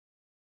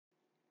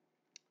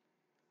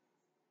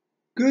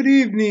Good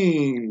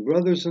evening,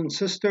 brothers and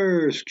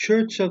sisters,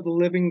 Church of the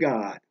Living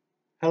God.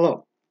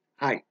 Hello.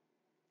 Hi.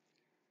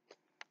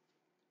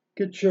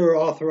 Get your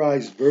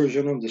authorized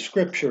version of the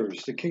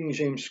Scriptures, the King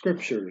James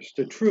Scriptures,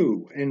 the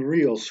true and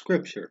real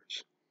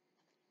Scriptures.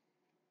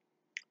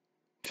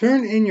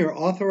 Turn in your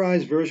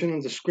authorized version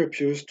of the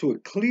Scriptures to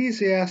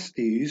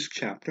Ecclesiastes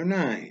chapter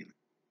 9.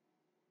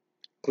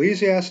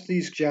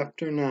 Ecclesiastes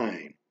chapter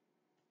 9.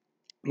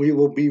 We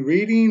will be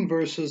reading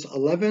verses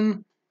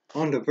 11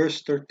 on to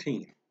verse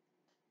 13.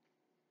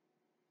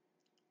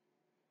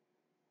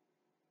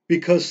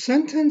 Because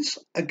sentence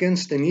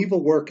against an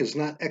evil work is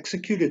not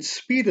executed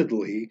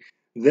speedily,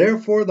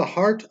 therefore the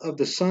heart of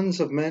the sons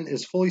of men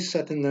is fully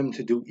set in them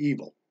to do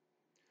evil.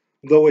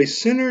 Though a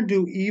sinner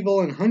do evil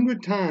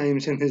 100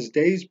 times and his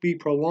days be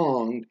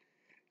prolonged,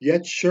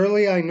 yet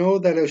surely I know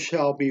that it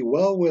shall be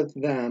well with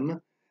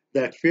them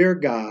that fear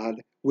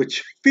God,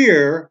 which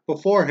fear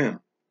before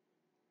him.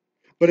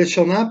 But it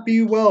shall not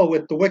be well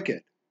with the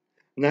wicked,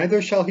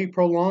 neither shall he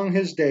prolong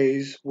his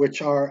days,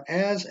 which are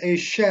as a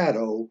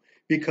shadow,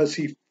 because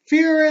he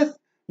feareth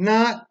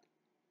not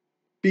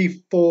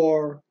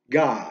before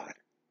God.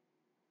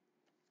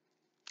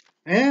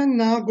 And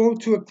now go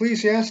to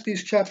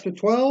Ecclesiastes chapter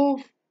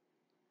 12,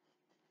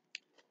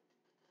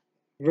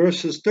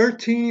 verses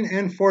 13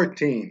 and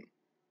 14.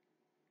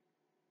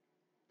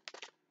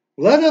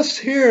 Let us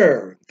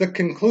hear the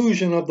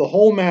conclusion of the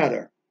whole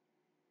matter.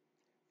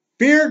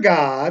 Fear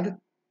God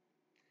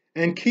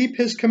and keep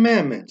his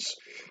commandments,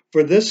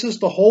 for this is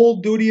the whole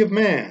duty of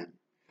man.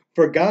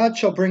 For God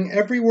shall bring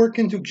every work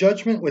into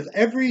judgment with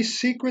every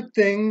secret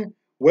thing,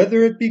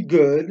 whether it be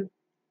good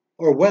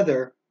or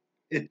whether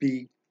it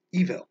be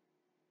evil.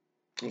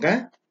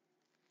 Okay?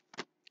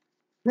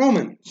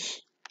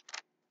 Romans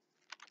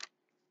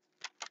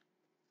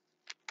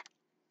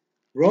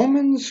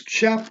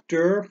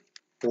chapter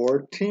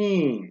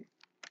 14.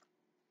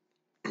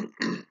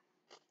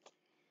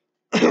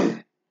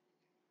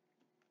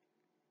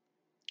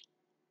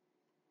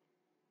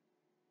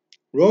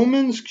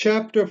 Romans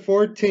chapter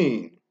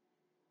 14,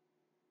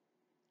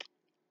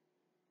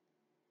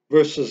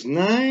 verses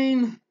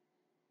 9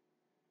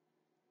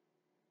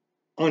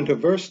 onto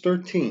verse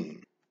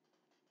 13.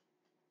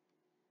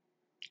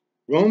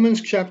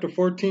 Romans chapter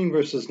 14,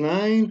 verses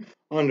 9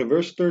 onto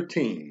verse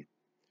 13.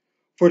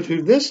 For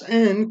to this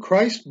end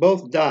Christ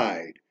both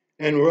died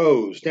and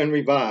rose and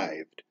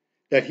revived,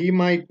 that he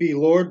might be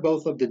Lord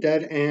both of the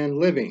dead and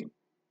living.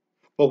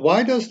 But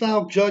why dost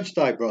thou judge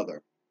thy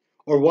brother?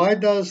 Or why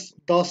dost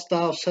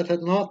thou set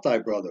at naught thy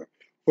brother?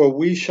 For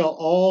we shall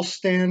all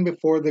stand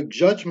before the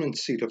judgment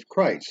seat of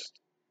Christ.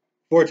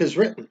 For it is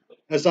written,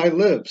 As I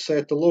live,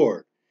 saith the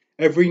Lord,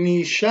 every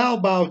knee shall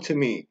bow to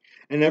me,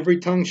 and every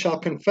tongue shall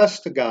confess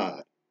to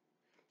God.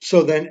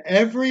 So then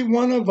every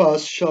one of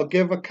us shall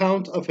give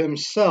account of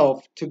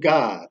himself to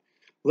God.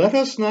 Let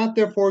us not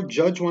therefore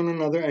judge one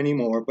another any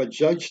more, but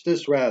judge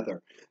this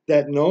rather,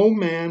 that no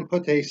man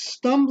put a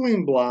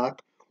stumbling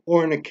block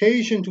or an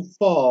occasion to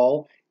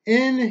fall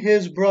in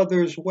his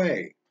brother's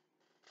way.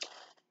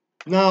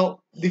 Now,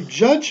 the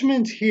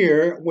judgment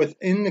here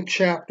within the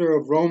chapter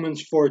of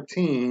Romans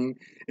 14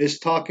 is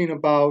talking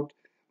about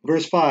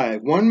verse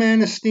 5. One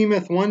man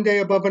esteemeth one day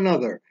above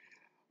another,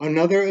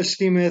 another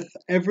esteemeth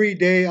every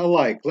day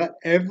alike. Let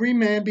every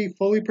man be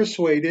fully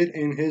persuaded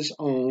in his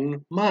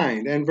own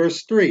mind. And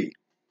verse 3.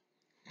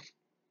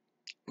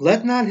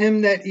 Let not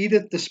him that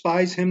eateth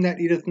despise him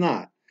that eateth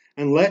not,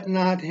 and let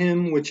not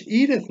him which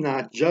eateth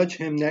not judge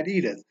him that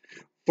eateth,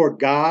 for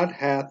God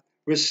hath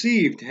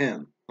received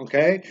him.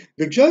 Okay?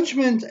 The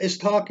judgment is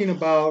talking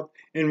about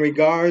in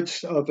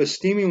regards of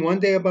esteeming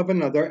one day above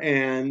another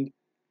and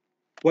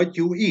what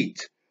you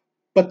eat.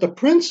 But the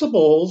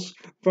principles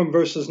from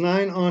verses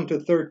 9 on to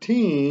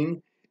 13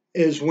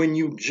 is when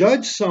you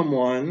judge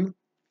someone,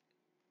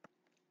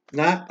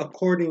 not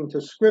according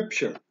to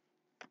Scripture,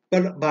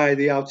 but by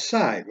the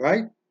outside,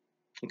 right?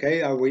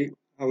 Okay, are we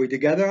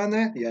together on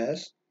that?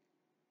 Yes.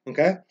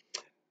 Okay.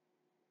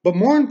 But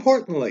more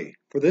importantly,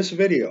 for this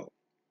video,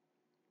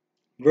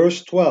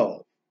 verse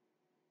 12.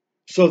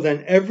 So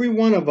then every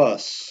one of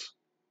us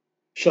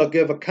shall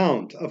give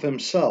account of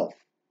himself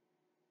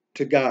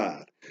to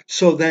God.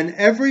 So then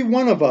every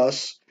one of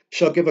us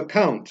shall give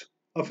account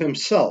of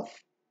himself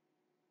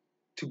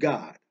to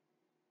God.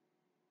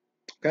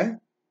 Okay?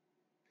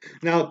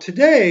 Now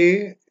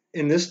today,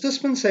 in this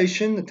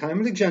dispensation, the time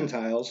of the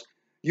Gentiles,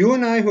 you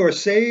and I who are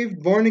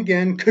saved, born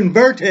again,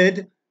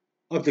 converted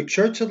of the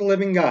Church of the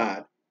Living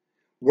God,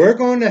 we're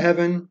going to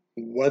heaven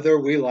whether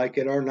we like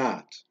it or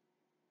not.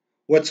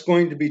 What's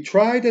going to be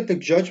tried at the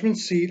judgment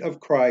seat of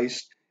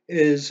Christ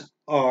is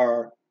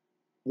our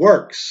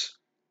works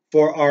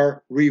for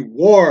our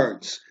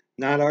rewards,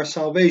 not our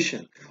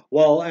salvation.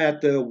 While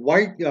at the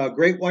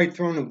great white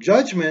throne of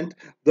judgment,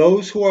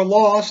 those who are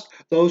lost,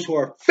 those who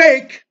are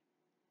fake,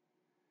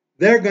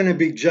 they're going to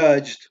be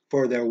judged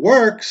for their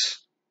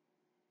works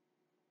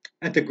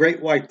at the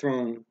great white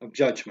throne of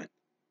judgment.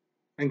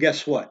 And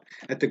guess what?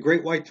 At the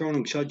great white throne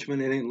of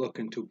judgment, it ain't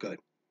looking too good.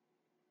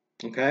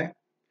 Okay?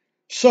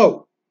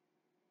 So,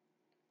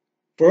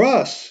 for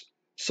us,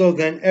 So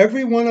then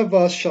every one of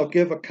us shall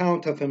give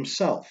account of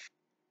himself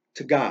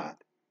to God.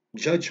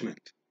 Judgment.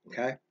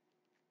 Okay?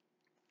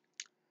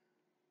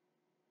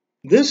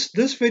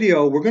 This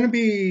video, we're going to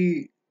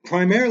be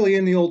primarily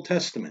in the Old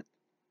Testament.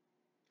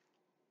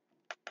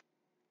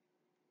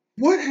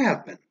 What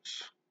happens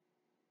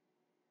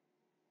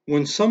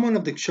when someone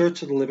of the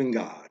Church of the Living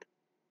God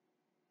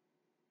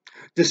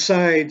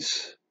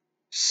decides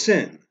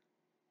sin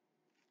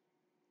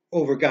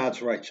over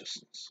God's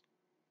righteousness?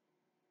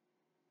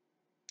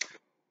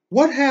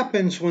 What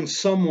happens when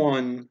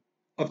someone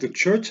of the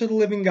Church of the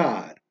Living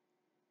God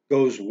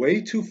goes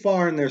way too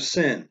far in their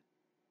sin?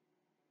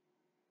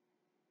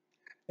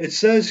 It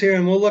says here,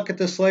 and we'll look at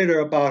this later,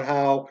 about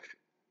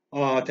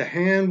how to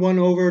hand one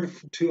over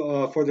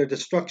for the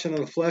destruction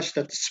of the flesh,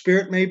 that the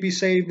spirit may be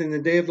saved in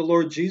the day of the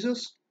Lord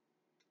Jesus.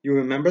 You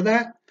remember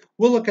that?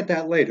 We'll look at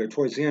that later,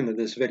 towards the end of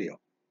this video.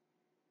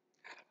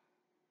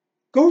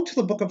 Go to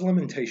the book of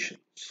Lamentations.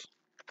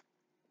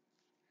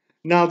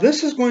 Now,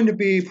 this is going to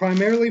be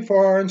primarily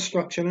for our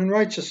instruction in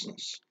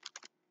righteousness.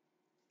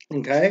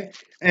 Okay?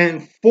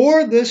 And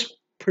for this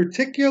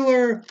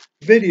particular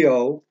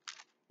video,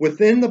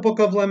 within the book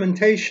of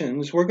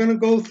Lamentations, we're going to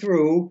go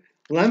through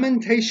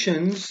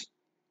Lamentations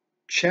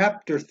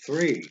chapter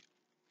 3.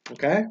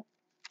 Okay?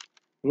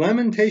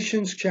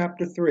 Lamentations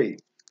chapter 3.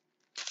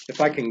 If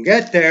I can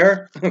get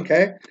there,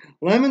 okay?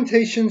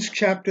 Lamentations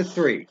chapter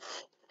 3.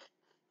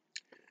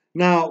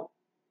 Now,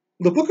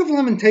 the book of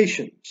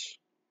Lamentations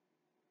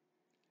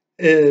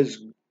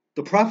is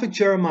the prophet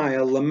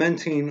Jeremiah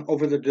lamenting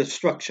over the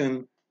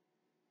destruction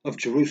of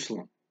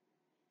Jerusalem,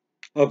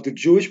 of the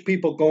Jewish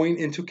people going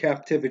into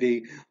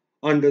captivity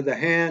under the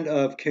hand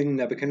of King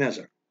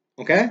Nebuchadnezzar.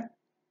 Okay?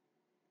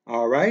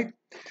 All right?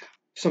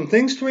 Some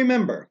things to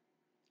remember.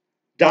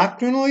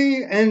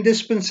 Doctrinally and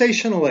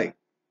dispensationally,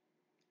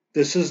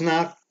 this is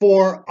not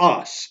for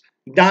us.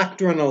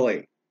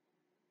 Doctrinally.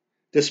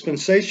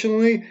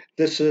 Dispensationally,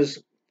 this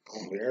is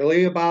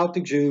clearly about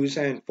the Jews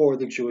and for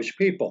the Jewish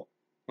people.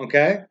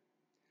 Okay?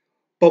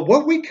 But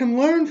what we can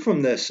learn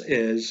from this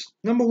is,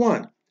 number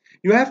one,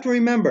 you have to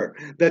remember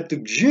that the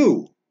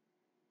Jew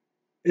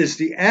is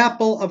the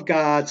apple of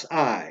God's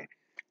eye.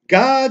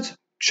 God's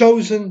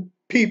chosen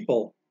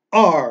people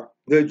are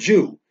the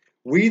Jew.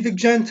 We, the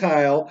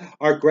Gentile,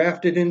 are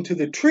grafted into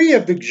the tree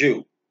of the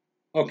Jew.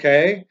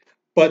 Okay?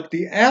 But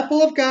the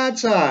apple of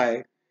God's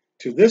eye,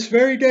 to this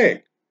very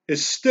day,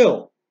 is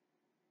still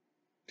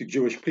the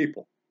Jewish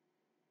people.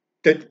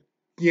 That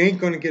you ain't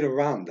going to get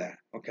around that.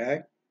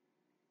 Okay?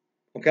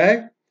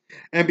 Okay?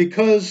 And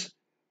because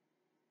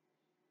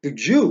the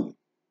Jew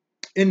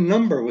in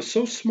number was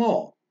so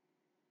small,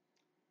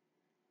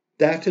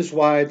 that is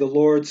why the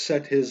Lord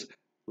set his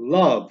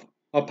love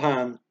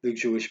upon the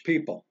Jewish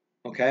people.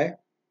 Okay?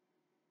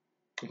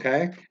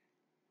 Okay?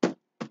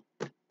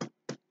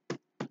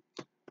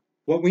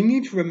 What we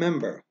need to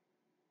remember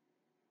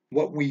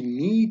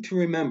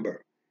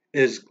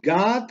is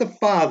God the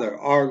Father,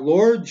 our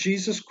Lord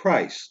Jesus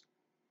Christ,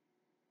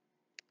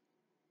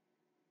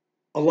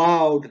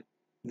 allowed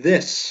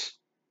this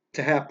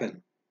to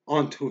happen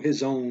unto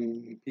his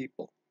own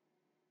people.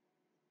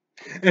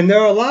 And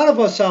there are a lot of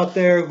us out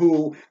there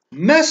who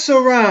mess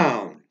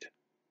around,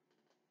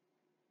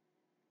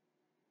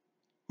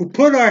 who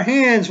put our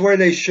hands where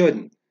they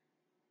shouldn't,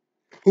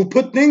 who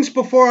put things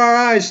before our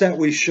eyes that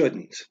we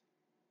shouldn't,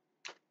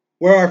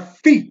 where our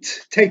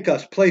feet take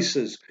us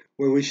places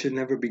where we should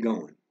never be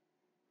going.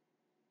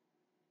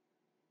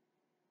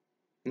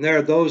 And there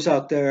are those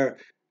out there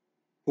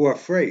who are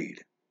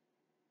afraid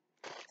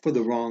for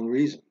the wrong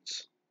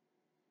reasons.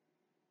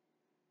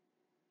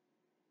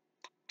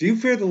 Do you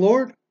fear the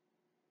Lord?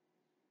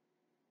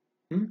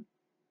 Do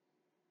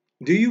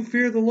you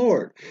fear the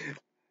Lord?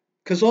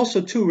 Because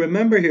also, too,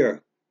 remember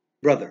here,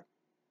 brother,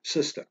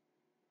 sister,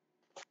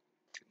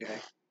 okay?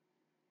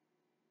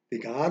 The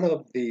God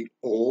of the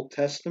Old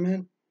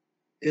Testament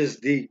is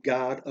the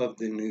God of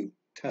the New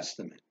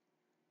Testament.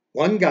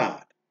 One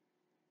God,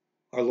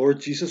 our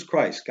Lord Jesus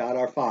Christ, God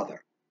our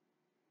Father,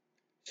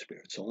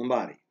 Spirit, soul, and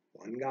body.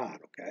 One God,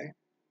 okay?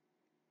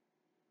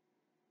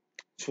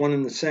 It's one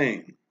and the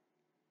same.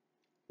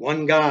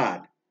 One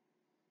God,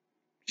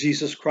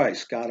 Jesus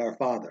Christ, God our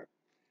Father.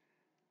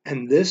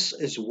 And this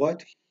is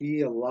what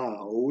he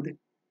allowed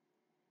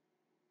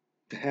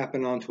to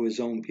happen unto his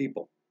own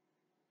people.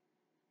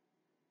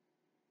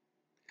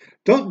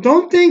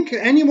 Don't think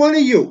any one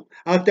of you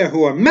out there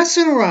who are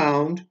messing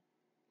around,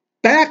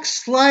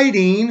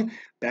 backsliding.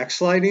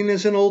 Backsliding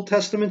is an Old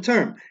Testament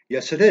term.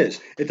 Yes, it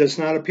is. It does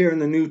not appear in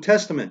the New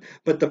Testament.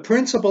 But the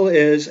principle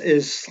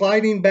is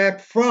sliding back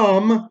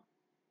from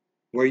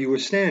where you were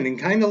standing,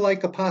 kind of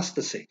like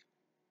apostasy.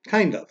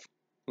 Kind of.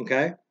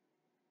 Okay?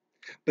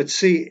 But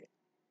see,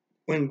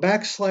 when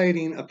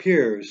backsliding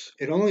appears,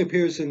 it only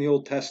appears in the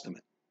Old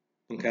Testament.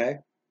 Okay?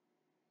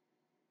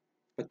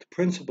 But the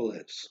principle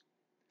is,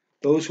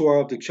 those who are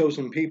of the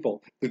chosen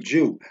people, the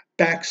Jew,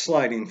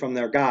 backsliding from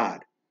their God.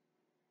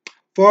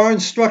 For our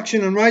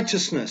instruction in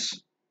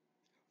righteousness,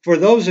 for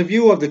those of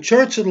you of the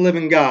Church of the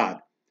Living God,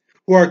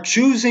 who are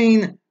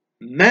choosing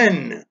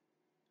men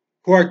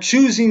who are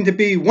choosing to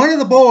be one of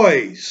the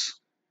boys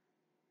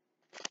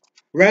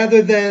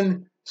rather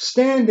than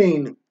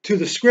standing to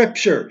the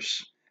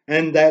scriptures,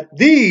 and that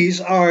these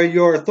are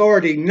your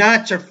authority,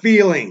 not your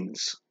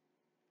feelings.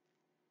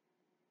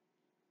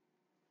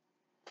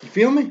 You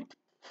feel me?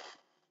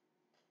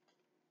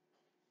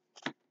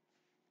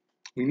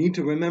 We need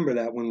to remember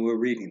that when we're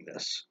reading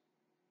this.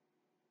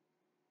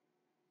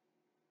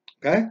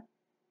 Okay?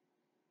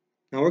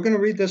 Now we're going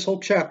to read this whole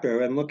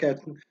chapter and look at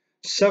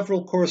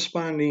several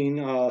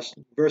corresponding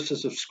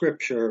verses of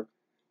scripture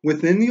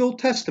within the Old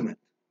Testament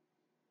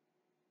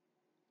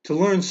to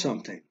learn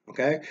something.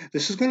 Okay?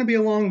 This is going to be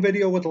a long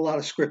video with a lot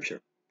of scripture.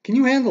 Can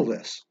you handle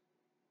this?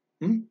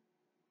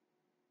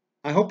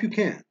 I hope you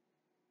can,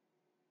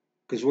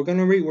 because we're going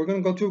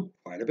to go through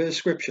quite a bit of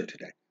scripture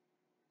today.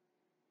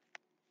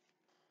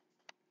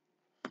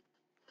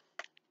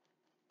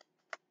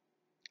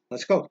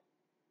 Let's go.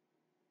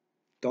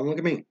 Don't look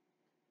at me.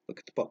 Look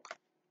at the book.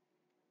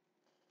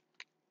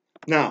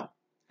 Now,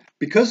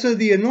 because of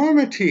the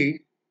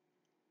enormity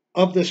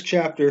of this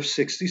chapter,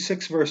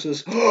 66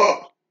 verses,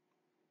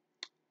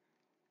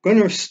 going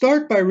to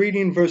start by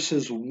reading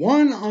verses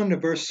 1 on to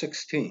verse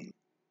 16.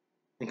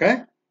 Okay?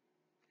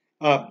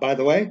 By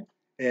the way,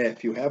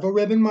 if you have a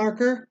ribbon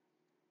marker,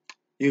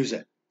 use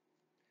it.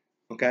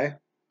 Okay?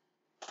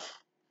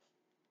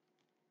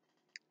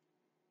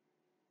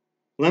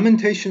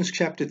 Lamentations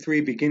chapter 3,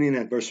 beginning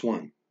at verse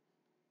 1.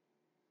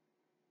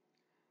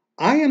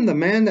 I am the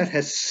man that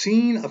has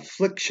seen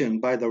affliction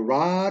by the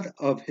rod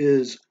of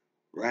his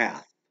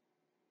wrath.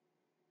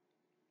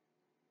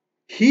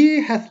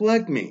 He hath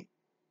led me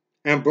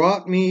and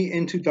brought me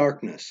into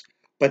darkness,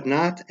 but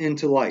not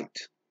into light.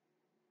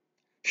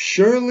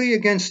 Surely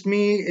against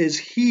me is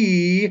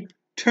he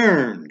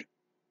turned.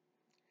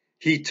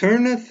 He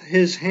turneth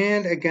his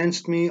hand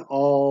against me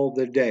all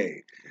the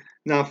day.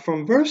 Now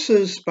from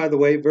verses, by the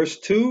way, verse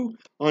 2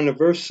 on to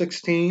verse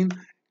 16,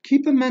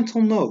 keep a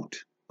mental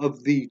note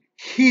of the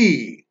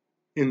he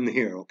in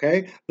here,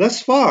 okay?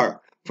 Thus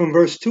far, from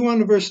verse 2 on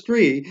to verse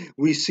 3,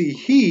 we see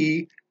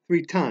he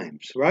 3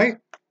 times, right?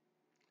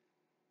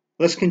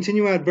 Let's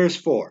continue at verse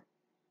 4.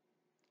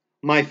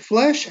 My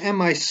flesh and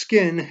my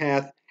skin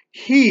hath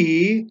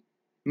he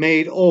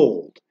made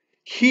old.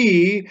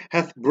 He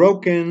hath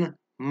broken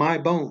my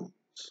bones.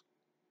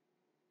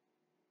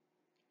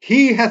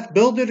 He hath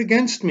builded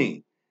against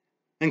me,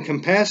 and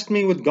compassed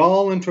me with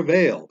gall and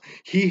travail.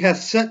 He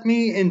hath set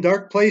me in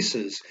dark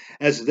places,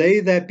 as they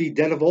that be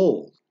dead of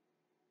old.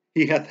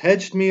 He hath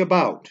hedged me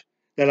about,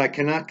 that I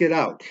cannot get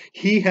out.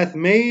 He hath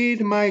made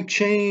my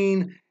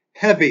chain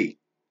heavy.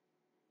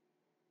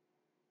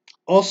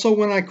 Also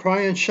when I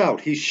cry and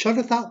shout, he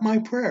shutteth out my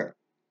prayer.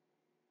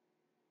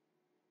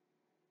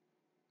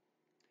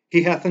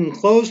 He hath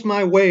enclosed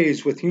my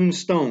ways with hewn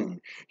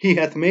stone. He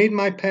hath made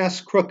my paths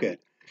crooked.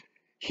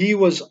 He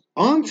was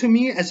unto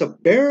me as a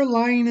bear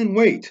lying in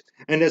wait,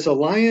 and as a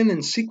lion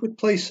in secret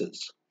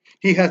places.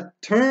 He hath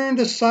turned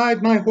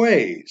aside my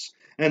ways,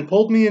 and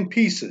pulled me in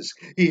pieces.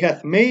 He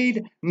hath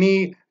made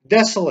me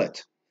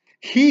desolate.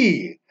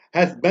 He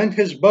hath bent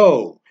his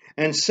bow,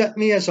 and set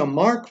me as a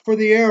mark for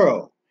the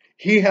arrow.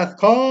 He hath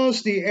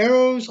caused the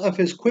arrows of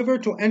his quiver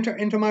to enter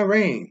into my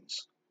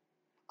reins.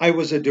 I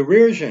was a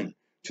derision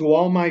to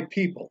all my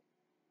people,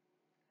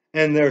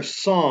 and their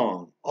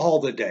song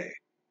all the day.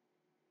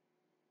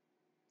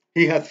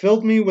 He hath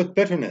filled me with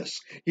bitterness.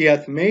 He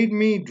hath made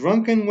me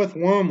drunken with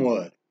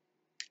wormwood.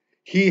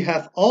 He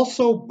hath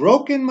also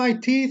broken my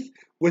teeth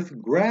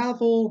with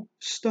gravel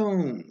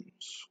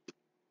stones.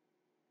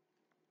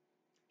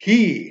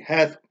 He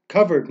hath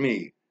covered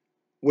me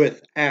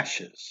with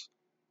ashes.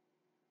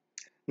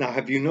 Now,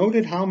 have you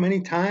noted how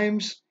many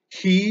times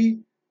he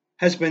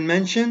has been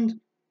mentioned?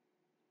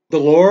 The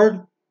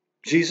Lord,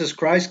 Jesus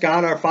Christ,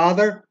 God our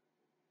Father.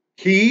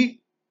 He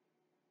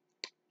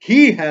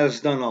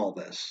has done all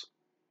this.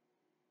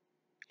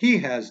 He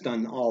has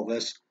done all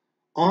this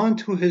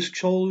unto his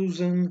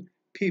chosen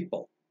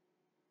people.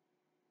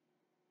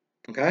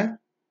 Okay?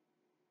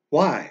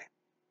 Why?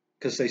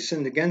 Because they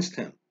sinned against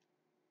him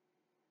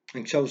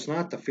and chose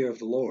not the fear of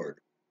the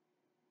Lord,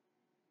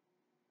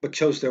 but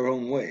chose their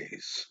own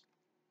ways.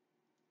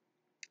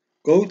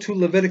 Go to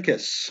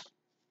Leviticus.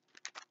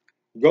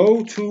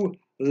 Go to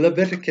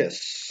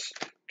Leviticus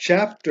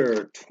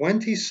chapter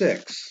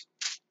 26.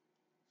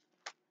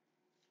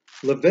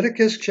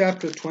 Leviticus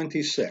chapter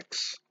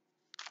 26.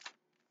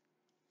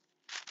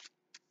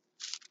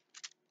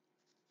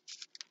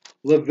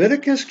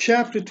 Leviticus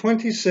chapter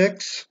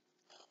 26,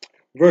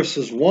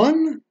 verses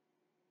 1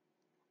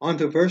 on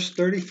to verse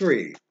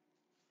 33.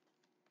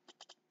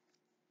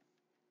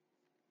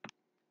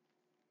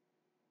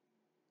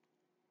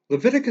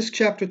 Leviticus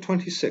chapter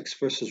 26,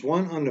 verses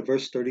 1 on to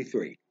verse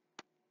 33.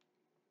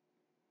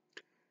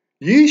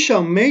 Ye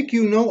shall make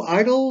you no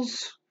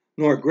idols,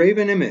 nor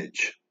graven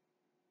image,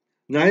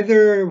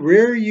 neither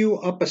rear you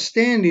up a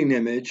standing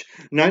image,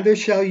 neither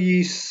shall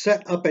ye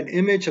set up an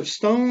image of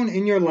stone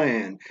in your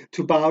land,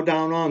 to bow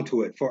down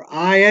unto it, for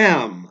I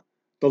am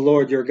the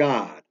Lord your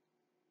God.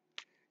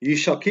 Ye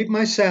shall keep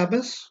my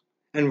Sabbaths,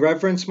 and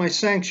reverence my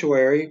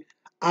sanctuary,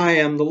 I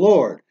am the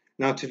Lord.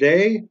 Now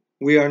today,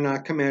 we are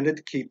not commanded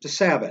to keep the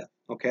Sabbath.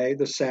 Okay,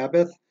 the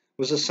Sabbath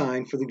was a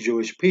sign for the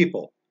Jewish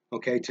people.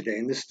 Okay, today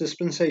in this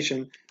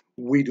dispensation,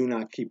 we do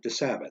not keep the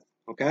Sabbath.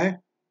 Okay,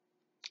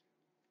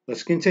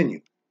 let's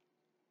continue.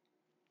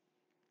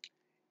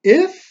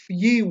 If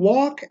ye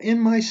walk in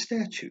my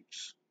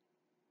statutes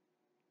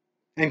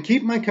and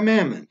keep my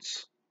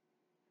commandments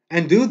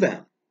and do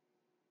them,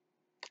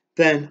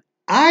 then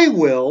I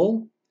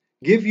will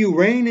give you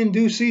rain in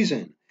due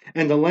season,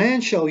 and the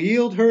land shall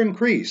yield her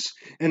increase,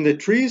 and the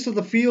trees of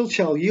the field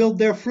shall yield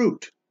their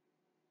fruit.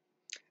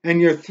 And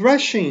your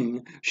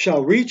threshing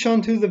shall reach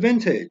unto the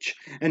vintage,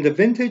 and the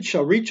vintage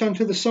shall reach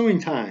unto the sowing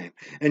time,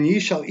 and ye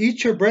shall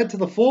eat your bread to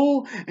the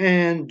full,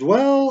 and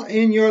dwell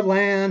in your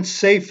land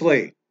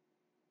safely.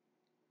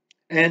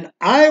 And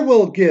I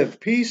will give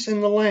peace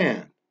in the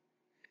land,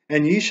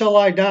 and ye shall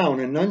lie down,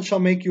 and none shall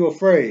make you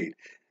afraid.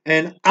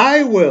 And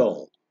I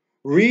will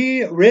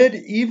rid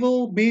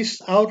evil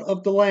beasts out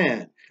of the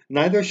land,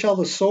 neither shall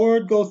the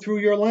sword go through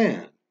your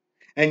land.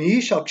 And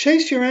ye shall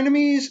chase your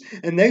enemies,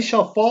 and they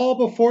shall fall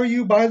before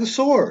you by the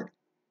sword.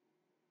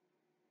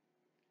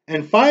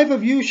 And 5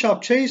 of you shall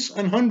chase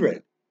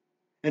 100,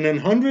 and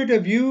 100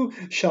 of you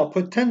shall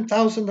put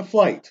 10,000 to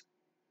flight.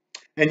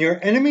 And your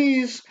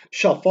enemies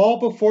shall fall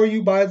before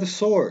you by the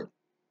sword.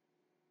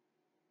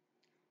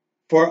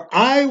 For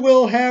I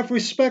will have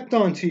respect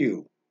unto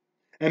you,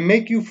 and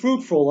make you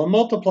fruitful, and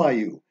multiply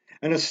you,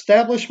 and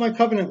establish my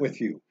covenant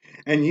with you.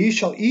 And ye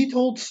shall eat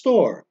old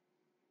store,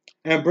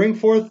 and bring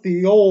forth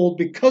the old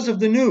because of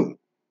the new.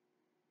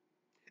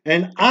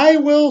 And I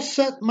will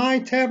set my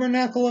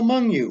tabernacle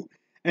among you,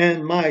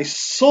 and my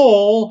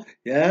soul,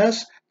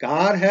 yes,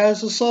 God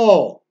has a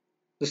soul,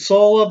 the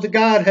soul of the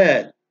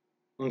Godhead,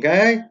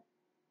 okay?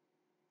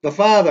 The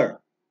Father,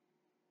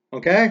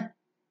 okay?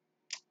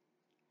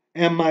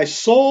 And my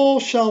soul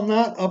shall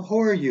not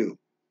abhor you.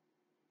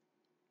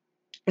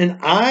 And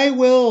I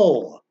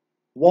will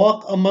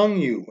walk among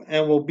you,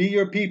 and will be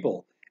your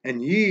people,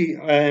 and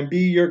be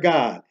your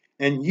God,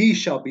 and ye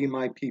shall be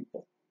my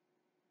people.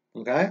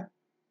 Okay?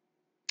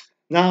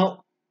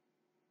 Now,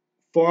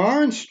 for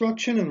our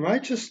instruction in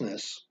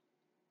righteousness,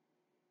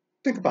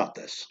 think about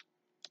this.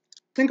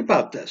 Think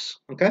about this,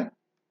 okay?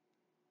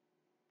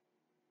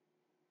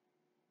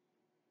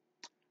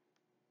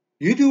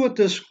 You do what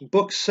this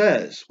book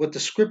says, what the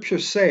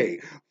scriptures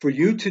say for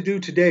you to do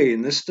today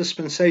in this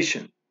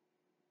dispensation.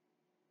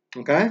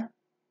 Okay?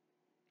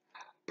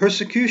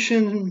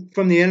 Persecution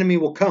from the enemy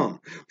will come.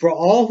 For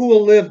all who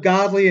will live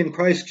godly in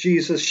Christ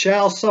Jesus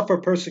shall suffer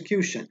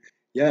persecution.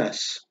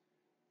 Yes.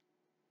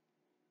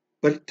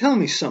 But tell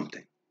me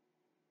something.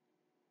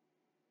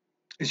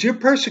 Is your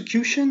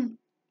persecution,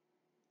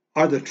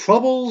 are the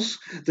troubles,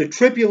 the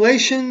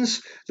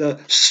tribulations, the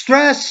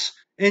stress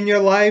in your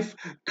life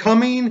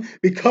coming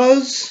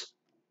because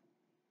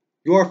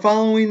you are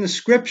following the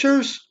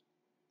scriptures?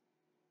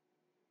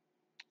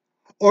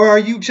 Or are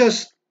you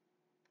just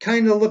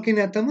kind of looking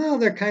at them, well,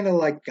 they're kind of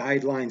like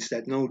guidelines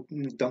that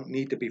don't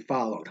need to be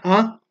followed,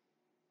 huh?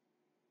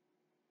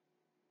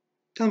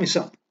 Tell me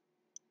something.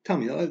 Tell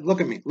me,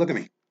 look at me, look at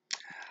me.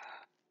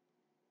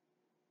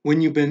 When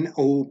you've been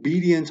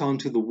obedient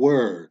unto the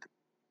word,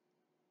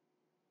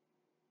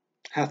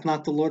 hath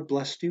not the Lord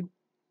blessed you?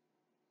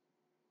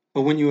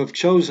 But when you have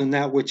chosen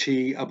that which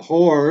he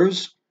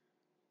abhors,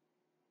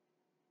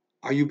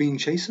 are you being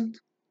chastened?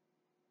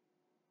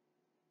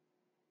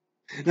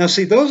 Now,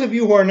 see, those of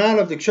you who are not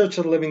of the Church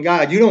of the Living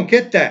God, you don't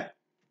get that.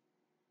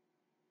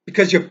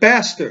 Because you're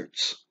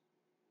bastards.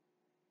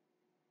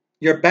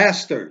 You're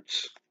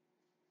bastards.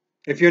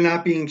 If you're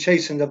not being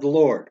chastened of the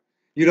Lord.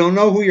 You don't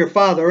know who your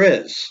Father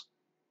is.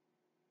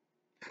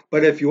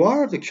 But if you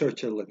are of the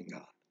Church of the Living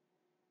God,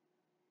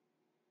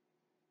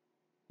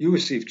 you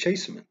receive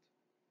chastenment.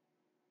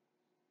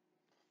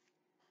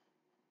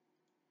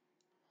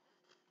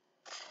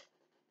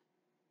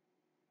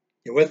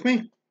 You with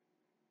me?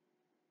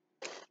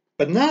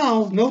 But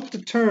now, note the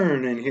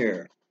turn in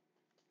here.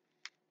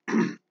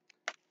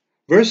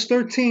 Verse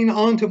 13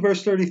 on to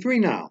verse 33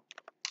 now.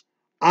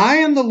 I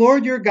am the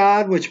Lord your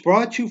God, which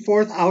brought you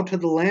forth out to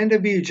the land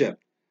of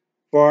Egypt.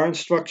 For our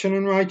instruction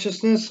in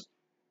righteousness,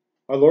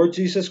 our Lord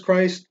Jesus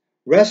Christ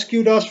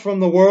rescued us from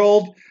the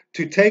world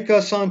to take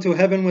us unto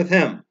heaven with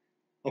him.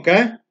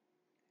 Okay?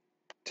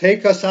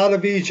 Take us out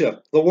of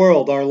Egypt, the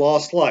world, our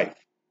lost life.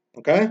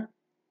 Okay?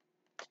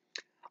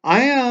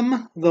 I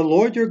am the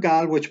Lord your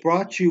God, which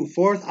brought you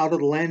forth out of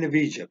the land of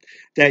Egypt,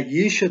 that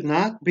ye should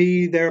not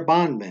be their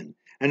bondmen.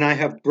 And I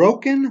have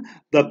broken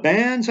the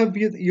bands of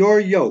your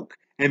yoke,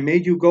 and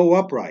made you go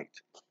upright.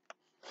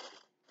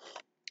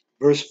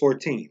 Verse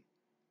 14.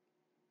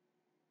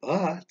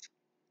 But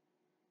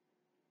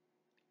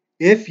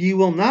if ye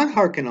will not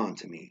hearken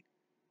unto me,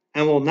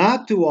 and will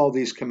not do all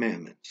these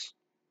commandments,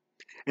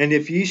 and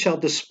if ye shall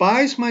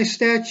despise my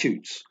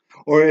statutes,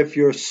 or if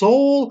your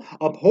soul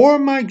abhor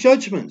my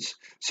judgments,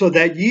 so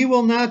that ye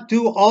will not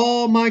do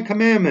all my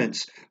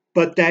commandments,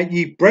 but that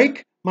ye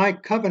break my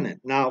covenant.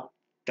 Now,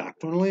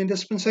 doctrinally and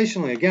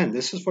dispensationally, again,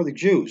 this is for the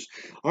Jews.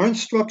 Our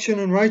instruction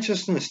in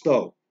righteousness,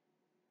 though,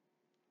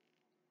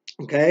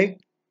 Okay?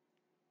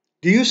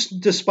 Do you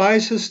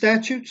despise his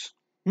statutes?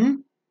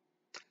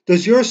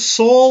 Does your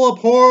soul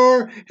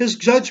abhor his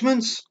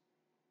judgments?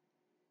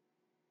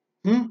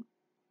 Hmm?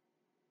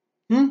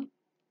 Hmm?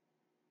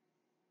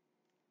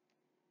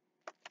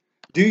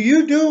 Do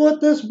you do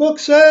what this book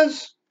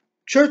says,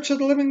 Church of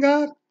the Living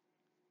God?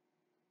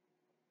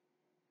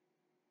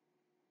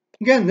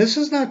 Again, this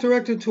is not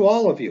directed to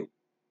all of you,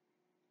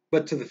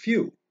 but to the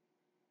few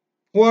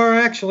who are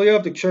actually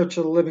of the Church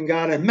of the Living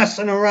God and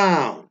messing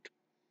around.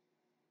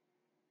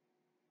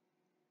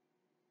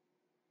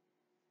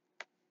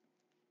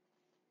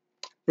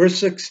 Verse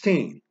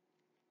 16.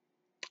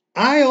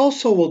 I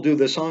also will do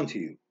this unto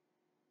you.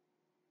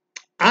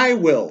 I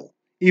will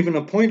even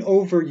appoint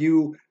over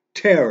you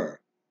terror.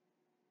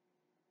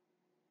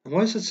 And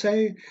what does it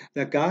say?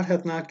 That God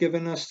hath not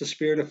given us the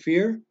spirit of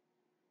fear?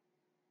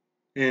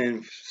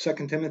 In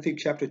 2 Timothy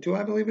chapter 2,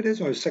 I believe it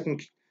is, or 2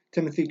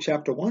 Timothy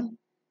chapter 1.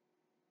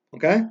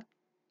 Okay?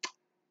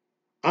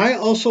 I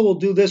also will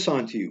do this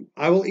unto you.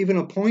 I will even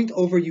appoint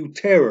over you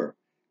terror,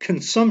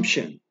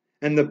 consumption,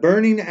 and the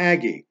burning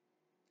ague,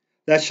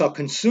 that shall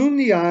consume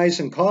the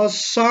eyes and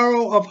cause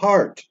sorrow of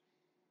heart.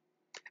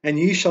 And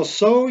ye shall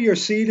sow your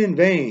seed in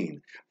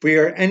vain, for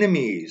your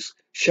enemies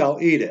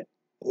shall eat it.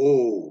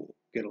 Oh,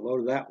 get a load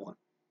of that one.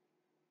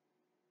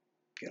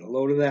 Get a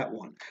load of that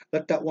one.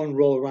 Let that one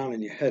roll around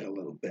in your head a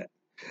little bit.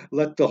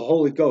 Let the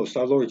Holy Ghost,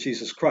 our Lord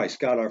Jesus Christ,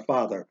 God our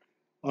Father,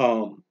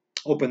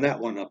 open that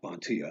one up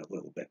onto you a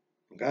little bit.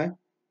 Okay?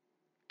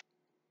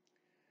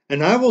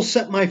 And I will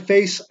set my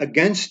face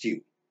against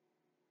you,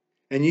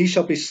 and ye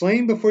shall be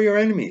slain before your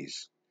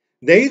enemies.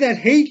 They that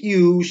hate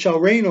you shall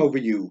reign over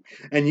you,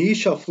 and ye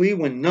shall flee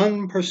when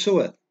none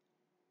pursueth.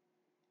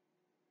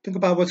 Think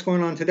about what's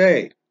going on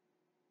today,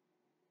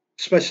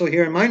 especially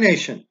here in my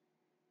nation.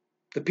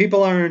 The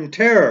people are in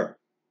terror,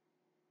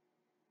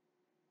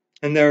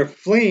 and they're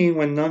fleeing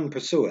when none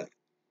pursueth.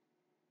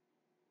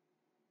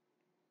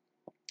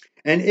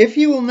 And if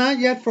ye will not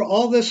yet for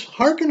all this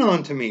hearken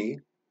unto me,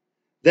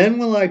 then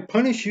will I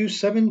punish you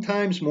 7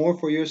 times more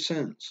for your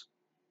sins.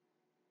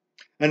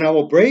 And I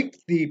will break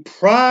the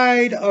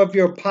pride of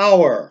your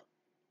power,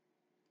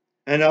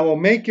 and I will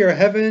make your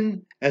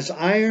heaven as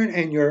iron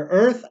and your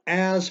earth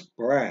as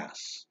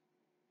brass.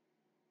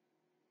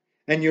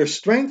 And your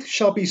strength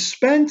shall be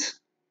spent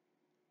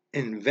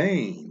in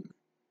vain.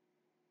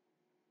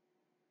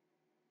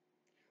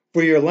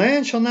 For your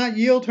land shall not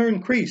yield her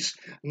increase,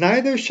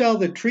 neither shall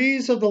the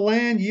trees of the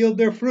land yield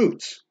their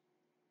fruits.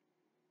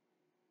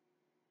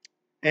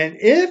 And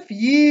if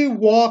ye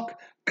walk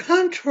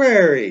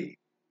contrary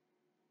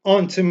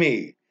unto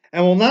me,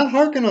 and will not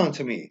hearken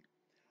unto me,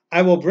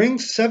 I will bring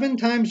 7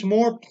 times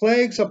more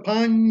plagues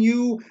upon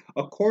you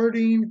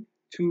according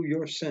to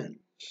your sins.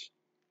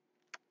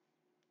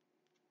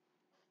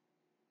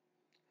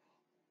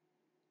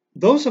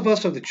 Those of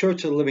us of the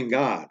Church of the Living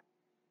God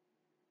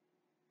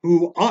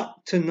who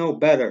ought to know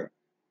better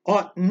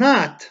ought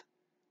not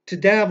to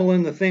dabble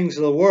in the things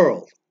of the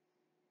world.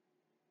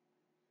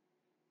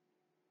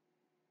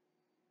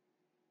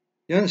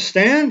 You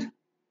understand?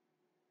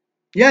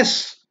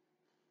 Yes,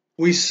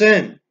 we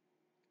sin.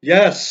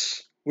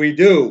 Yes, we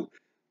do.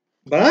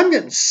 But I'm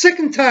getting sick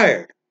and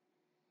tired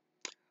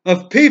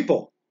of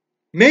people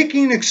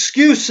making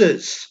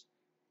excuses.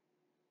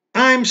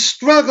 I'm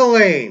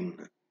struggling.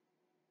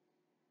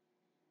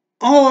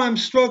 Oh, I'm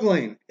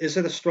struggling. Is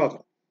it a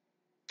struggle?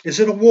 Is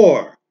it a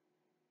war?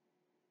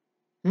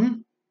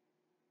 And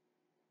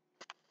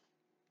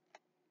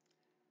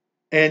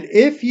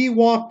if ye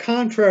walk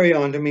contrary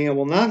unto me and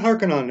will not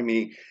hearken unto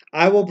me,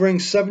 I will bring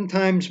 7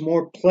 times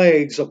more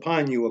plagues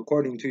upon you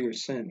according to your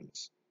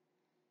sins.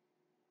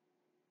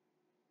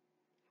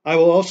 I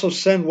will also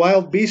send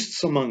wild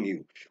beasts among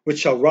you, which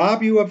shall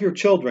rob you of your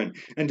children,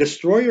 and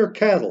destroy your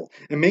cattle,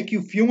 and make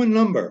you few in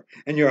number,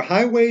 and your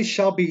highways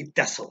shall be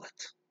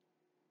desolate.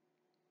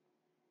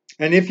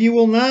 And if you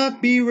will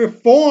not be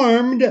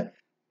reformed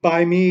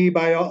by me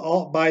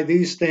by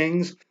these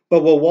things,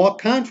 but will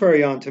walk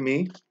contrary unto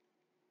me,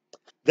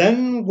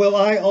 then will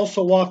I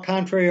also walk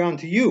contrary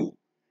unto you,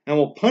 and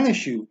will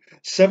punish you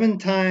 7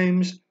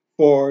 times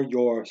for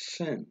your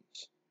sins.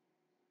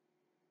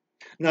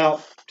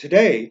 Now,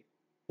 today,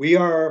 we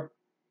are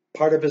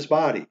part of his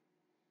body,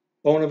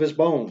 bone of his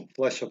bone,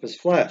 flesh of his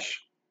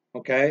flesh.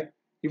 Okay?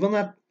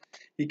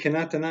 He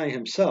cannot deny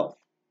himself.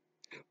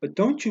 But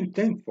don't you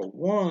think for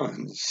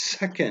 1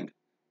 second,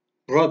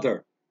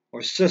 brother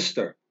or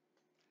sister,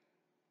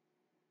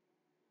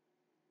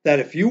 that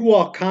if you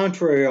walk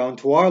contrary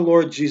unto our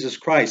Lord Jesus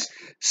Christ,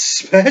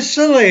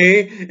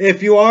 especially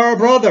if you are a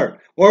brother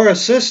or a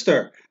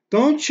sister,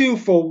 don't you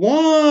for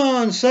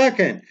 1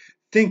 second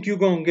think you're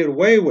going to get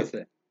away with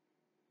it.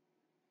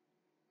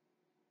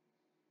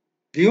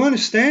 Do you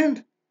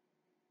understand?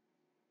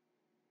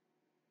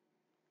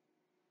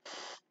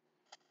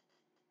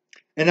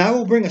 And I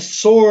will bring a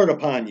sword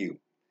upon you,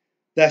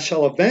 that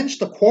shall avenge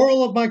the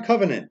quarrel of my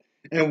covenant.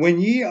 And when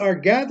ye are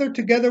gathered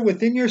together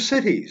within your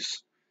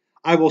cities,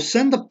 I will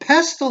send a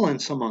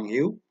pestilence among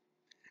you,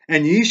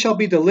 and ye shall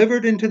be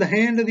delivered into the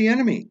hand of the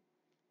enemy.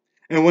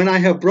 And when I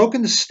have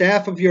broken the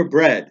staff of your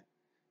bread,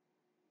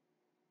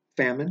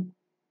 famine,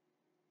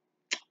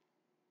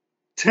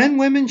 10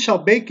 women shall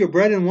bake your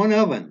bread in one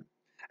oven,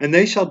 and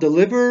they shall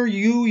deliver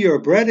you your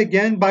bread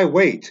again by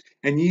weight,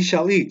 and ye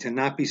shall eat and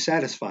not be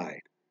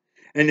satisfied.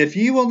 And if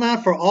ye will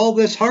not for all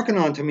this hearken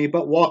unto me,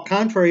 but walk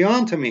contrary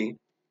unto me,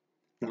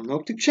 now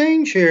note the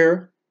change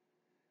here,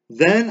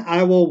 then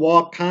I will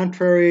walk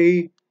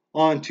contrary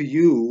unto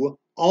you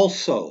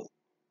also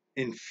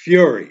in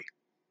fury.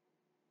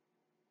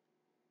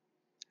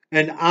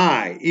 And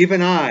I,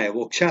 even I,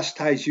 will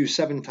chastise you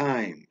 7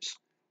 times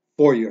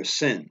for your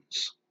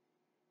sins.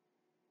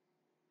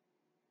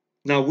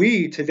 Now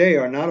we today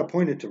are not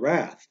appointed to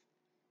wrath.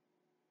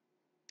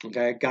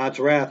 Okay, God's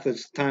wrath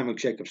is the time of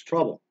Jacob's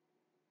trouble.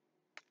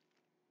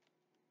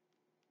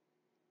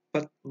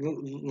 But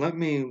let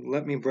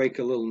me break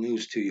a little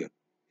news to you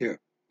here,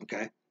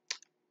 okay?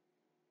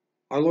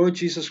 Our Lord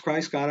Jesus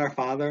Christ, God our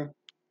Father,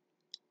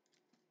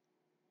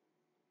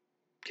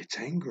 gets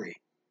angry.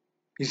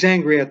 He's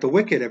angry at the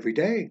wicked every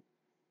day.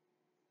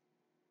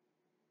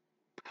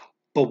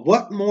 But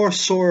what more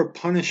sore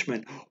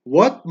punishment,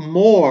 what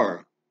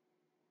more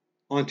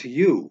unto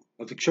you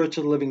of the Church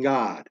of the Living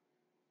God,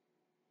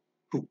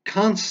 who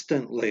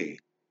constantly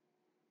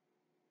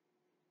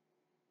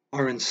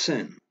are in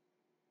sin?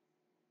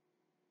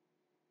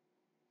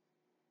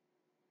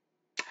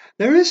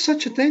 There is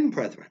such a thing,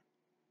 brethren.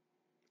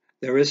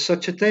 There is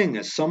such a thing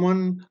as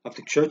someone of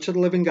the Church of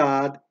the Living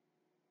God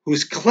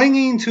who's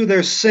clinging to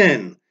their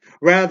sin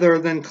rather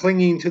than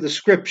clinging to the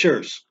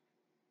Scriptures.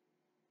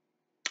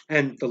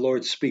 And the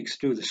Lord speaks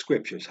through the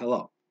Scriptures.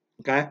 Hello.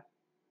 Okay?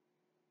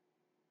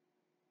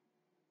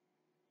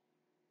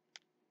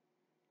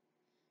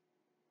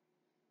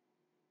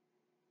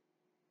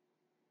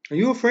 Are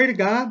you afraid of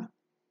God?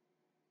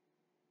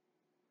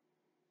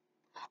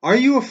 Are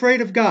you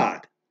afraid of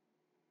God?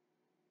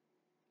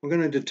 We're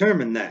going to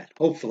determine that,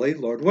 hopefully,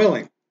 Lord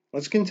willing.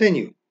 Let's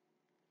continue.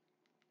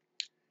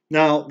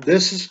 Now,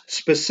 this is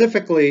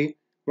specifically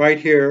right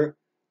here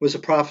was a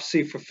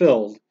prophecy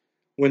fulfilled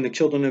when the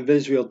children of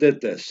Israel did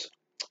this.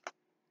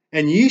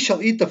 And ye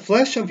shall eat the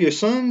flesh of your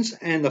sons,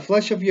 and the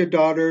flesh of your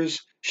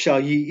daughters shall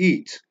ye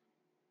eat.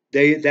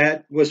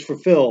 That was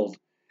fulfilled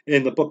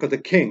in the book of the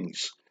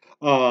Kings.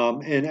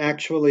 And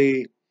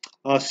actually,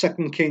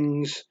 2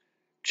 Kings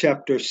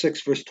chapter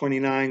 6, verse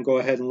 29. Go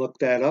ahead and look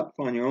that up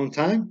on your own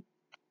time.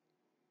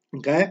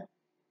 Okay?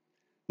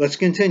 Let's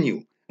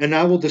continue. And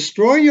I will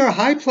destroy your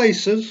high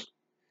places,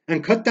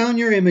 and cut down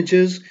your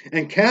images,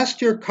 and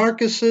cast your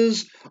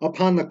carcasses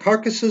upon the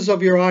carcasses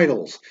of your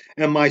idols,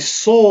 and my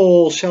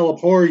soul shall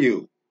abhor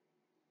you.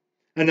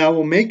 And I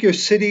will make your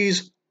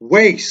cities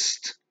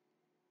waste,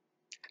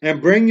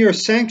 and bring your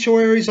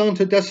sanctuaries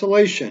unto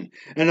desolation,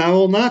 and I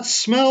will not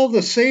smell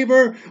the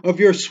savor of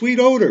your sweet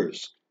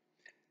odors.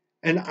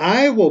 And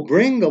I will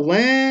bring the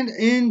land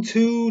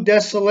into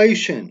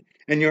desolation,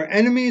 and your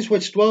enemies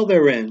which dwell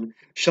therein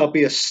shall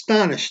be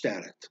astonished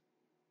at it.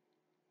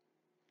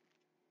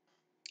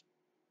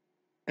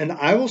 And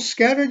I will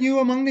scatter you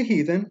among the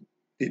heathen,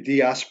 the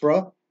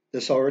diaspora,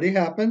 this already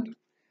happened,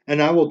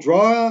 and I will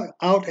draw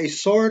out a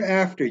sword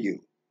after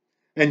you,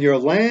 and your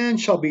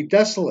land shall be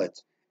desolate,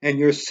 and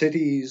your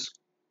cities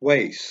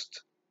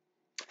waste.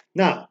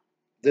 Now,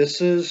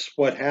 this is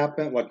what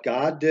happened, what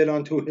God did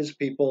unto his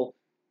people,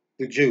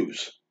 the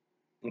Jews.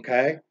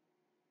 Okay?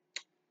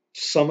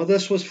 Some of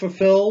this was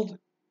fulfilled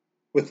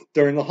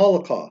during the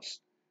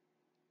Holocaust.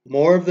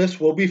 More of this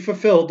will be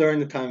fulfilled during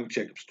the time of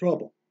Jacob's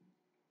trouble.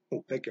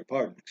 Oh, beg your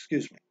pardon,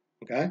 excuse me.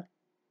 Okay?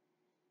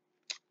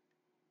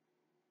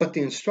 But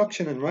the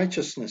instruction in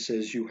righteousness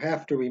is you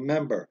have to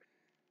remember,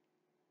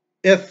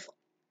 if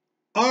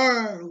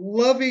our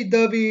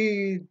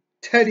lovey-dovey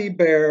teddy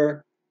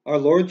bear, our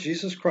Lord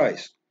Jesus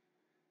Christ,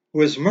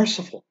 who is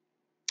merciful,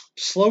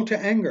 slow to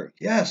anger,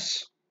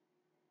 yes,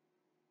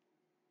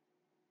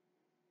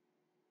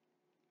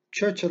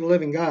 Church of the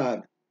Living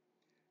God,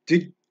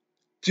 do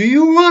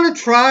you want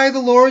to try the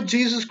Lord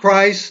Jesus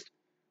Christ?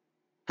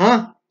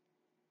 Huh?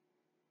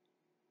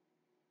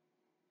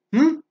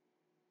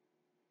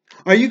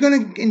 Are you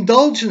going to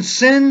indulge in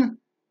sin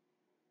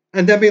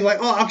and then be like,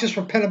 oh, I'll just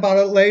repent about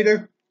it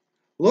later?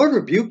 Lord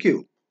rebuke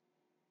you.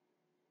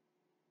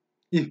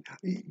 You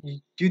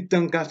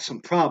done got some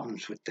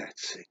problems with that,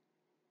 see.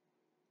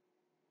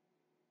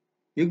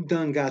 You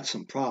done got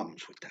some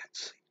problems with that,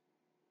 see.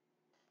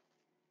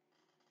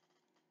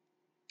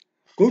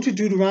 Go to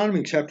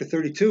Deuteronomy chapter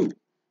 32.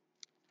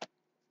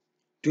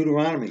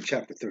 Deuteronomy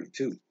chapter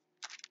 32.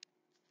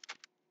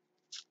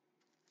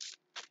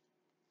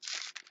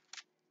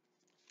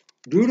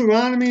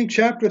 Deuteronomy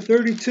chapter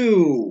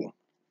 32.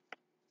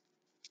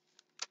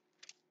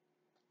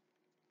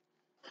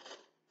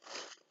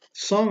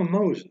 Song of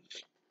Moses.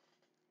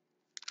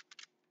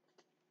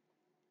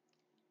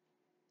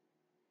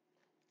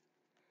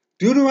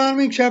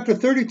 Deuteronomy chapter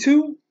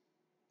 32,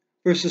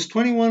 verses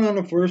 21 on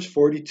to verse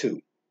 42.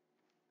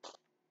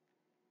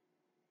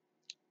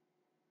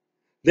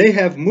 They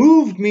have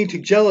moved me to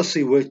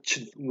jealousy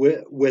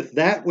with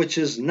that which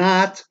is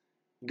not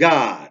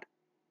God.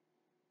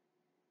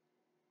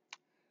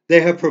 They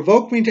have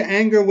provoked me to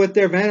anger with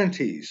their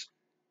vanities,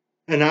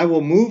 and I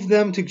will move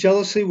them to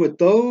jealousy with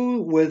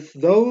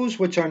those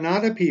which are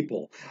not a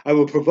people. I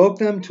will provoke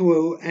them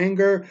to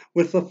anger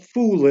with a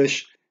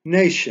foolish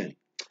nation.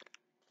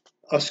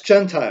 Us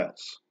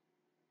Gentiles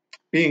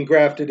being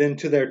grafted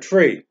into their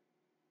tree.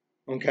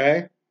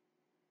 Okay?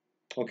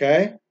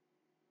 Okay?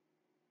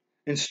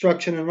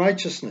 Instruction in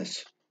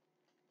righteousness.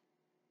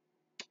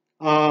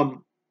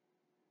 Are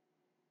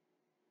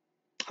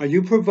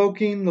you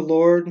provoking the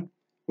Lord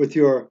with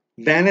your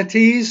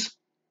vanities?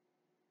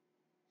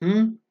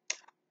 You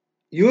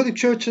are the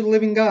church of the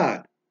living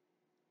God.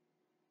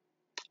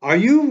 Are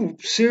you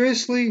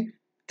seriously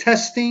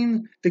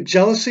testing the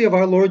jealousy of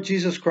our Lord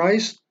Jesus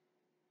Christ?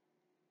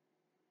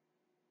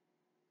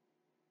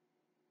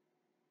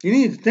 You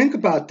need to think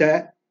about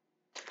that.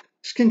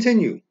 Let's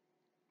continue.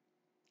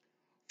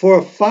 For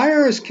a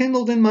fire is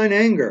kindled in mine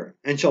anger,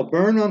 and shall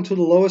burn unto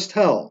the lowest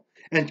hell,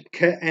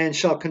 and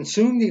shall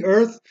consume the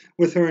earth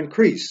with her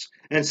increase,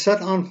 and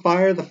set on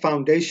fire the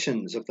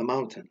foundations of the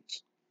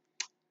mountains.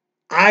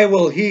 I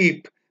will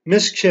heap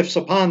mischiefs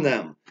upon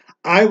them.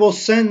 I will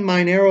send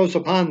mine arrows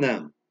upon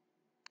them.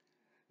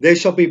 They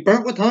shall be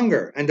burnt with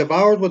hunger, and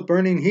devoured with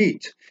burning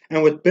heat,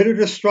 and with bitter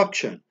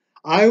destruction.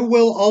 I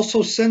will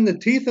also send the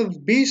teeth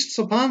of beasts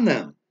upon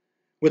them,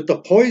 with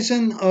the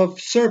poison of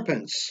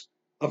serpents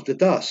of the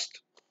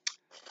dust.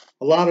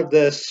 A lot of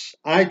this,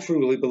 I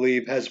truly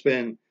believe, has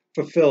been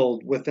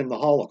fulfilled within the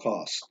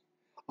Holocaust.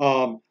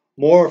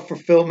 More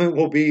fulfillment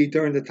will be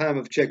during the time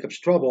of Jacob's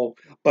trouble,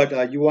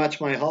 but you watch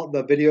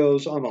the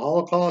videos on the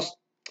Holocaust,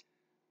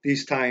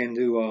 these tie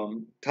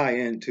into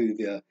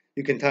the,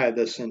 you can tie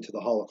this into the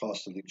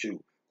Holocaust of the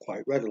Jew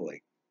quite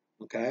readily.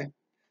 Okay?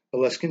 But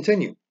let's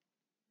continue.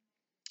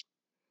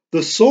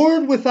 The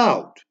sword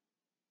without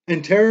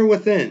and terror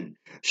within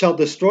shall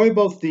destroy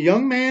both the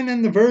young man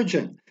and the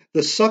virgin,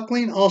 the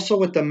suckling also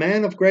with the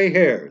man of gray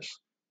hairs.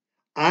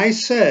 I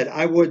said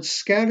I would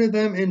scatter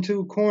them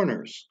into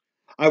corners.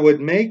 I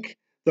would make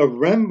the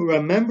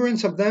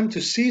remembrance of them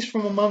to cease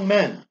from among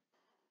men.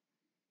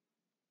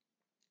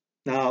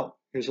 Now,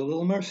 here's a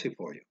little mercy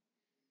for you.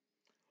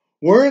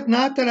 Were it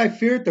not that I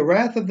feared the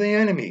wrath of the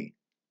enemy,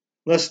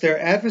 lest their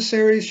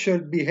adversaries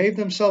should behave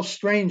themselves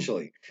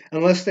strangely,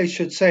 and lest they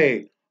should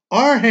say,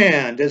 Our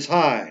hand is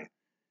high,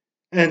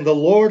 and the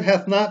Lord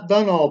hath not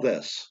done all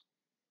this.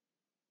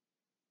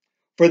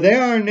 For they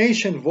are a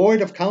nation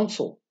void of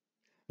counsel,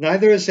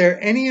 neither is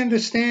there any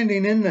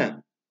understanding in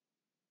them.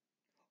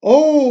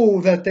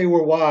 Oh, that they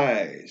were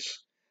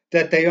wise,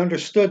 that they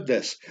understood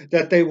this,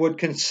 that they would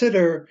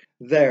consider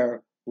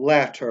their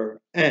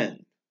latter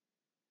end.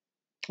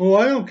 Oh,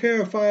 I don't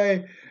care if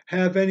I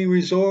have any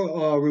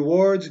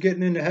rewards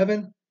getting into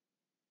heaven.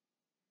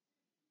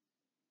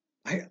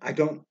 I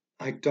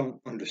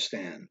don't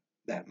understand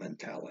that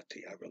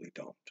mentality. I really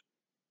don't.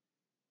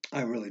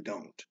 I really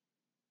don't.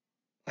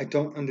 I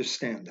don't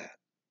understand that.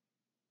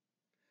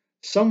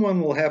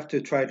 Someone will have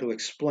to try to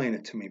explain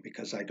it to me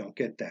because I don't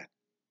get that.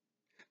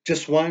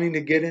 Just wanting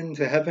to get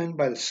into heaven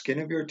by the skin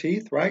of your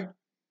teeth, right?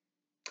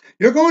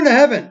 You're going to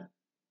heaven.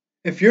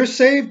 If you're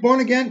saved,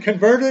 born again,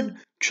 converted,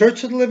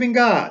 Church of the Living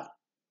God,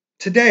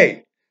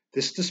 today,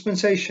 this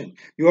dispensation,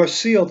 you are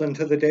sealed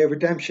until the day of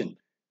redemption.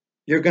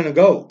 You're going to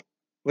go,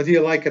 whether you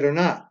like it or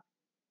not.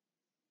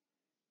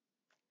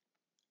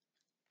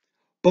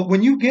 But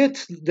when you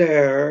get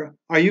there,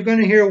 are you going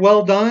to hear,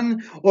 well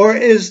done? Or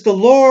is the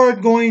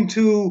Lord going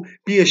to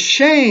be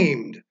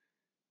ashamed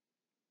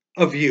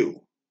of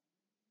you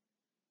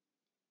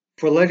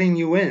for letting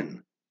you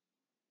in?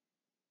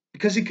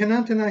 Because he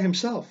cannot deny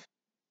himself.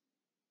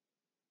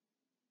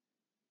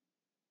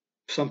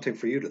 Something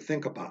for you to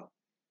think about.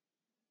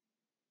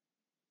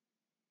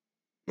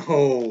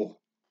 Oh,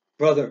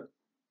 brother,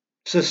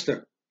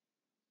 sister,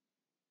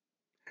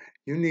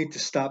 you need to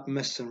stop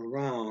messing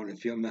around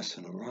if you're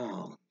messing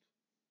around.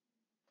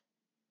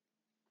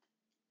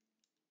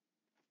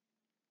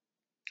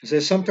 Is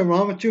there something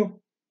wrong with you?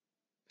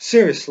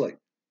 Seriously.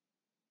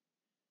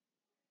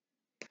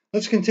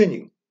 Let's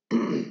continue.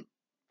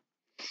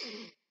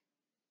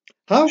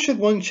 How should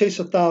one chase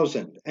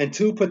 1,000 and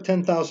two put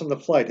 10,000 to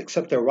flight,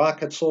 except their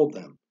rock had sold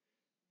them,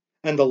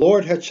 and the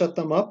Lord had shut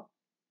them up?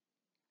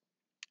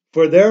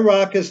 For their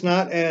rock is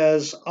not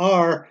as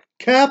our,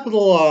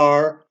 capital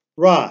R,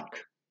 rock,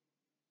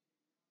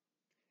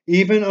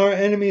 even our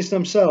enemies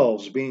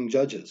themselves being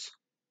judges.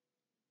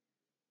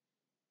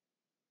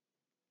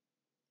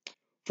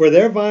 For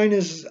their vine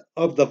is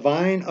of the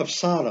vine of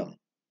Sodom,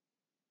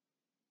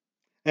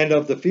 and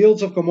of the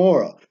fields of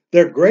Gomorrah.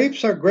 Their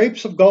grapes are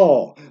grapes of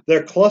gall,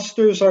 their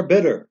clusters are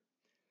bitter.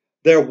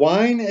 Their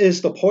wine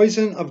is the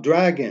poison of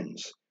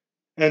dragons,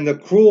 and the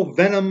cruel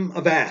venom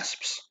of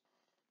asps.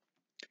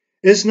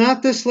 Is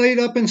not this laid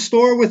up in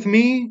store with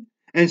me,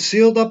 and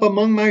sealed up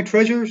among my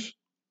treasures?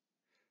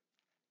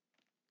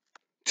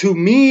 To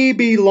me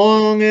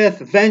belongeth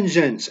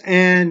vengeance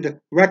and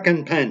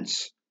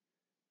recompense.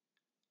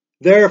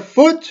 Their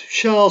foot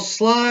shall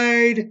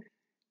slide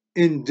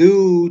in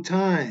due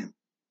time.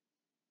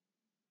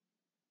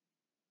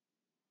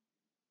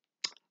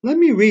 Let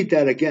me read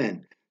that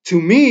again. To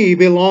me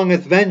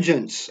belongeth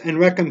vengeance and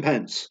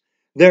recompense.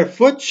 Their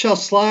foot shall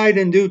slide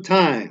in due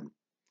time.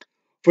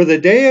 For the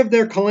day of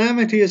their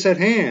calamity is at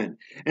hand,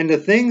 and the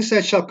things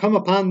that shall come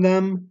upon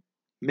them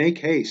make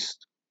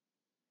haste.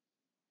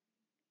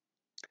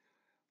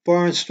 For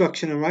our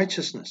instruction in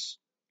righteousness.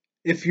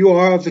 If you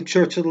are of the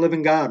church of the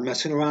living God,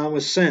 messing around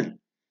with sin,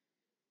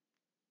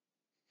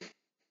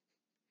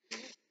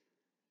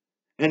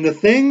 and the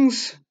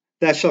things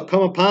that shall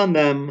come upon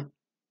them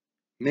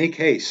make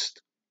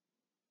haste.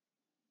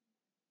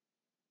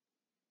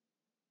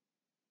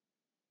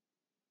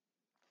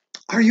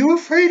 Are you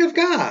afraid of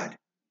God?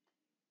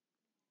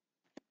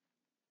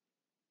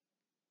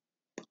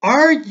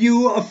 Are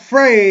you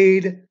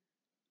afraid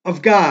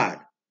of God?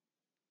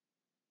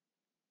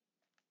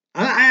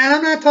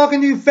 I'm not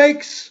talking to you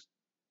fakes.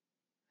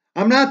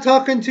 I'm not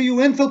talking to you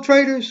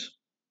infiltrators.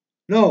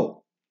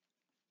 No.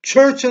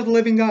 Church of the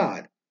living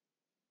God.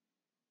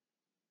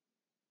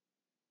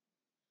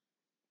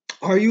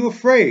 Are you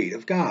afraid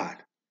of God?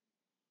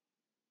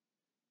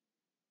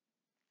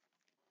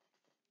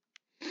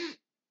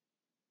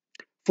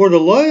 For the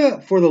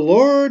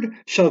Lord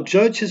shall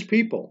judge his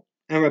people,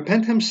 and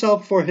repent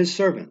himself for his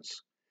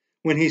servants,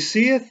 when he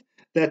seeth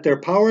that their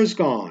power is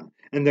gone,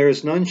 and there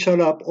is none shut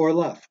up or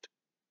left.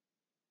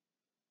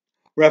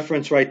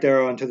 Reference right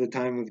there unto the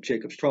time of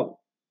Jacob's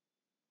trouble.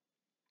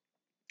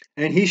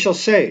 And he shall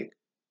say,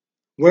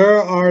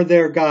 where are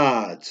their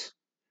gods,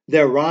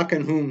 their rock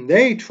in whom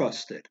they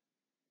trusted?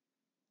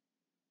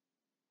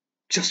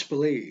 Just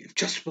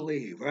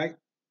believe, right?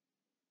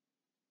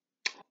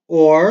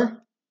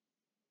 Or,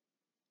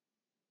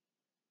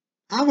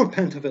 I'll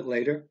repent of it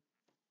later.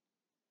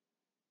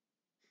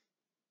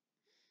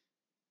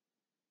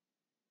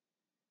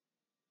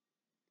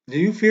 Do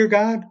you fear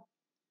God?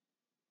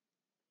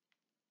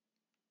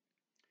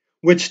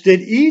 Which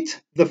did eat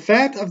the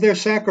fat of their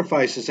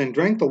sacrifices and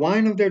drank the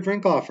wine of their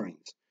drink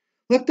offerings.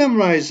 Let them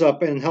rise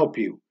up and help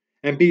you,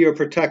 and be your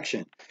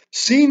protection.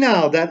 See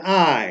now that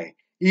I,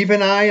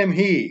 even I am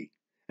he,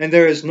 and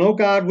there is no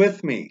God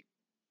with me.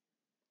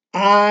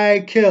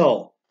 I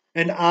kill,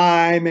 and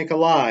I make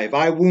alive.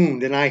 I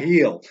wound, and I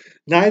heal.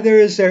 Neither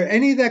is there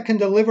any that can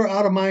deliver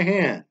out of my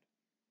hand.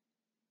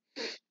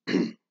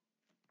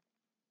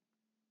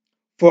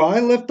 For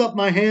I lift up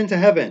my hand to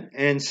heaven,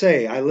 and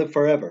say, I live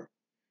forever.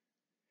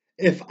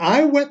 If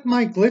I whet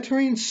my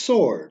glittering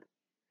sword,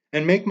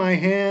 and make my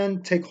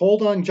hand take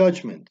hold on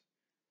judgment,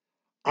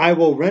 I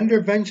will render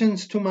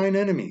vengeance to mine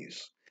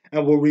enemies,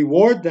 and will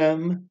reward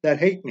them that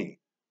hate me.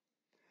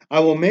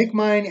 I will make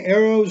mine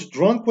arrows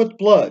drunk with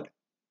blood,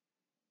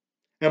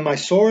 and my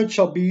sword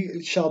shall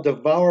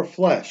devour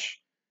flesh,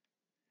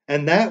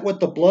 and that with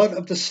the blood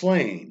of the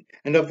slain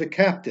and of the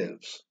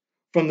captives,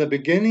 from the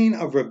beginning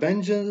of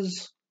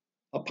revenges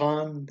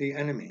upon the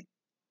enemy.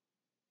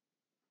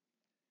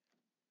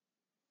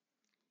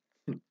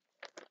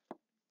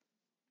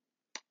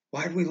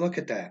 Why do we look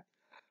at that?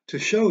 To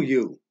show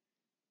you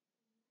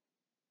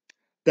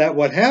that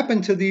what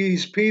happened to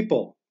these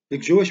people, the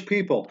Jewish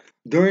people,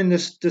 during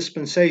this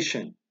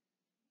dispensation,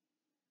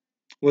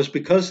 was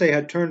because they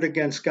had turned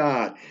against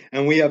God.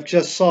 And we have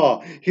just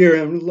saw here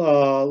in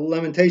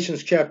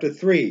Lamentations chapter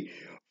 3,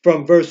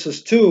 from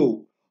verses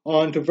 2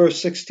 on to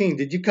verse 16.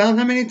 Did you count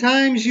how many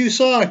times you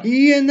saw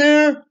he in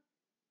there?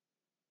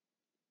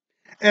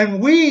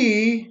 And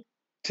we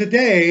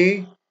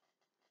today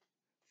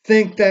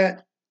think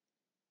that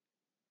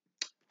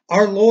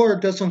our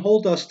Lord doesn't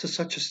hold us to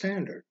such a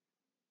standard.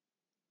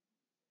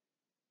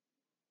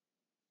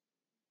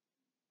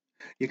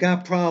 You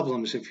got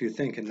problems if you're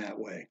thinking that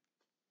way.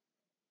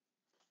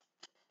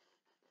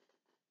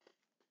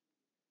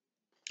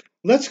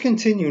 Let's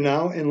continue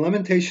now in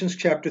Lamentations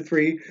chapter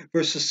 3,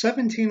 verses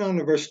 17 on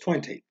to verse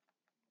 20.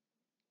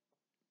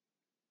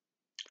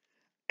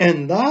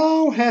 And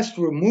thou hast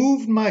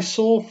removed my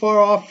soul far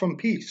off from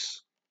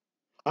peace.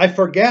 I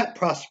forgat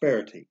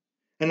prosperity.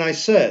 And I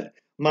said,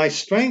 my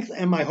strength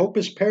and my hope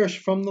is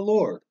perished from the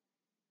Lord.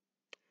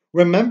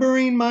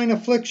 Remembering mine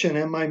affliction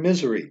and my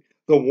misery,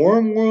 the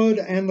wormwood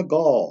and the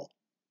gall.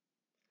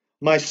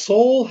 My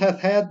soul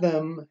hath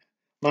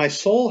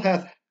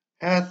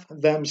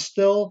them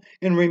still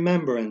in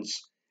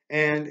remembrance,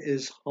 and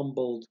is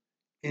humbled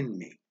in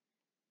me.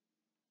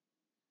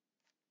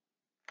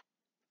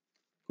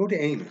 Go to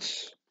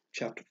Amos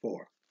chapter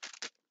 4.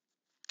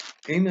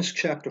 Amos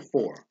chapter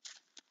 4.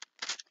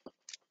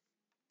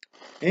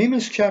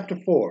 Amos chapter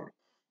 4,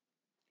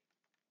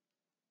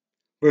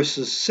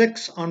 verses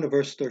 6 on to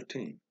verse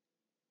 13.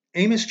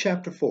 Amos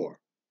chapter 4.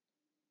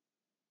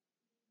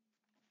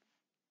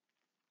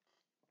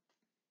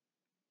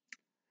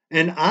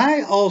 And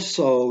I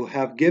also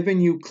have given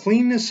you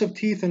cleanness of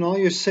teeth in all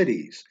your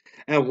cities,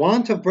 and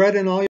want of bread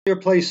in all your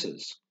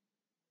places.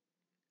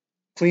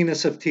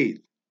 Cleanness of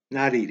teeth,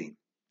 not eating.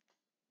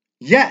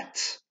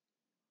 Yet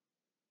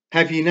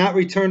have ye not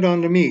returned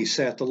unto me,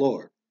 saith the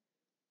Lord.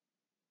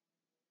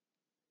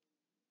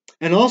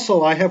 And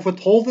also I have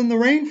withholden the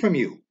rain from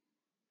you,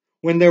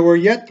 when there were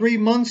yet 3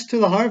 months to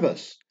the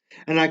harvest.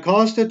 And I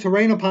caused it to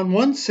rain upon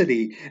one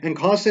city, and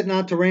caused it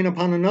not to rain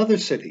upon another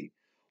city.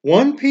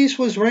 One piece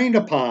was rained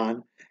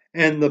upon,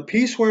 and the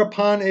piece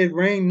whereupon it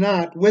rained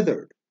not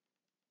withered.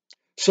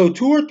 So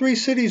 2 or 3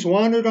 cities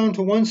wandered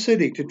unto one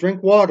city to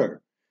drink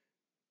water,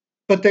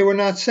 but they were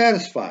not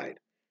satisfied.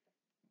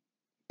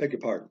 Beg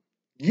your pardon.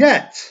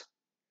 Yet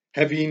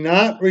have ye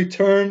not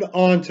returned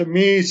unto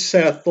me,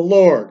 saith the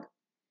Lord.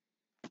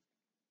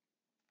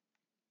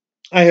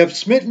 I have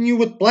smitten you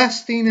with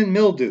blasting and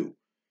mildew,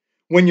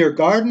 when your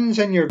gardens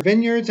and your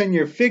vineyards and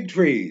your fig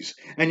trees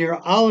and your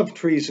olive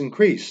trees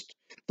increased.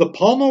 The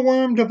palmer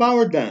worm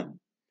devoured them.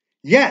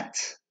 Yet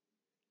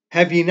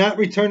have ye not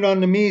returned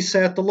unto me,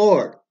 saith the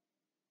Lord.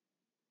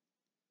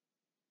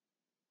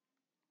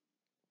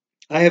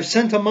 I have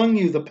sent among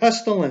you the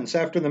pestilence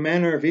after the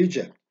manner of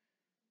Egypt.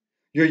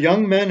 Your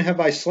young men have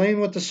I slain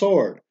with the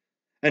sword,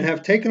 and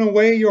have taken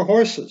away your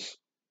horses.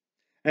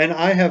 And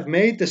I have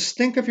made the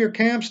stink of your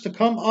camps to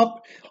come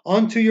up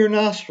unto your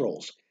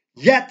nostrils.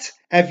 Yet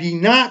have ye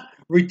not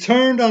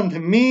returned unto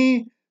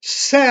me,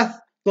 saith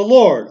the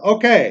Lord.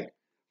 Okay,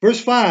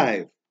 verse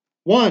 5,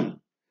 1,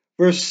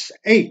 verse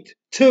 8,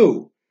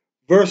 2,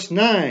 verse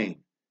 9,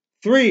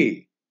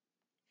 3,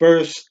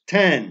 verse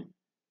 10,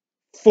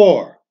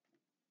 4.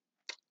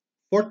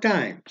 4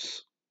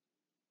 times.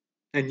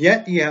 And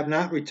yet ye have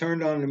not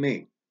returned unto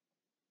me.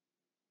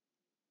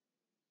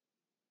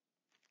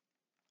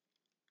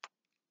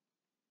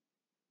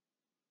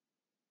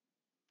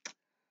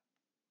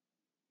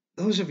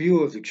 Those of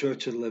you of the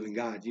Church of the Living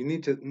God, you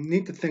need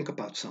to think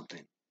about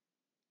something.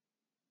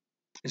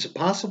 Is it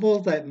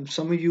possible that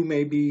some of you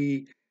may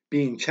be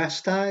being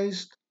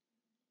chastised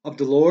of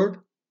the Lord,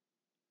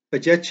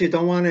 but yet you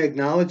don't want to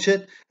acknowledge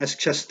it as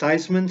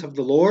chastisement of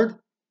the Lord?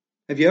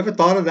 Have you ever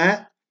thought of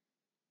that?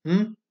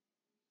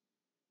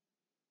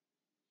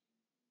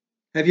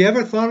 Have you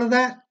ever thought of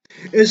that?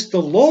 Is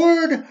the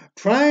Lord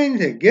trying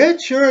to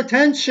get your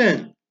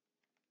attention,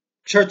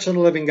 Church of the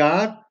Living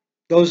God?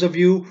 Those of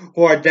you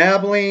who are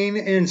dabbling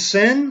in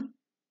sin?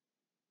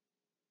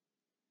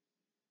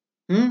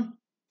 Who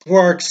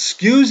are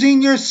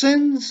excusing your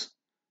sins?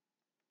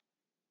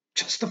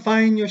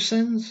 Justifying your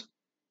sins?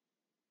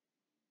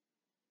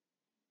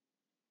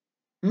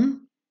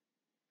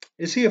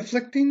 Is he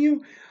afflicting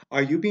you?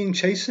 Are you being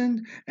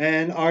chastened?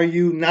 And are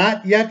you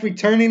not yet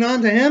returning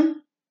unto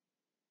him?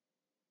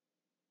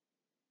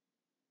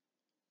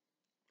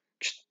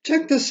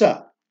 Check this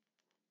out.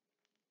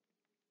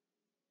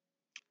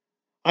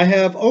 I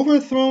have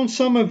overthrown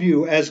some of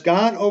you as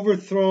God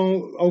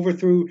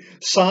overthrew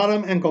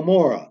Sodom and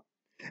Gomorrah,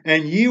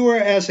 and ye were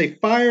as a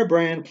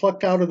firebrand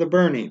plucked out of the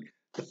burning,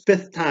 the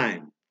 5th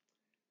time.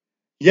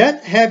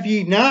 Yet have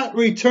ye not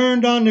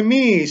returned unto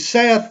me,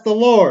 saith the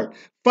Lord.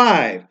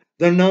 5,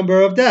 the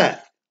number of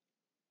death.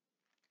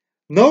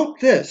 Note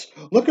this.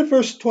 Look at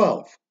verse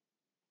 12.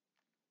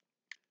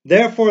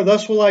 Therefore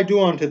thus will I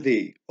do unto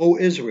thee, O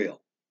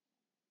Israel.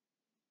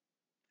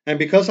 And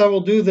because I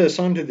will do this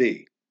unto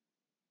thee,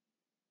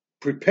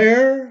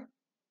 prepare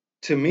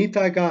to meet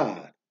thy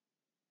God,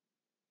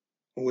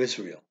 O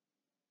Israel,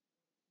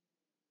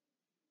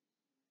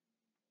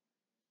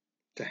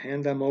 to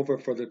hand them over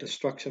for the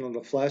destruction of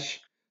the flesh,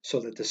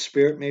 so that the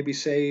spirit may be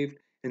saved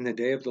in the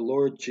day of the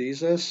Lord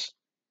Jesus,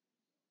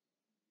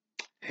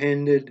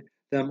 handed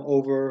them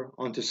over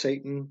unto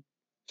Satan,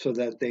 so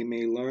that they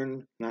may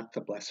learn not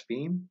to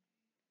blaspheme.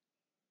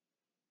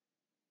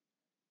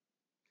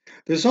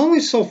 There's only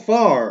so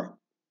far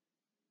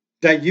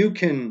that you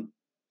can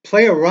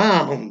play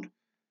around.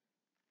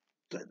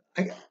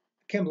 I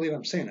can't believe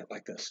I'm saying it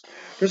like this.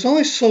 There's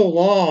only so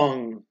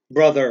long,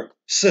 brother,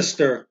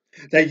 sister,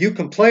 that you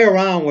can play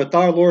around with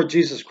our Lord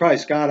Jesus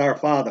Christ, God our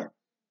Father,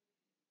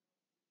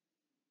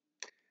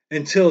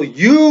 until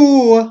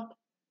you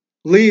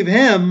leave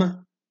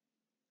him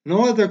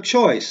no other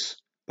choice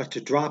but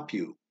to drop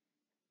you.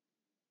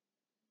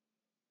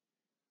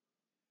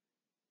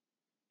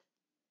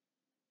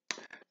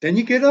 Then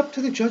you get up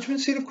to the judgment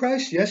seat of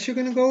Christ. Yes, you're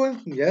going to go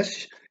in.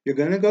 Yes, you're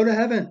going to go to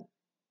heaven.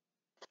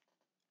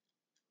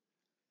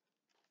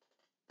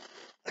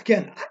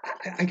 Again,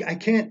 I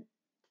can't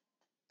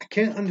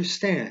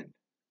understand.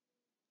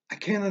 I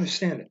can't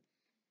understand it.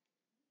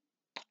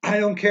 I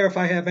don't care if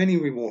I have any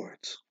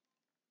rewards.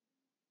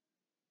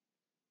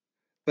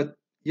 But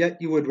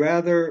yet you would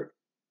rather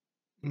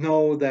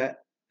know that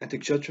at the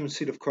judgment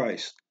seat of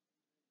Christ,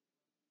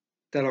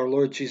 that our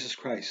Lord Jesus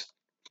Christ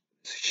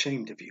is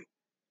ashamed of you.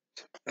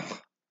 Ugh.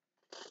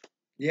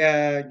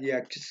 Yeah,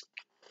 just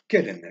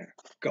get in there.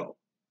 Go.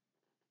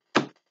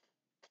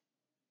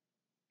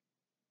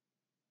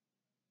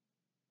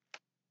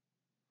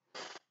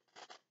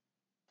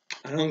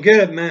 I don't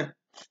get it, man.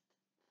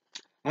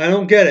 I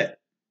don't get it.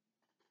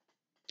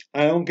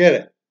 I don't get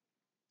it.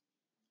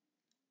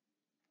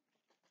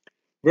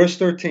 Verse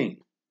 13.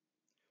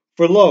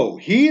 For lo,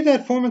 he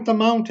that formeth the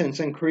mountains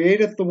and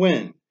createth the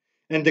wind,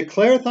 and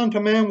declareth unto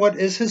man what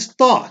is his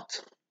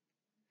thought,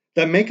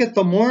 that maketh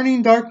the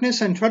morning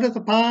darkness and treadeth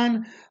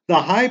upon the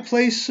high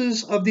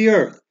places of the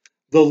earth.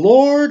 The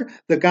Lord,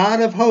 the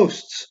God of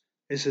hosts,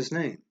 is his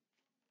name.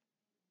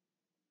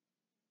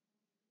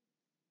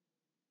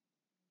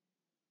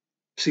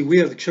 See,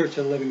 we are the Church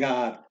of the Living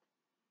God.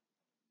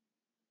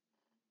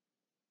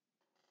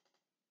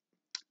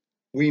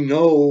 we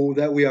know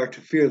that we are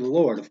to fear the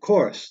Lord, of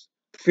course.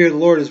 To fear the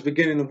Lord is the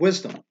beginning of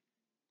wisdom,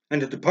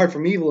 and to depart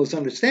from evil is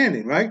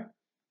understanding, right?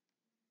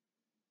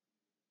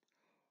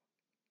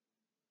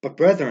 But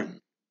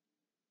brethren,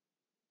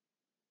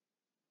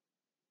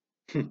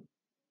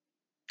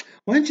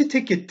 why don't you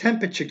take your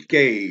temperature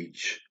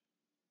gauge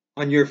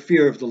on your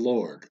fear of the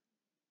Lord?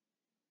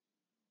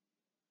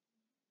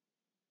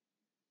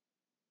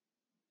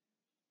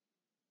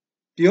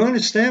 Do you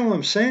understand what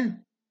I'm saying?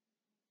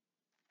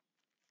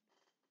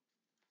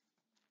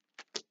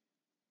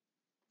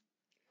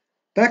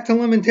 Back to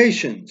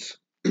Lamentations,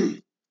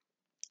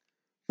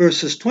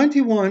 verses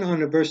 21 on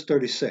to verse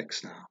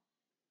 36 now.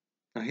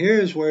 Now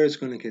here's where it's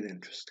going to get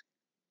interesting.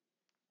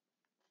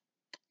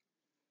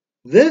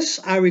 This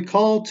I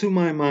recall to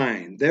my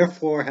mind,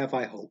 therefore have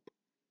I hope.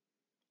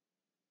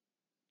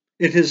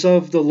 It is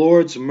of the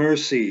Lord's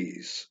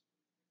mercies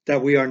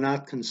that we are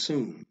not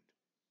consumed,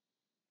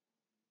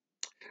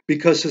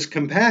 because his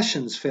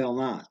compassions fail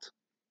not.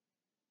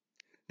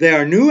 They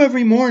are new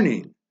every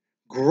morning.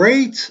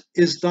 Great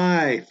is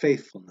thy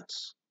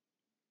faithfulness.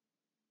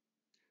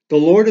 The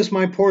Lord is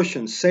my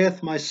portion,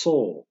 saith my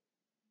soul.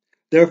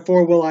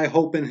 Therefore will I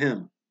hope in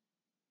him.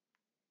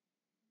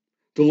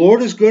 The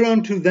Lord is good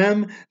unto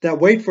them that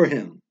wait for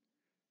him,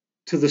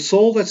 to the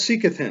soul that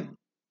seeketh him.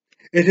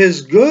 It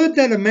is good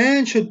that a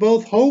man should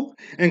both hope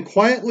and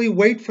quietly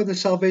wait for the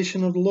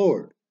salvation of the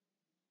Lord.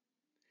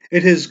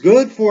 It is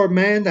good for a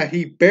man that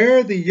he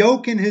bear the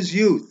yoke in his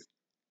youth.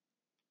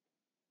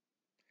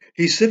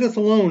 He sitteth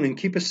alone and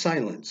keepeth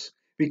silence,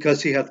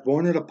 because he hath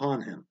borne it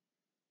upon him.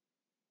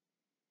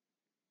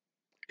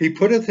 He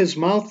putteth his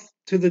mouth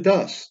to the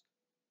dust.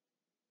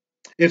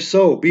 If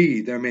so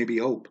be there may be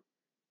hope.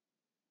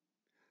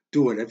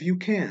 Do whatever you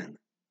can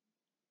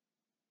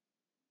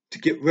to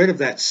get rid of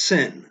that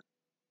sin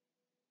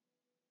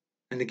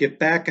and to get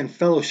back in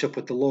fellowship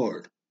with the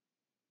Lord.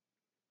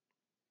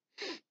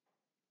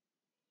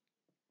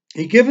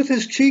 He giveth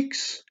his cheek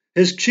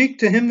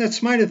to him that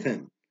smiteth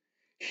him.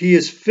 He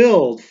is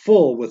filled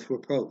full with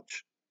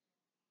reproach.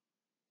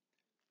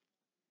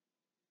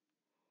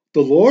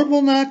 The Lord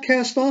will not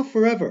cast off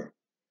forever,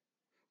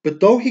 but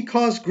though he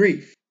cause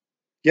grief,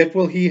 yet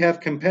will he have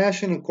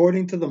compassion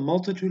according to the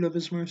multitude of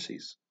his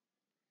mercies.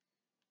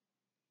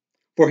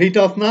 For he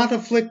doth not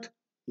afflict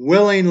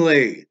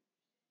willingly,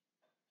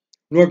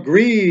 nor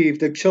grieve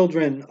the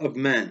children of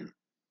men.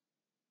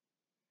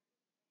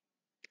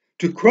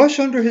 To crush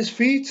under his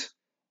feet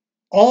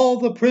all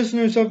the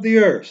prisoners of the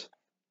earth,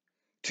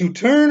 to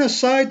turn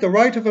aside the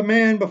right of a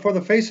man before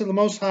the face of the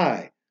Most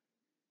High,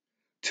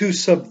 to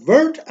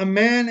subvert a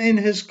man in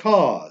his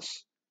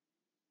cause,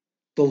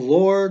 the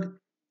Lord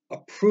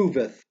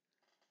approveth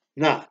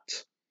not.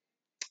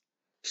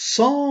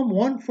 Psalm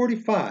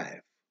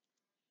 145.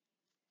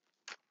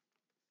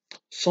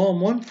 Psalm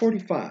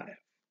 145.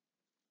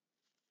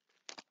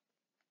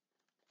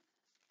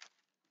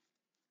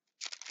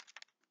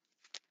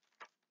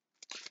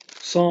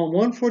 Psalm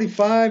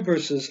 145,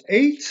 verses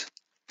 8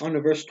 on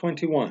to verse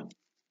 21.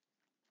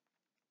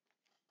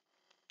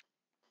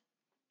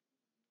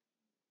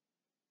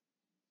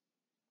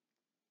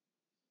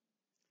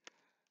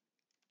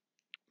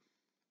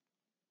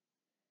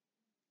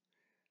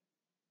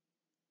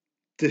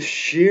 The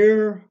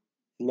sheer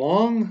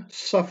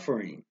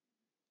long-suffering,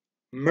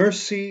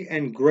 mercy,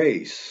 and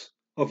grace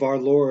of our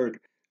Lord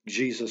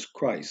Jesus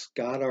Christ,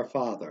 God our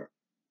Father,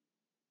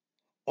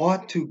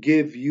 ought to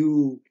give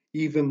you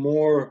even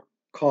more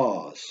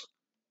cause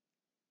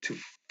to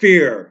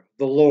fear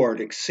the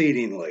Lord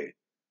exceedingly.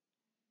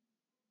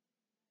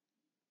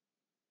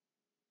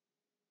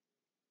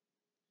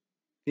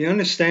 You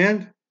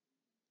understand?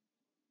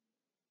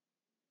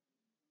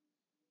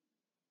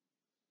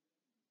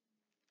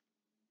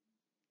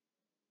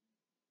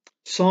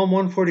 Psalm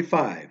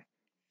 145,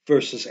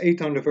 verses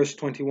 8 on to verse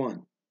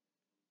 21.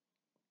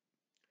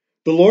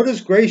 The Lord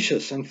is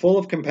gracious and full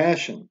of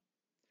compassion,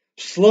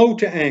 slow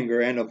to anger,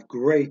 and of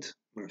great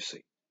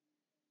mercy.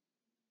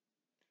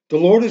 The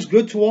Lord is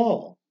good to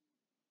all,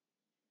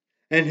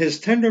 and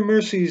his tender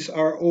mercies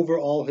are over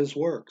all his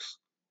works.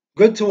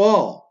 Good to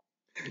all.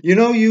 You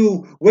know,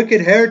 you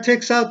wicked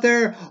heretics out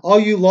there, all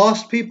you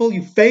lost people,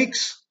 you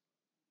fakes,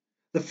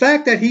 the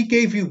fact that he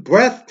gave you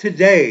breath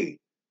today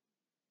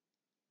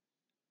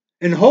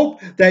in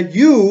hope that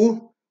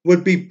you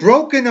would be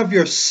broken of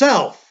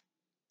yourself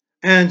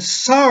and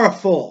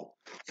sorrowful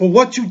for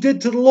what you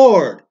did to the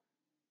Lord.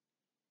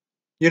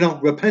 You know,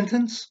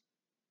 repentance.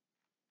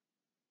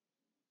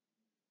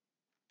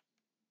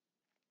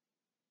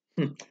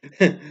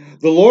 The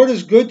Lord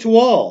is good to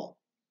all,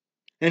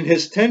 and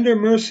his tender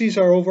mercies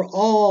are over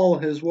all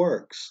his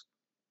works.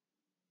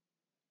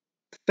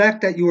 The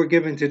fact that you were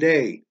given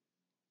today,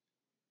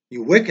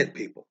 you wicked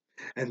people,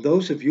 and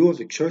those of you of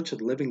the Church of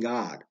the Living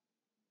God,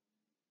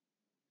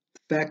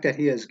 the fact that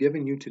he has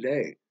given you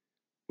today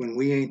when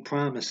we ain't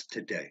promised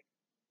today.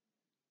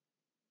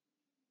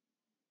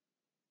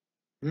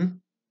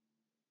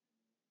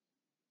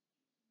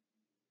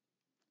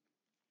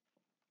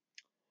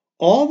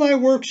 All thy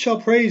works shall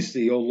praise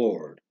thee, O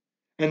Lord,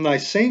 and thy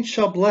saints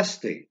shall bless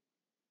thee.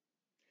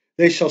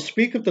 They shall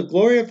speak of the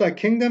glory of thy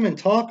kingdom and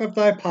talk of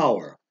thy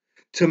power,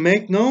 to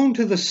make known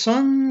to the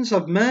sons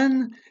of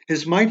men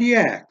his mighty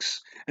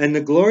acts and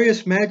the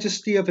glorious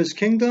majesty of his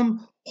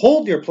kingdom.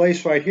 Hold your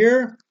place right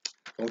here.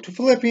 Go to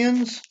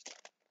Philippians.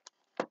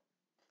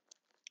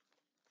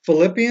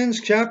 Philippians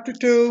chapter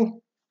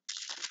 2.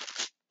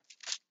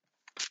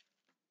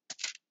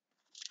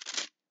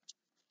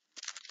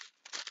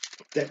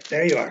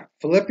 There you are.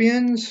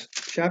 Philippians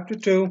chapter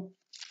 2.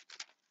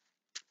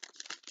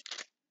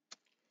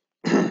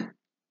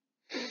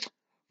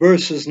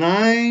 Verses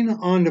 9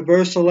 on to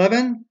verse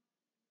 11.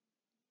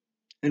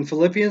 In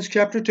Philippians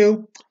chapter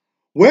 2.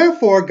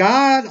 Wherefore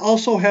God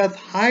also hath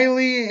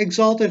highly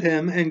exalted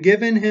him, and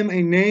given him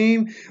a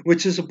name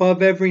which is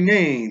above every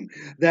name,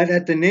 that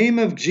at the name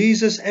of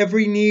Jesus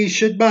every knee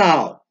should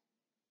bow,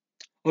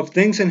 of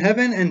things in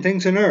heaven and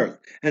things in earth,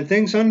 and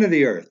things under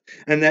the earth,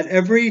 and that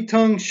every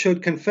tongue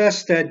should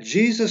confess that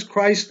Jesus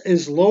Christ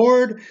is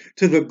Lord,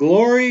 to the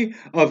glory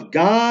of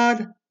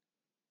God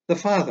the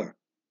Father.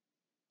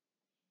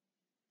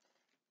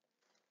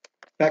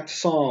 Back to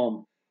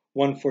Psalm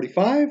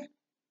 145,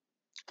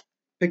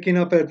 picking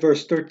up at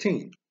verse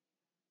 13.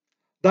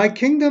 Thy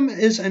kingdom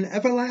is an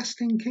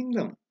everlasting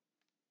kingdom,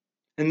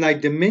 and thy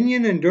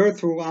dominion endure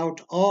throughout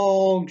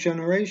all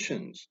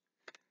generations,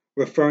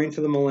 referring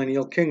to the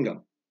millennial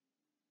kingdom.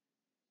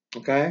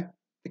 Okay?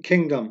 The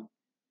kingdom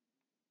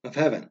of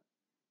heaven.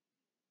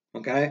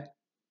 Okay?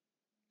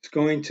 It's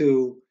going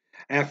to,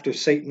 after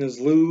Satan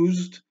is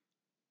loosed,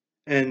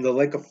 and the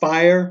lake of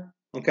fire,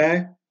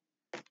 okay?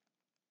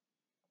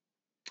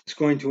 It's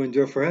going to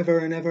endure forever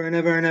and ever and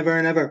ever and ever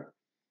and ever.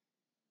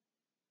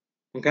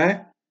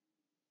 Okay?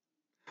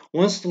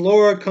 Once the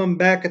Lord comes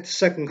back at the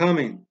second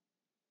coming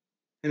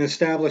and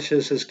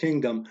establishes his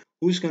kingdom,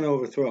 who's going to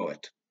overthrow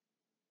it?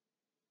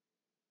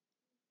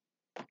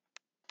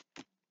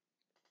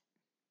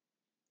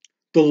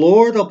 The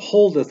Lord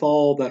upholdeth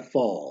all that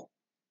fall,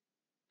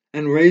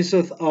 and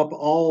raiseth up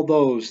all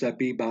those that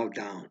be bowed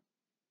down.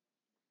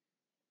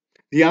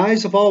 The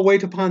eyes of all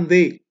wait upon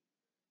thee,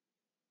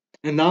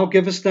 and thou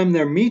givest them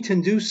their meat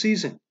in due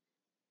season.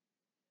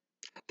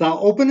 Thou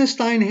openest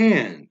thine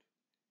hand,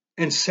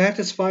 and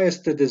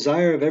satisfiest the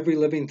desire of every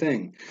living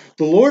thing.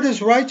 The Lord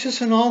is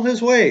righteous in all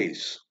his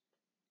ways,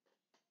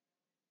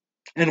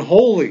 and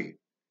holy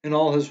in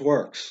all his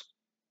works.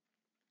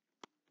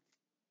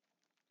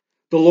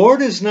 The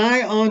Lord is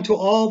nigh unto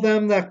all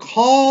them that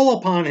call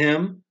upon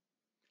him,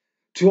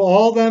 to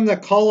all them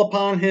that call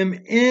upon him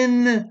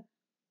in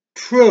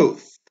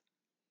truth.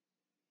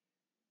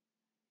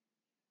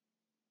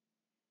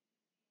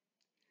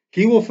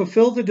 He will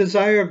fulfill the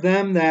desire of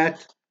them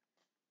that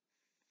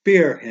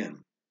fear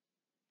him.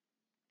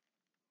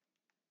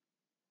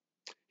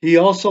 He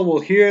also will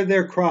hear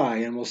their cry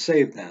and will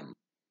save them.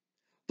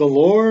 The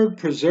Lord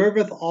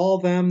preserveth all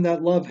them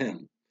that love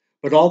him,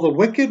 but all the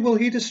wicked will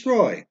he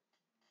destroy.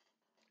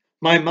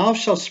 My mouth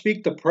shall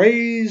speak the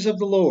praise of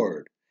the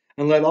Lord,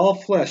 and let all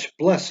flesh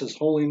bless his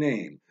holy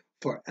name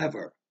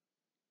forever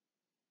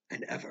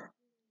and ever.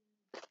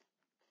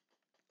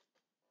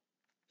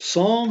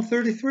 Psalm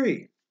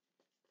 33.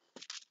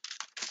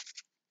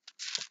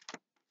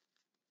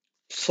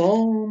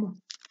 Psalm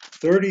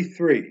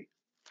 33.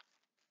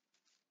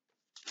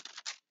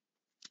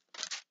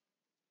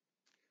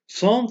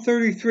 Psalm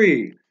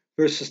 33,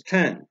 verses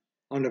 10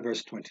 on to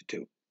verse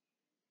 22.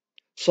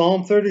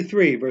 Psalm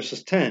 33,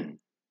 verses 10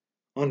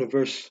 on to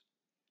verse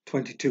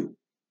 22.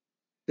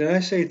 Did I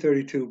say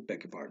 32?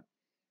 Beg your pardon.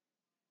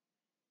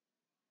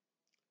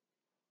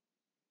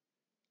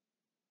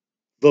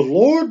 The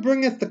Lord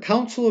bringeth the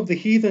counsel of the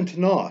heathen to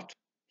naught.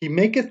 He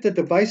maketh the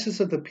devices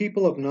of the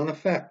people of none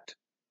effect.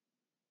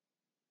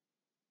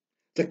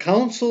 The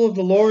counsel of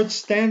the Lord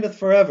standeth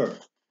forever,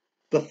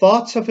 the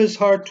thoughts of his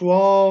heart to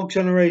all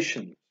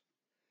generations.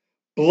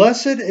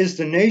 Blessed is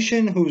the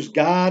nation whose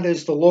God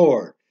is the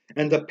Lord,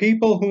 and the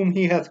people whom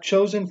he hath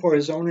chosen for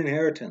his own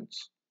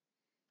inheritance.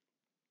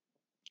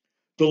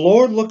 The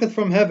Lord looketh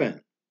from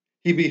heaven,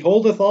 he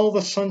beholdeth all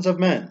the sons of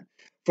men.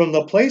 From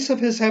the place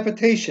of his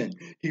habitation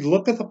he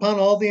looketh upon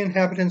all the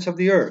inhabitants of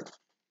the earth.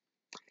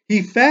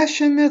 He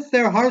fashioneth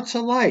their hearts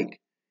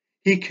alike,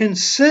 he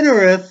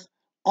considereth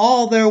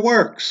all their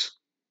works.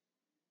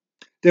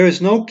 There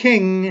is no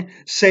king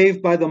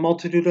saved by the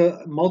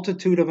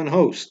multitude of an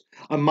host.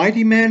 A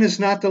mighty man is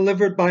not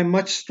delivered by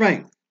much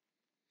strength.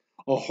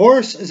 A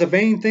horse is a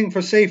vain thing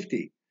for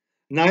safety,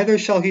 neither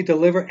shall he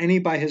deliver any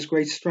by his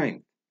great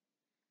strength.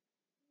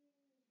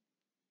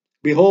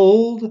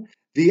 Behold,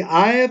 the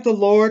eye of the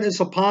Lord is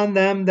upon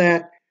them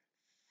that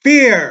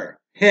fear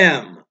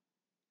him,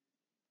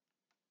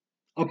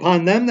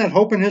 upon them that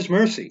hope in his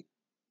mercy,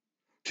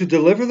 to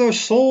deliver their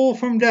soul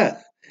from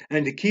death,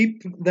 and to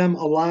keep them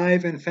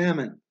alive in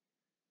famine.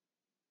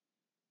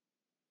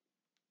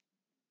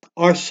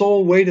 Our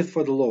soul waiteth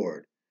for the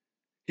Lord.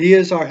 He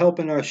is our help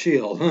and our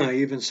shield.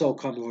 Even so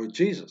come Lord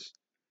Jesus.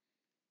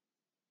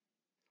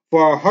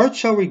 For our heart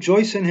shall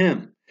rejoice in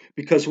him,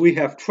 because we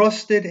have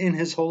trusted in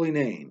his holy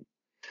name.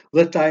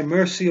 Let thy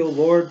mercy, O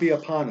Lord, be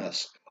upon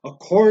us,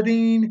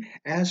 according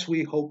as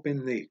we hope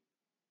in thee.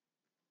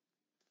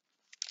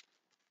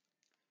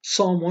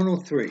 Psalm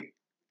 103.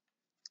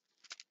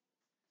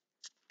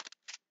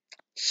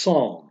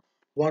 Psalm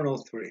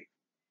 103.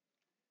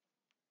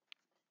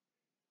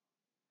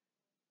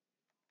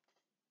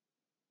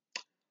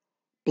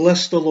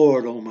 Bless the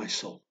Lord, O my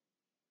soul,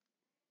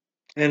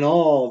 and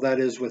all that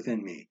is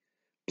within me.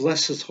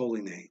 Bless his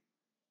holy name.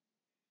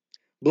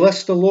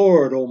 Bless the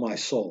Lord, O my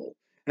soul,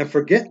 and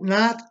forget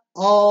not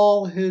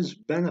all his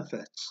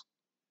benefits.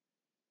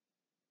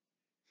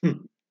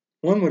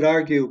 One would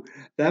argue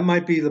that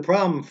might be the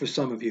problem for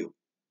some of you.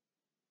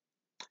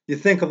 You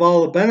think of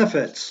all the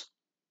benefits,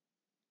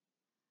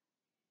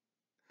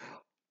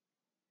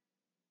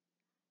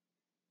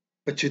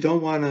 but you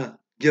don't want to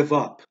give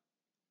up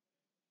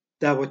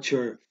that which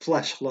your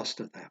flesh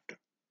lusteth after.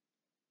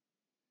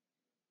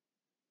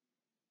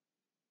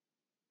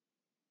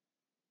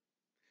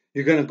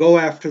 You're going to go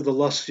after the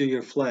lust of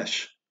your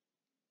flesh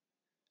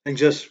and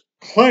just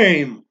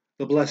claim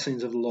the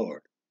blessings of the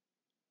Lord.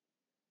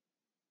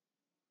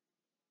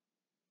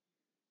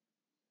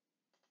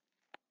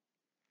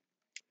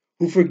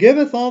 Who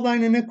forgiveth all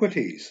thine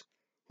iniquities,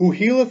 who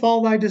healeth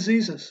all thy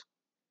diseases,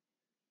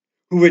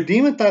 who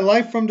redeemeth thy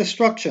life from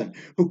destruction,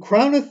 who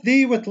crowneth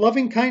thee with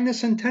loving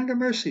kindness and tender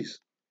mercies,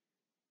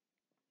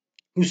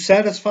 who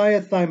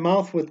satisfieth thy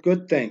mouth with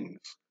good things,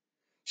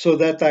 so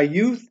that thy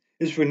youth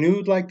is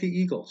renewed like the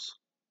eagles.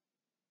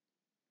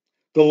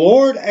 The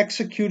Lord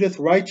executeth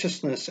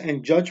righteousness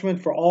and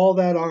judgment for all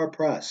that are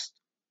oppressed.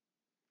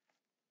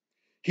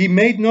 He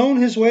made known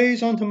his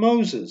ways unto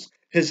Moses,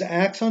 his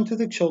acts unto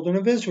the children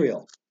of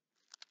Israel.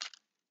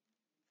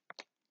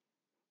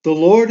 The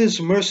Lord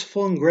is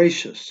merciful and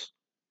gracious,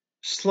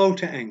 slow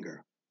to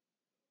anger,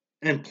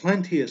 and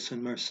plenteous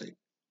in mercy.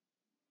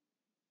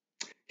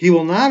 He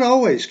will not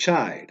always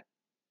chide,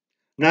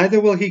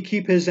 neither will he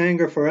keep his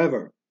anger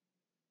forever.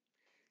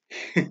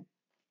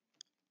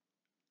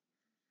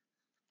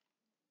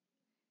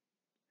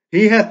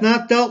 He hath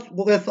not dealt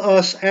with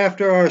us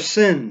after our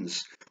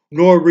sins,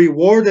 nor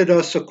rewarded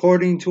us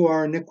according to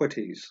our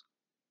iniquities.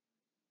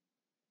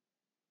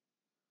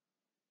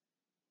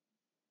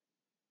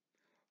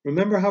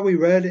 Remember how we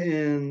read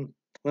in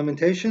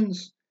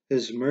Lamentations?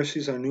 His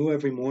mercies are new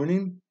every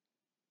morning.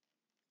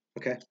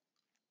 Okay.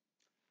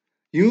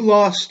 You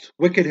lost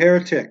wicked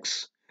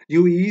heretics.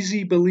 You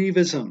easy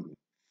believism.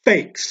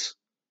 Fakes.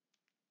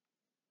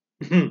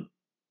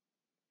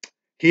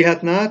 He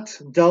hath not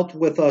dealt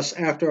with us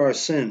after our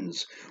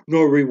sins,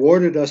 nor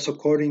rewarded us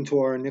according to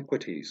our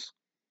iniquities.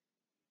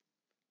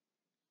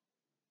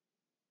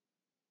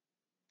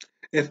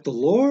 If the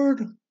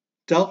Lord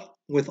dealt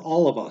with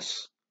all of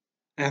us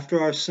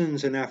after our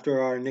sins and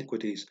after our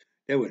iniquities,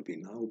 there would be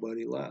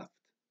nobody left.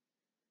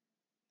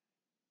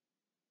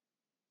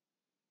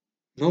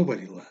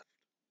 Nobody left.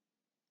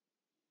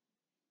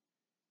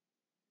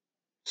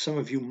 Some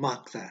of you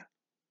mock that.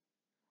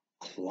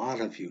 A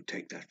lot of you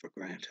take that for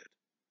granted,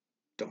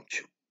 don't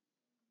you?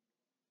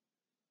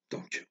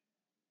 Don't you?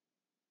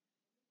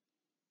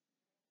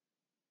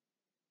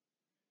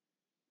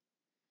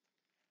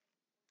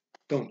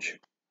 Don't you?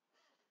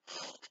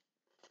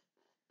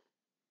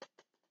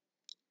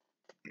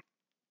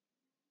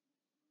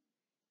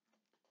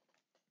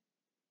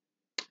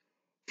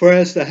 For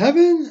as the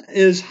heaven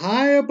is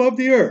high above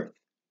the earth,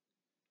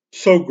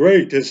 so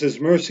great is his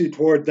mercy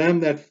toward them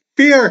that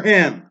fear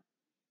him.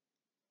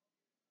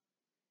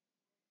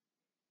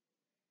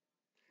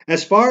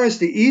 As far as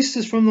the east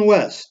is from the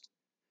west,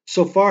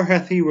 so far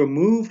hath he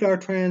removed our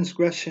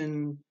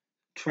transgressions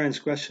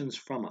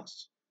from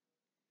us.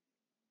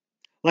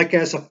 Like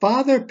as a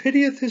father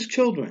pitieth his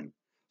children,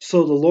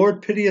 so the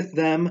Lord pitieth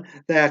them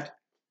that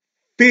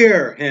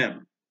fear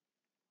him.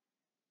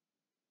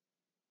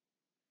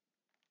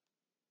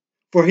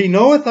 For he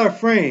knoweth our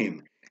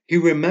frame, he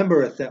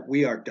remembereth that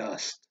we are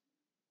dust.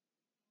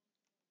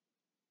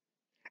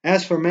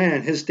 As for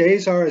man, his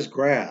days are as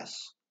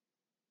grass,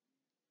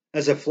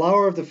 as a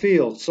flower of the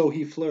field, so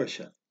he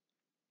flourisheth.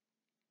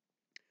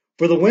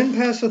 For the wind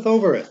passeth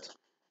over it,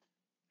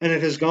 and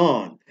it is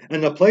gone,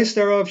 and the place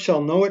thereof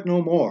shall know it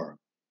no more.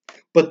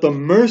 But the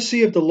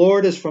mercy of the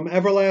Lord is from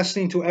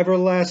everlasting to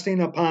everlasting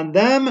upon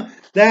them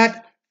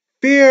that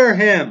fear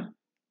him.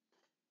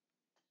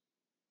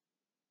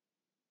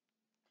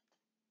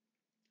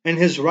 And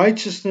his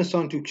righteousness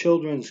unto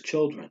children's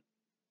children,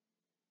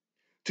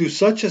 to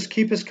such as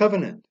keep his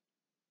covenant,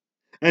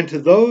 and to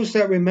those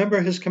that remember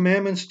his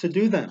commandments to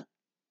do them.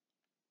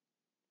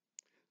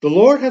 The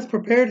Lord hath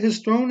prepared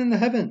his throne in the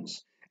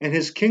heavens, and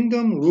his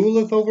kingdom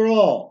ruleth over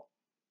all.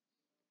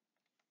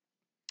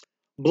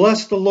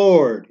 Bless the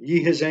Lord, ye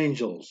his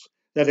angels,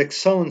 that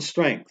excel in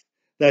strength,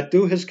 that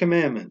do his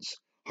commandments,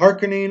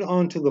 hearkening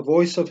unto the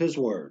voice of his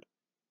word.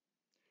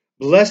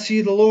 Bless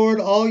ye the Lord,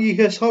 all ye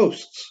his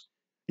hosts,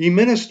 ye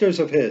ministers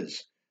of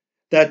his,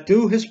 that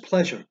do his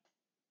pleasure.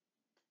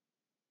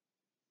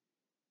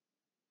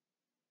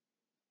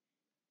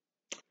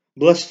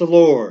 Bless the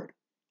Lord,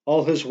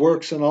 all his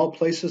works in all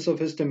places of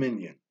his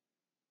dominion.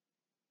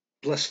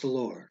 Bless the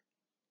Lord,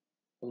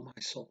 O my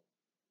soul.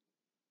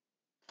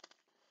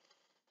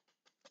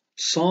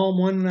 Psalm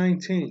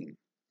 119.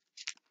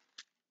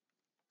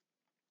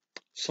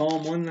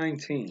 Psalm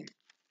 119.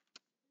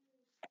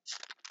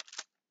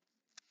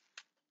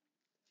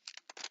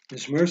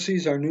 His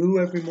mercies are new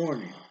every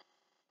morning.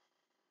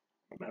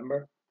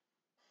 Remember?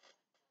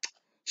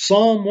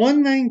 Psalm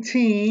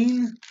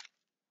 119.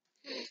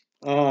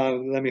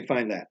 Let me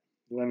find that.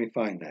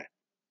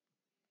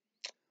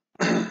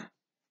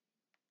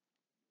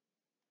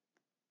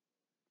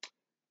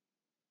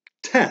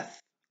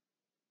 Teth.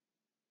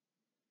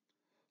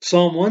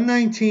 Psalm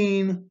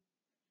 119,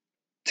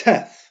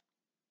 Teth.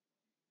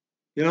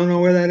 You don't know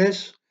where that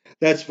is?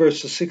 That's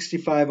verses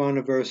 65 on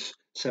to verse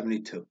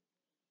 72.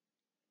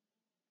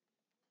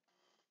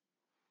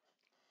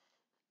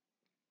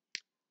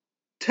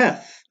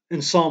 Teth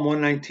in Psalm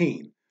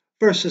 119,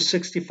 verses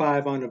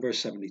 65 on to verse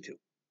 72.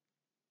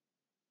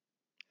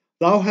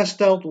 Thou hast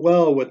dealt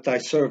well with thy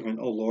servant,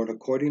 O Lord,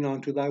 according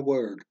unto thy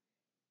word.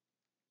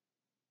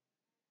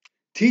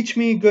 Teach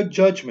me good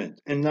judgment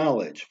and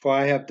knowledge, for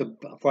I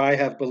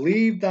have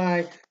believed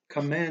thy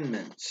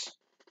commandments.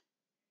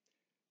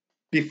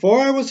 Before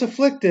I was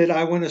afflicted,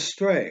 I went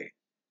astray,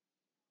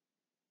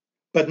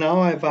 but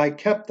now have I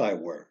kept thy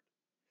word.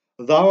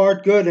 Thou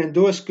art good and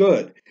doest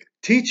good.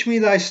 Teach me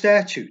thy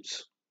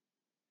statutes.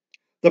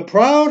 The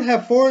proud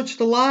have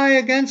forged a lie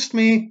against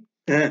me,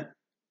 but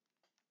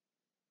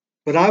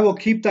I will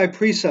keep thy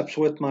precepts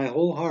with my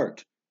whole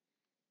heart.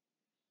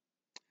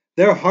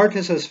 Their heart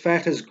is as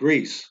fat as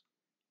grease,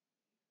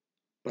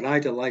 but I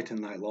delight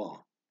in thy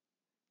law.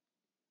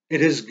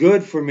 It is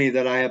good for me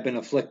that I have been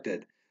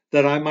afflicted,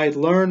 that I might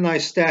learn thy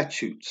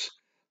statutes.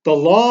 The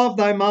law of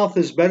thy mouth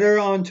is better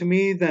unto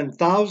me than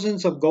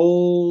thousands of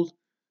gold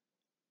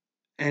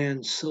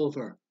and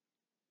silver.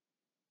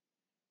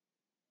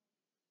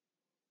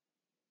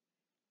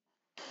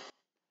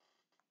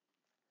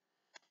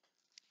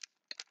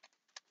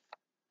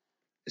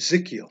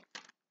 Ezekiel.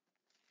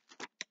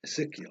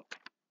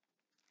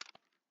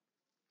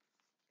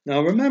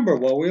 Now remember,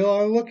 while we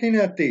are looking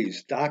at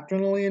these,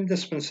 doctrinally and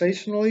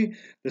dispensationally,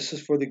 this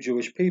is for the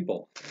Jewish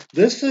people.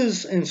 This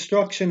is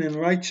instruction in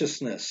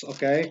righteousness,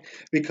 okay?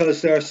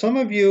 Because there are some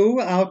of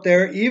you out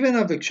there, even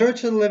of the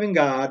Church of the Living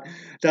God,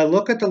 that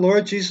look at the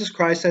Lord Jesus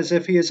Christ as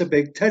if he is a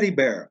big teddy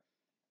bear.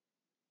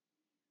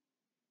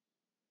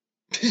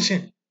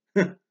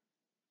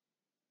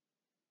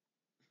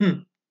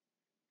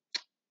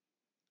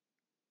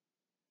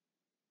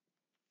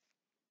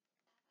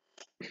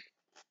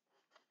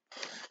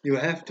 You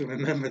have to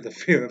remember the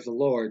fear of the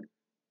Lord,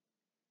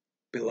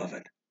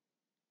 beloved.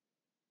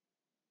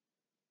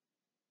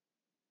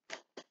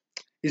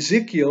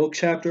 Ezekiel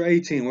chapter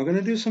 18. We're going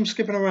to do some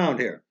skipping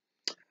around here.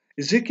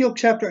 Ezekiel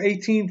chapter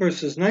 18,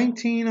 verses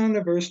 19 on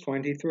to verse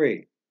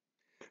 23.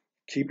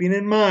 Keeping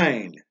in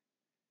mind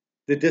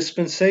the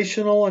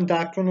dispensational and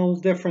doctrinal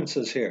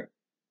differences here.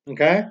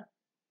 Okay?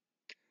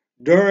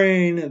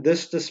 During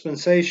this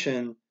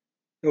dispensation,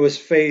 it was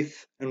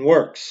faith and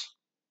works.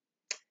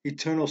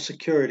 Eternal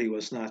security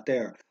was not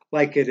there,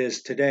 like it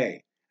is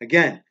today.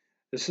 Again,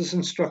 this is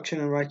instruction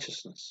in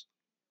righteousness.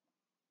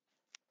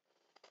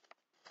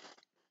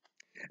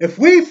 If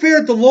we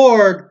feared the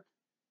Lord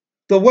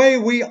the way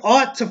we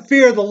ought to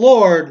fear the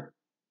Lord,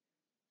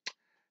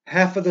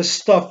 half of the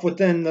stuff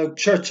within the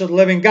Church of the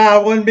Living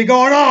God wouldn't be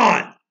going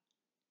on.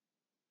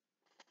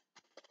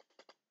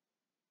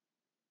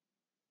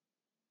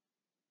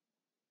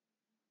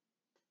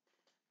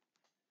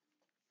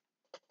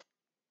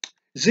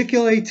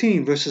 Ezekiel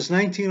 18, verses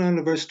 19 on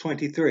to verse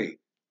 23.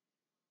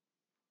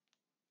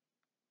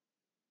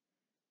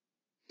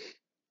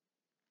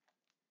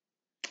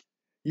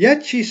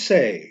 Yet ye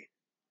say,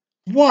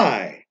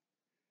 why?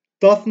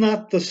 Doth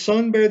not the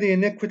Son bear the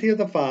iniquity of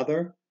the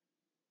Father?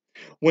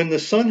 When the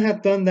Son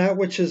hath done that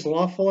which is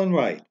lawful and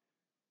right,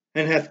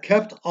 and hath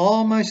kept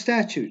all my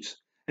statutes,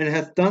 and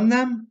hath done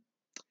them,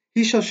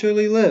 he shall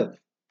surely live.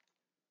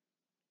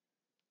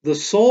 The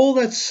soul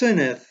that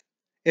sinneth,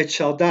 it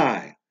shall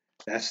die.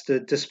 That's the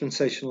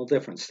dispensational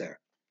difference there.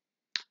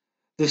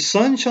 The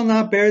Son shall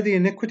not bear the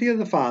iniquity of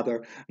the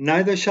Father,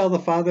 neither shall the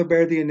Father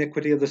bear the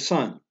iniquity of the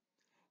Son.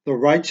 The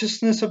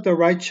righteousness of the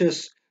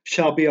righteous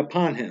shall be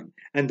upon him,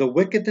 and the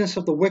wickedness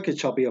of the wicked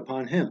shall be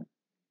upon him.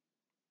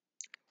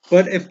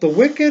 But if the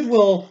wicked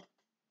will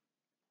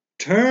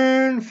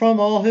turn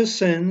from all his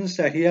sins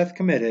that he hath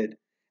committed,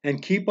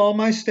 and keep all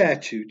my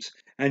statutes,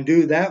 and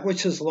do that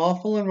which is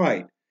lawful and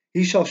right,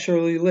 he shall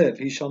surely live,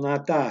 he shall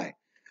not die.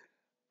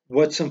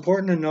 What's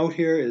important to note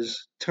here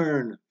is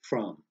turn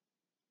from.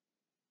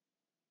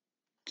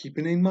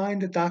 Keeping in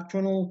mind the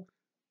doctrinal,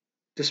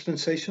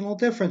 dispensational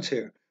difference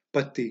here,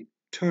 but the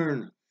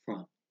turn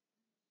from.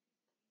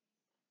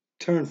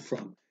 Turn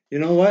from. You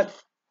know what?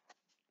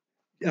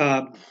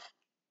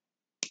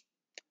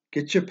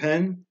 Get your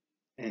pen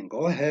and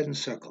go ahead and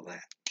circle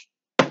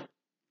that.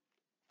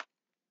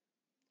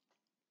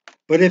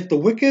 But if the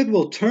wicked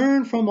will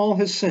turn from all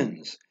his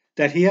sins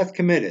that he hath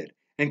committed,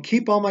 and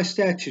keep all my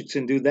statutes,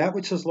 and do that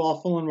which is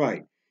lawful and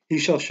right, he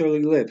shall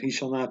surely live, he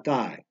shall not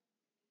die.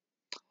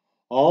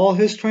 All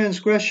his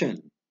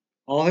transgressions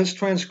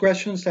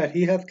that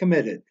he hath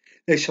committed,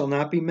 they shall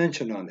not be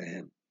mentioned unto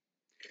him.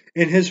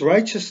 In his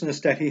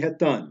righteousness that he hath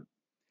done,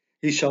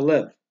 he shall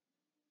live.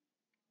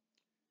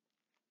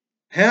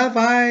 Have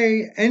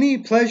I any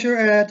pleasure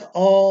at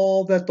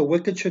all that the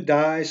wicked should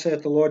die,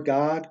 saith the Lord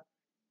God?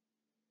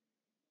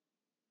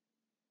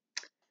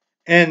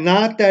 And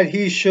not that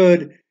he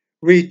should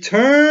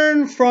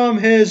return from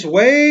his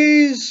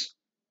ways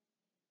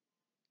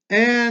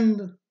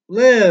and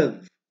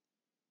live.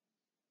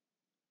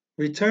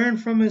 Return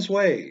from his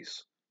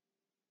ways.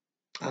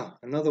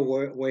 Another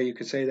way you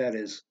could say that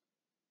is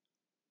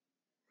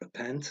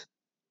repent.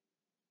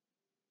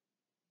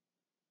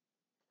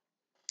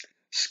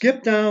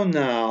 Skip down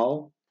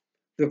now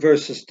to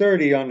verses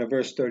 30 on to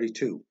verse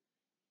 32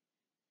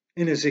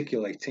 in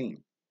Ezekiel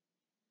 18.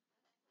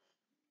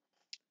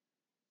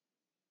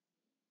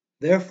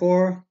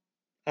 Therefore,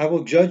 I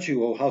will judge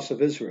you, O house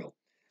of Israel,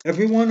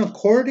 everyone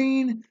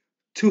according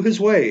to his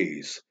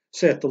ways,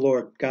 saith the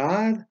Lord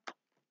God.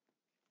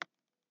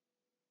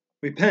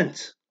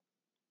 Repent,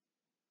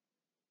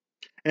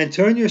 and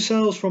turn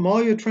yourselves from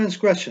all your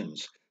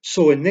transgressions,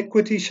 so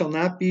iniquity shall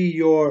not be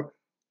your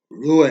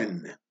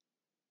ruin.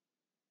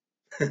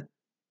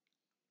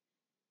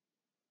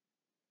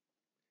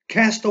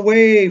 Cast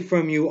away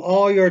from you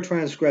all your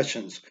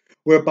transgressions,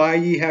 whereby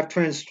ye have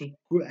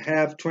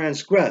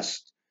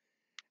transgressed,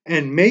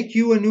 and make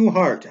you a new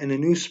heart and a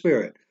new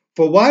spirit.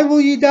 For why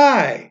will ye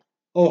die,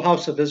 O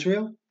house of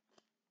Israel?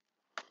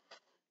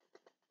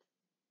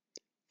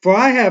 For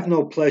I have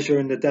no pleasure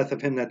in the death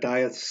of him that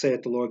dieth,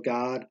 saith the Lord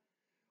God.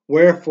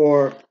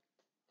 Wherefore,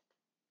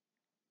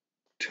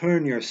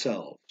 turn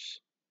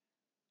yourselves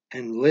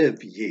and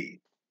live ye.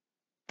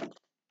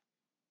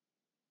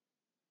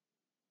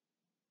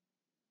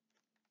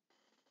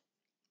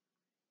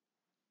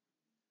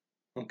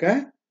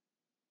 Okay?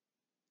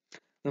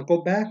 Now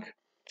go back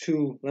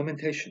to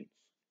Lamentations.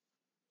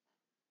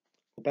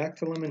 Go back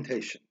to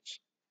Lamentations.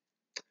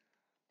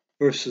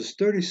 Verses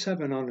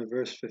 37 on to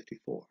verse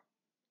 54.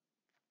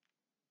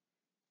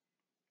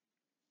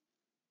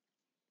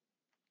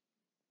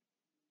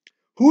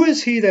 Who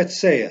is he that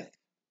saith,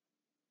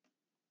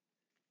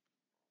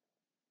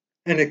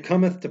 and it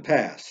cometh to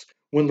pass,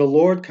 when the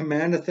Lord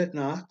commandeth it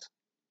not?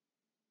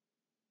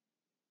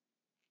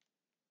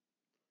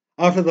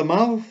 Out of the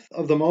mouth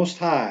of the Most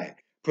High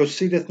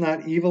proceedeth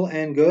not evil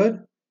and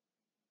good?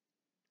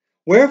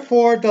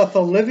 Wherefore doth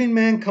a living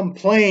man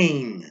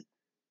complain,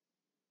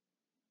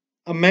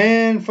 a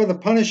man for the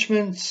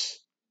punishment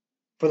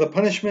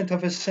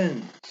of his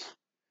sins?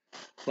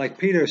 Like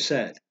Peter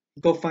said,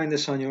 go find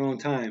this on your own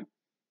time.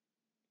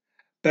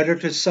 Better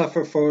to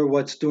suffer for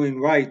what's doing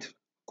right,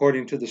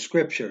 according to the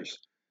scriptures,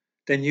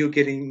 than you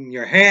getting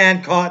your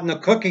hand caught in a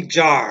cookie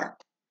jar.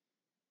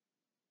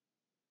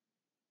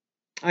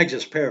 I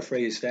just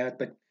paraphrased that,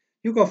 but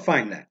you go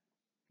find that.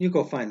 You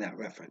go find that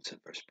reference in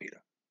 1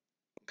 Peter.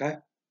 Okay?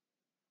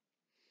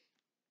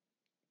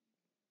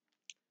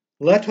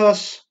 Let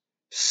us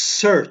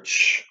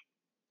search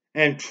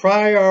and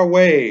try our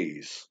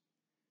ways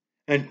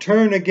and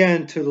turn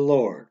again to the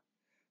Lord.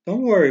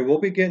 Don't worry, we'll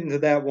be getting to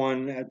that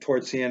one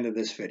towards the end of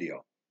this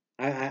video.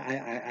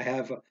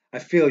 I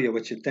feel you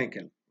what you're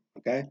thinking.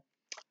 Okay?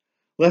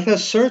 Let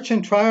us search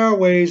and try our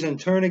ways and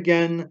turn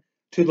again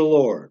to the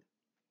Lord.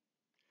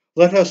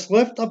 Let us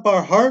lift up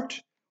our heart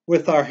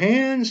with our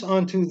hands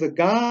unto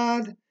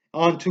God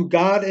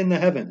in the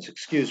heavens.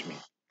 Excuse me.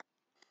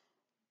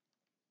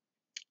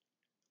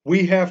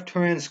 We have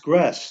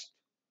transgressed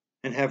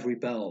and have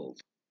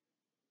rebelled.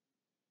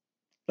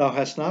 Thou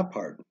hast not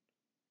pardoned.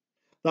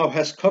 Thou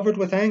hast covered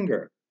with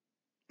anger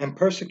and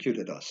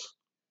persecuted us.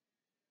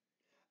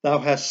 Thou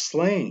hast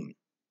slain.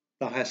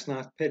 Thou hast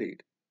not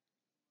pitied.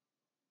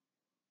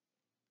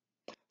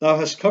 Thou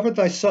hast covered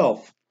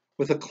thyself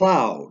with a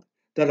cloud,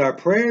 that our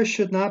prayers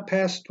should not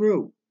pass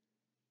through.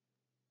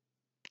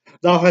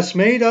 Thou hast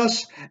made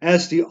us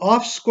as the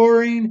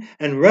offscouring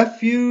and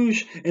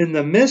refuge in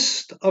the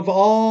midst of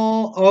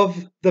all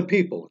of the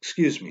people.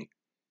 Excuse me.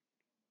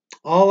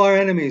 All our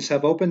enemies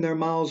have opened their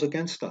mouths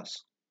against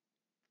us.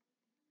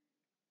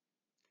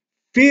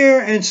 Fear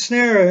and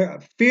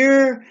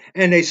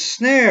a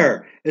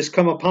snare is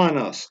come upon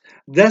us,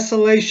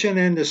 desolation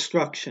and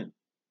destruction.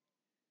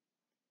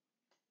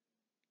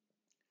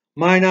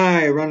 Mine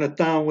eye runneth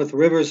down with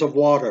rivers of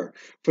water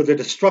for the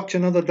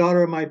destruction of the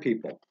daughter of my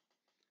people.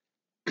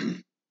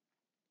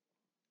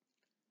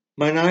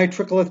 Mine eye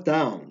trickleth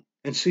down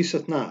and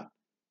ceaseth not,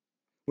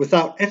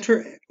 without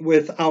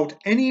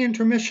any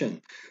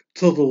intermission,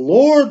 till the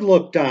Lord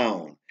look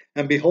down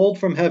and behold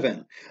from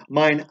heaven.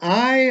 Mine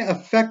eye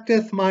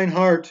affecteth mine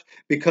heart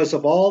because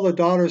of all the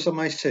daughters of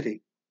my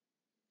city.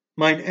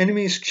 Mine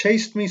enemies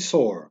chased me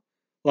sore,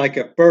 like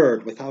a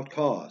bird without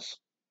cause.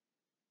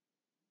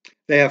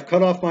 They have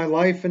cut off my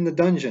life in the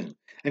dungeon,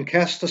 and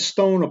cast a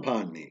stone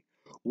upon me.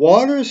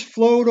 Waters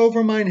flowed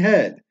over mine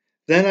head.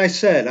 Then I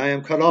said, I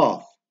am cut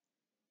off.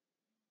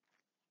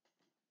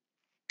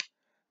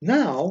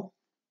 Now,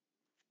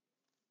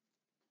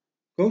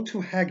 go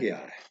to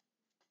Haggai.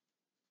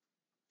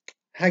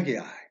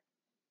 Haggai.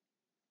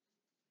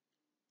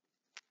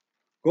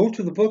 Go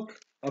to the book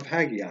of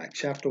Haggai,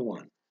 chapter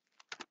 1.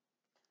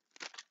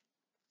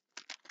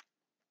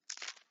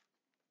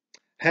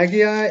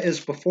 Haggai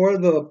is before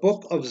the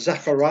book of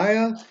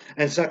Zechariah,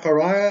 and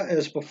Zechariah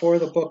is before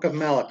the book of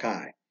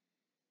Malachi.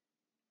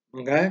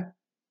 Okay?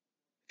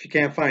 If you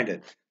can't find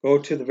it, go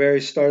to the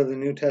very start of the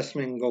New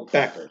Testament and go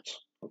backwards.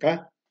 Okay?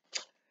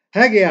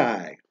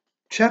 Haggai,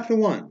 chapter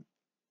 1,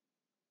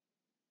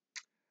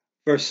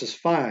 verses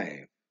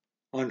 5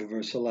 on to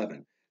verse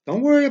 11.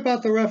 Don't worry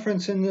about the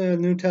reference in the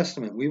New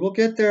Testament. We will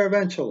get there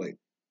eventually.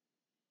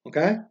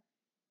 Okay?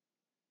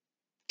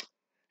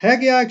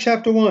 Haggai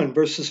chapter 1,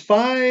 verses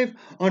 5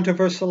 on to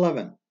verse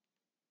 11.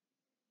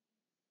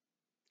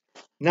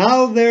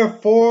 Now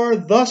therefore,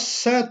 thus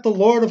saith the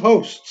Lord of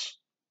hosts,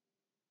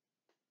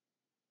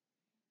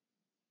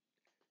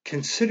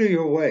 consider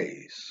your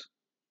ways.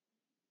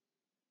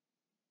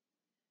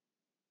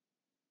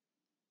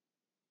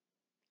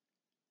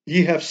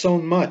 Ye have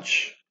sown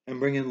much, and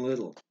bring in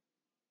little.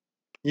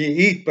 Ye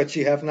eat, but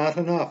ye have not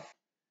enough.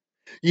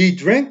 Ye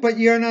drink, but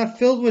ye are not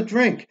filled with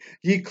drink.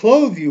 Ye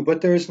clothe you,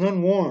 but there is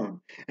none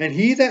warm. And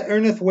he that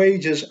earneth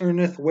wages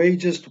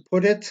to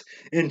put it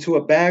into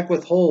a bag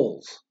with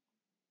holes.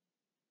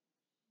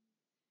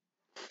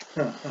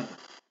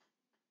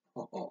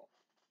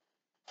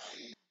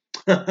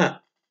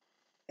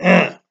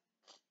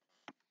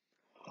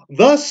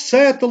 Thus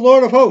saith the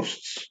Lord of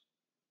hosts,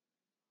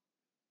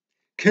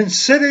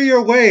 consider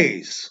your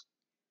ways.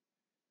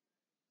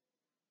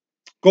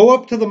 Go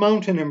up to the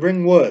mountain and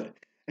bring wood,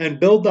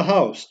 and build the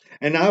house,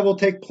 and I will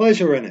take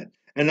pleasure in it,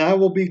 and I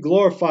will be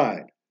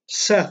glorified,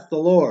 saith the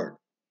Lord.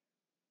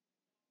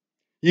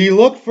 Ye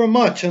looked for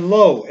much, and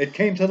lo, it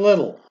came to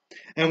little.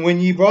 And when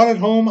ye brought it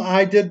home,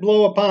 I did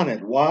blow upon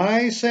it.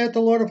 Why, saith the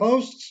Lord of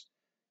hosts?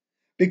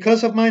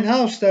 Because of mine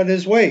house that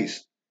is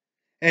waste.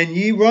 And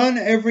ye run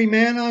every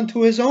man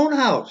unto his own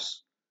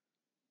house,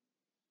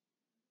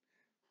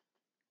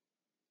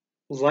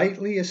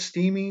 lightly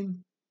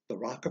esteeming the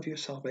rock of your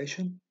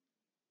salvation,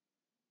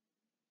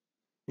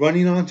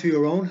 running onto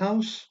your own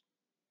house.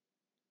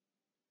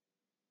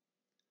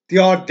 The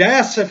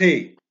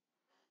audacity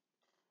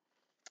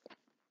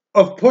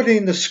of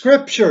putting the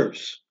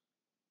scriptures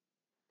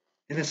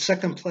in a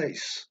second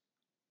place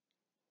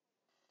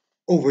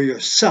over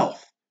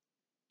yourself,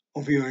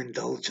 over your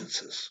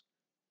indulgences,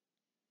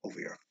 over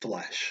your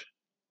flesh.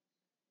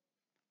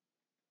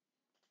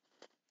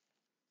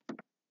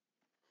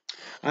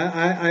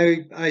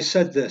 I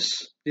said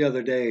this the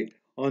other day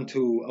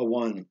onto a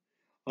one.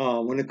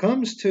 When it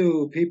comes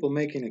to people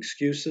making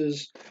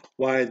excuses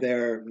why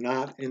they're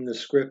not in the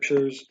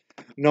scriptures,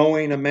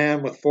 knowing a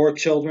man with 4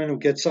 children who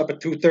gets up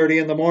at 2:30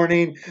 in the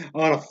morning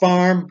on a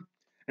farm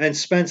and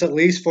spends at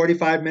least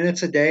 45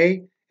 minutes a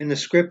day in the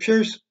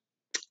scriptures,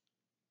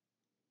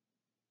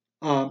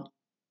 um,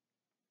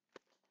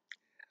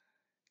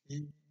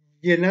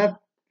 you're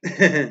not.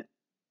 If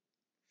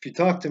you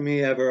talk to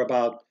me ever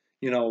about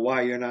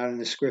why you're not in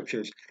the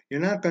scriptures, you're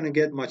not going to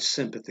get much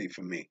sympathy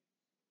from me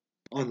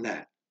on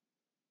that.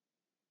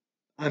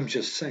 I'm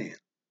just saying.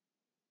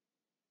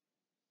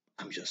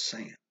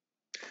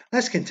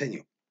 Let's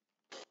continue.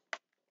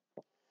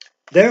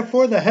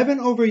 Therefore the heaven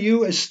over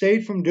you is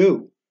stayed from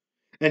dew,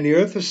 and the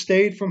earth is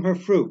stayed from her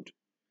fruit.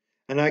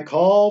 And I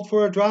called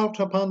for a drought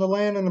upon the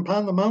land, and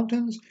upon the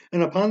mountains,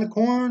 and upon the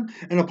corn,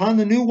 and upon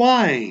the new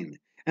wine,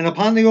 and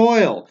upon the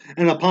oil,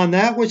 and upon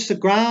that which the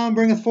ground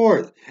bringeth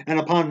forth, and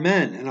upon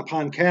men, and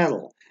upon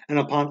cattle, and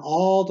upon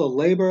all the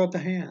labor of the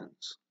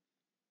hands.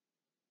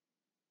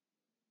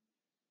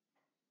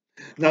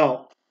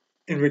 Now,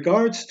 in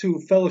regards to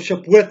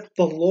fellowship with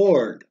the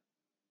Lord,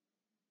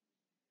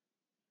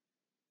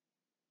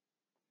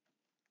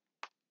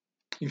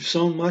 you've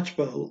sown much,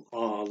 but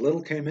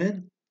little came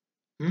in.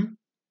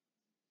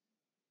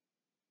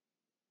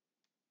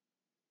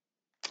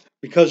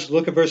 Because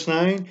look at verse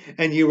 9,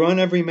 and ye run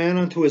every man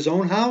unto his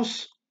own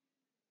house.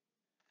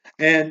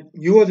 And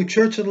you are the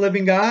church of the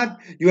living God.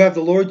 You have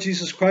the Lord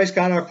Jesus Christ,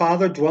 God our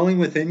Father, dwelling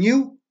within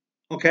you.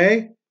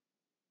 Okay?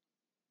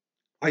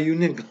 Are you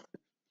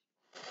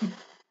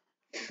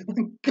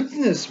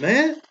goodness,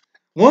 man.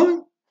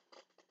 Woman,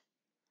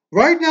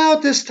 right now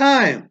at this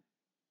time,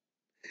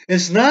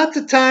 it's not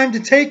the time to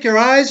take your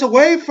eyes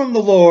away from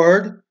the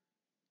Lord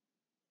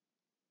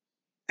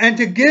and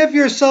to give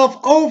yourself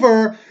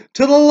over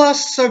to the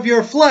lusts of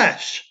your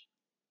flesh.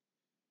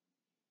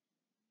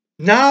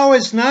 Now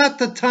is not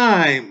the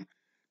time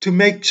to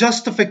make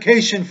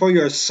justification for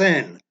your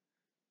sin.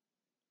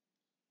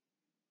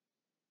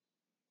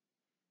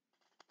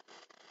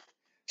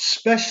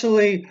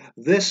 Especially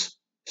this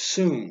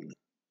soon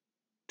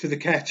to the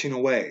catching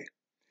away.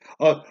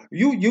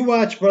 You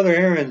watch Brother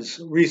Aaron's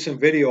recent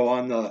video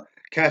on the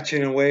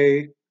catching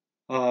away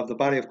of the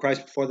body of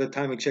Christ before the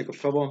time of Jacob's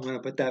trouble. I'm going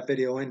to put that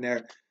video in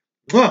there.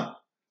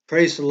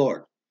 Praise the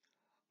Lord.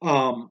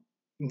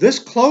 This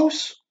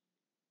close,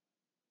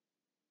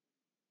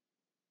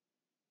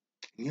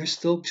 you're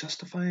still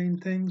justifying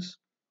things?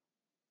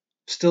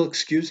 Still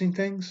excusing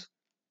things?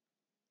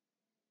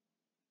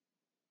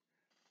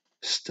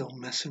 Still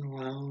messing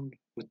around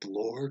with the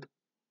Lord?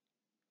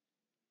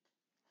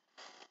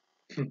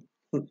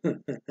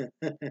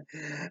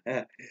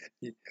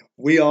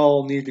 We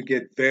all need to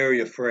get very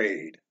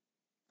afraid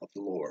of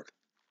the Lord.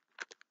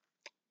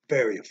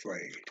 Very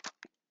afraid.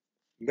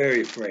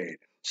 Very afraid.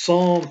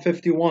 Psalm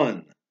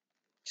 51.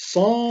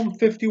 Psalm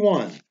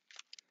 51,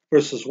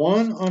 verses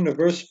 1 on to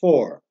verse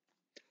 4.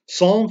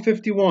 Psalm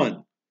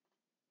 51,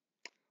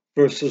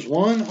 verses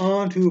 1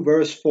 on to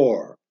verse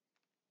 4.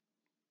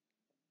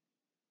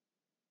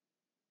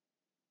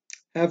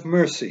 Have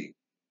mercy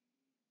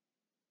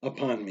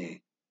upon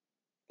me,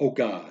 O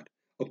God,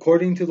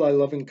 according to thy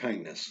loving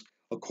kindness,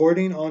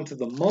 according unto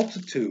the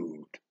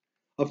multitude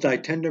of thy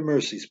tender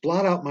mercies.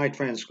 Blot out my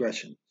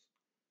transgressions.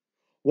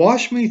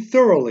 Wash me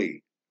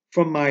thoroughly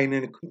from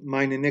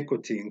mine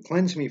iniquity, and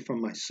cleanse me from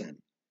my sin.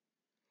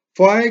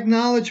 For I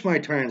acknowledge my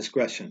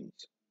transgressions,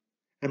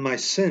 and my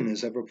sin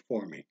is ever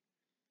before me.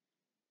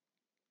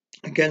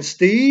 Against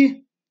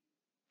thee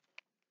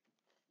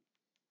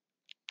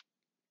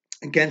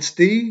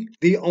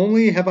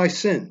only have I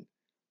sinned,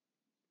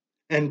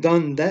 and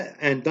done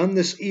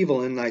this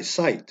evil in thy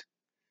sight,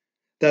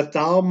 that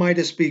thou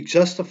mightest be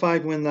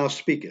justified when thou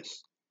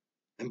speakest,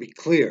 and be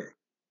clear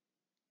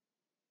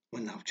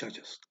when thou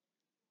judgest.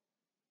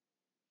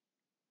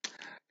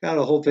 Got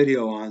a whole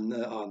video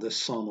on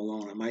this psalm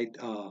alone. I might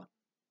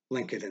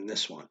link it in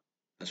this one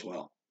as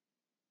well.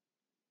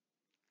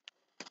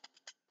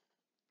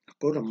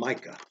 Go to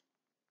Micah.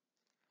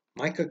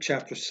 Micah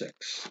chapter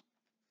 6.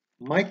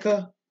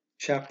 Micah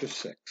chapter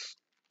 6.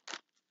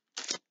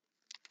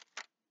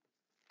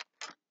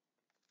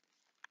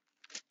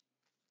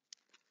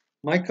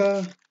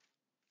 Micah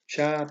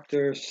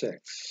chapter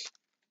 6.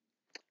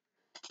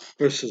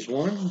 Verses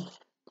 1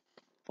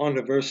 on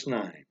to verse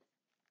 9.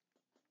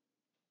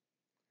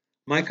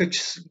 Micah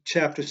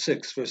chapter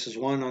 6, verses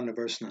 1 on to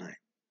verse 9.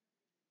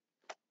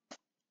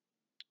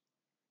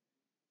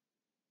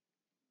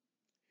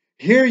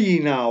 Hear ye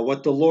now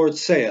what the Lord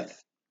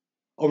saith.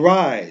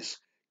 Arise,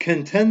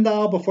 contend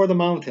thou before the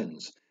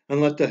mountains,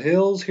 and let the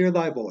hills hear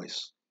thy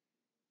voice.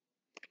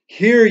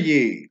 Hear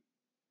ye,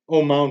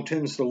 O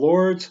mountains, the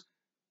Lord's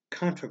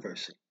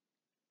controversy,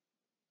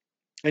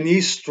 and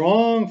ye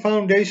strong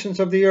foundations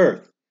of the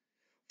earth.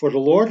 For the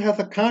Lord hath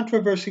a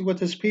controversy with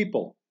his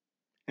people,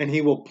 and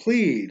he will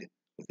plead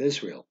with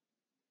Israel.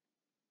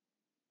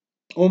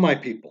 O my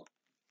people,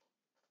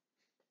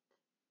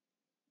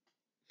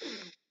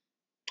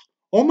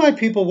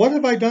 what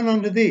have I done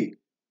unto thee?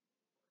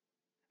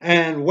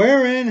 And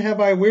wherein have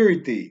I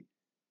wearied thee?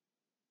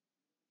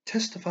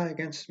 Testify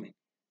against me.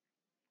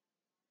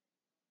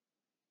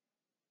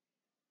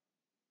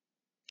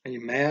 Are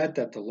you mad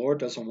that the Lord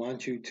doesn't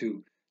want you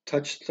to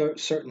touch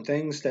certain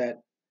things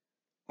that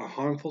are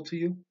harmful to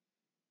you?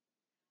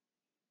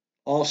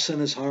 All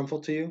sin is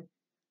harmful to you?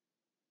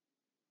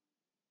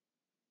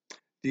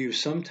 Do you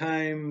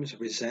sometimes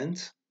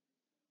resent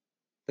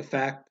the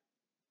fact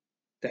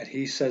that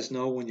he says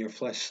no when your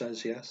flesh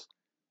says yes?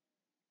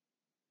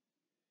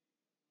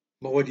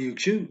 But what do you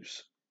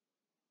choose?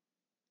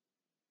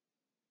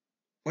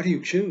 What do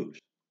you choose?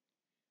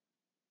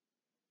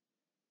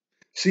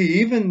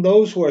 See, even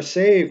those who are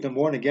saved and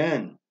born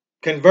again,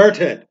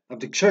 converted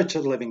of the church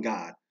of the living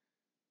God,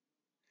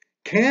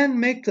 can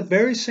make the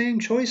very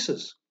same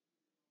choices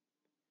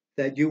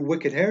that you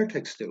wicked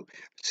heretics do.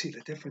 But see,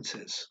 the difference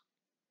is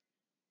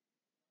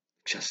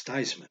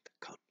chastisement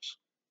comes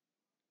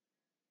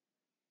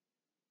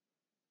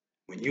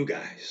when you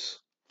guys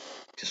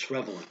just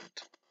revel in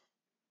it.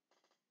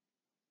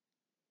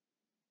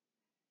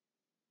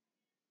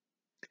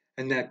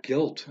 And that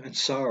guilt and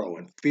sorrow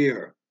and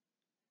fear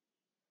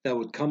that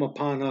would come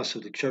upon us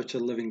of the church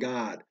of the living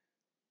God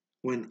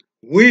when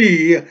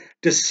we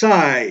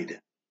decide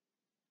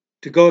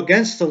to go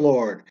against the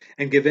Lord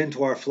and give in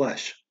to our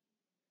flesh.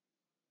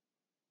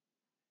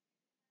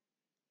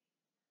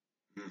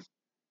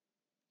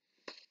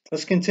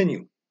 Let's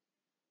continue.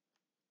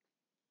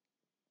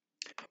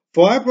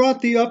 For I brought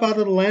thee up out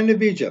of the land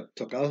of Egypt,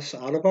 took us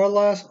out of our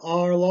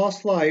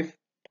lost life,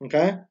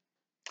 okay,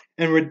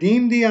 and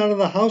redeemed thee out of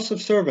the house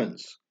of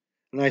servants.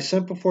 And I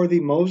sent before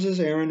thee Moses,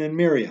 Aaron, and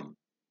Miriam.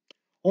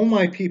 O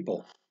my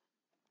people,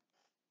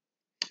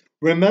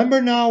 remember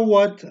now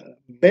what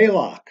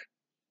Balak,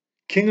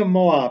 king of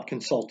Moab,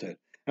 consulted,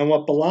 and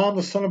what Balaam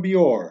the son of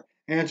Beor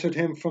answered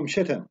him from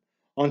Shittim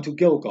unto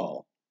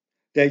Gilgal,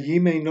 that ye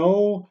may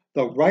know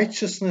the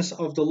righteousness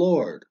of the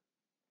Lord.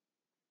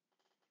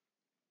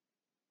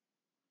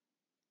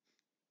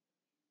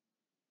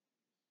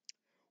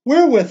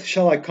 Wherewith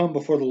shall I come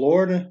before the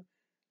Lord,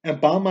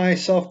 and bow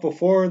myself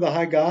before the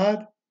high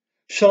God?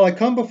 Shall I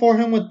come before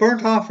him with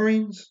burnt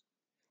offerings,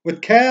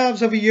 with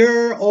calves of a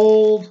year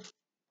old?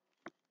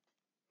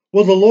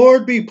 Will the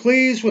Lord be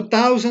pleased with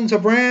thousands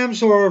of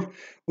rams, or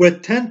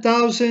with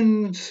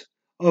 10,000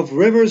 of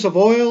rivers of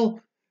oil?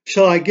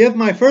 Shall I give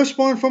my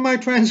firstborn for my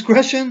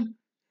transgression,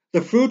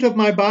 the fruit of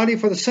my body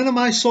for the sin of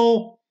my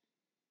soul?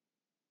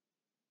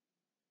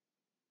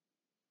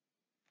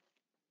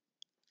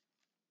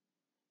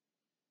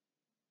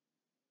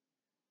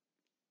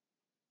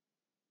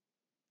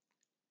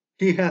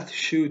 He hath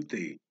shewed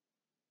thee,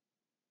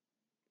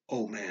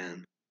 O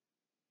man,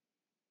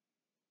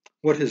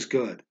 what is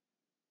good.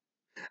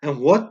 And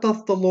what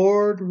doth the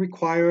Lord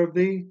require of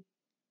thee?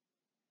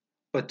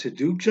 but to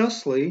do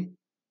justly,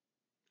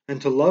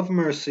 and to love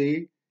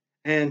mercy,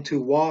 and to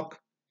walk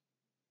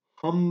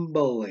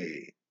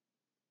humbly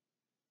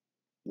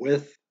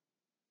with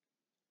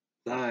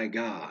thy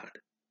God.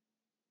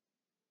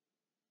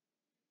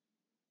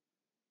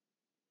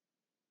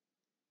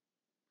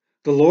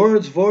 The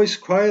Lord's voice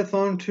crieth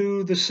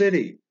unto the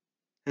city,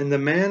 and the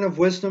man of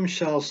wisdom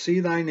shall see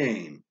thy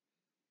name,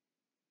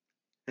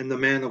 and the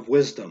man of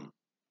wisdom,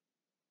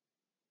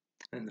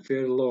 and the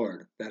fear of the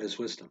Lord, that is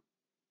wisdom.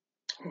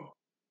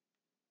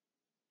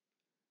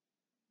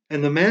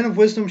 And the man of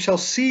wisdom shall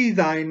see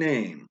thy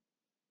name.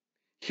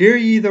 Hear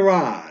ye the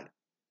rod,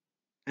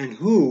 and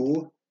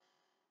who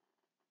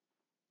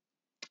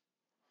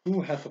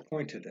hath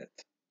appointed it?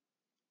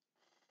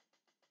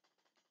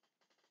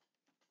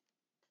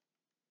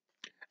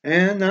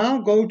 And now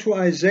go to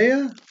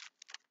Isaiah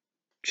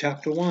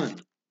chapter 1.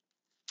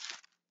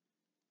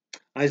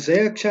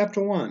 Isaiah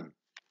chapter 1.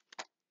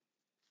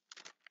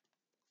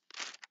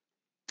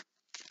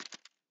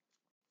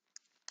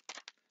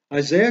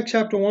 Isaiah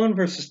chapter 1,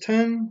 verses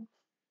 10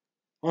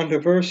 on to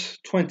verse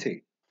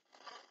 20.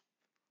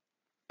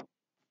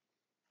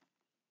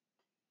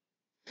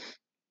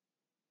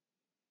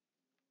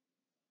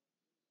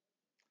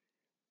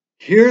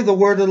 Hear the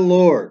word of the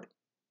Lord,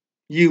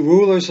 ye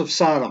rulers of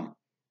Sodom.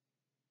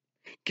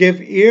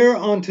 Give ear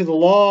unto the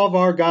law of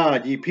our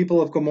God, ye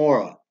people of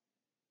Gomorrah.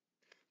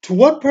 To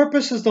what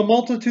purpose is the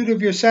multitude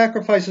of your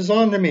sacrifices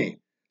unto me,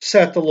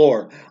 saith the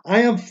Lord?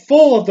 I am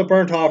full of the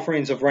burnt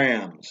offerings of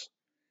rams,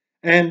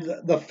 and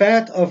the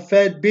fat of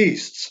fed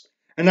beasts,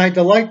 and I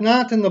delight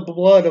not in the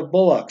blood of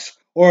bullocks,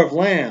 or of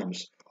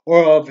lambs,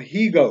 or of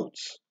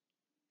he-goats.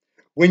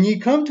 When ye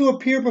come to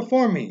appear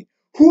before me,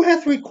 who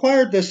hath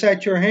required this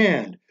at your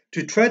hand,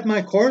 to tread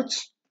my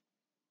courts?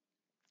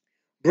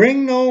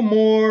 Bring no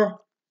more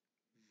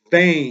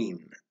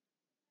vain.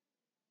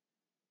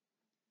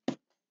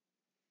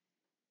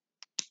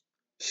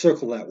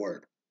 Circle that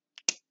word.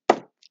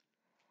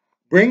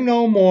 Bring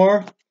no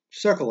more,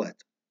 circle it,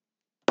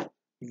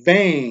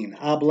 vain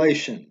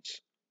oblations.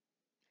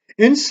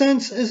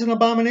 Incense is an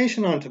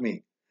abomination unto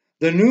me.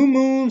 The new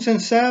moons and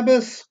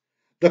Sabbaths,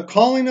 the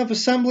calling of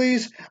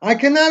assemblies, I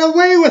cannot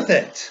away with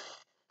it.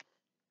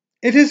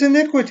 It is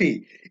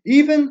iniquity,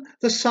 even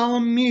the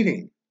solemn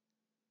meeting.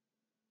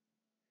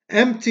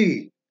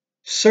 Empty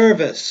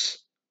service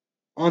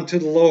unto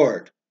the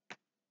Lord.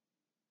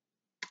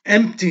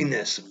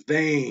 Emptiness,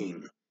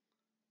 vain.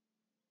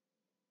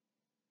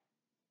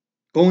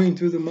 Going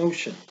through the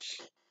motions.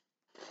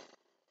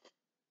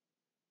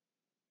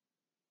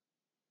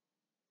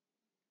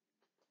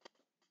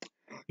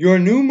 Your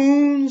new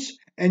moons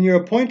and your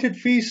appointed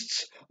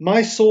feasts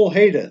my soul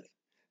hateth.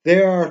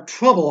 They are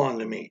trouble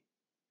unto me.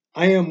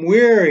 I am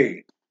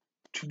weary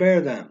to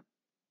bear them.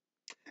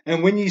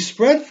 And when ye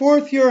spread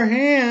forth your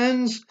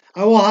hands,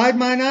 I will hide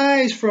mine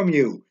eyes from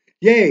you.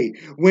 Yea,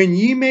 when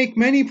ye make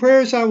many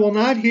prayers, I will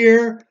not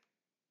hear.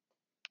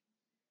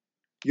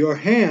 Your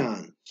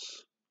hands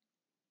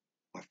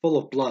are full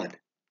of blood.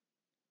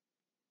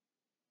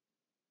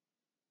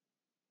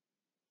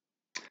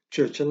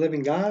 Church of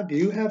Living God, do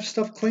you have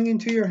stuff clinging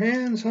to your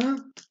hands, huh?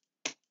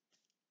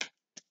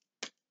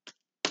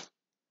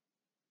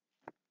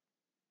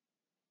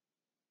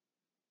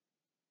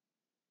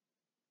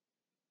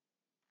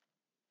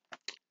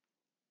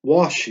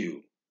 Wash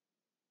you,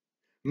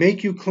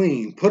 make you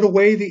clean, put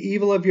away the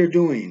evil of your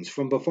doings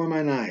from before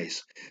mine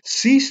eyes.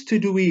 Cease to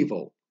do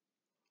evil.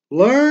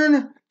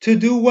 Learn to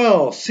do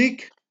well.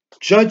 Seek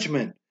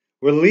judgment.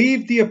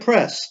 Relieve the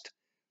oppressed.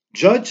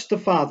 Judge the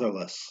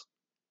fatherless.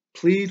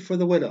 Plead for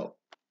the widow.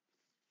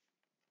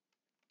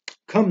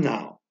 Come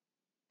now,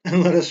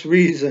 and let us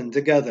reason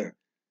together,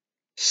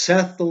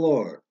 saith the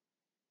Lord.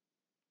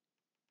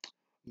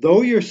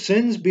 Though your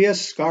sins be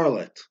as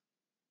scarlet,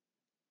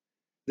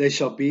 they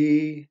shall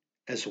be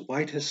as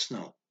white as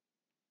snow.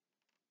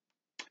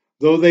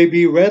 Though they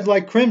be red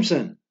like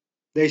crimson,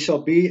 they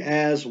shall be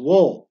as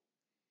wool.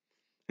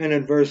 And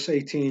in verse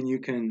 18, you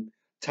can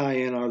tie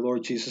in our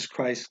Lord Jesus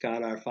Christ,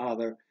 God our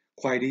Father,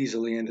 quite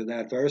easily into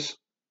that verse.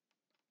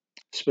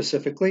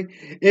 Specifically,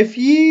 if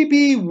ye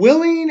be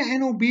willing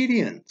and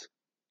obedient,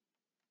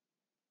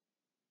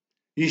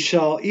 ye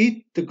shall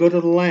eat the good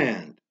of the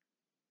land.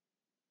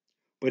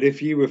 But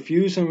if ye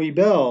refuse and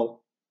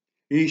rebel,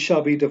 ye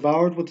shall be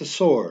devoured with the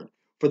sword,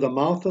 for the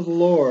mouth of the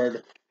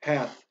Lord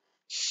hath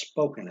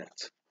spoken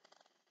it.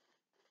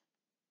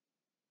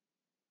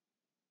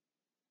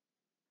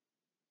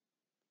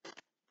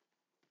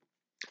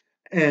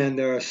 And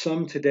there are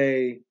some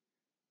today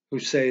who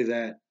say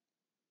that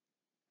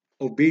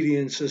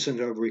obedience isn't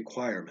a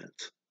requirement.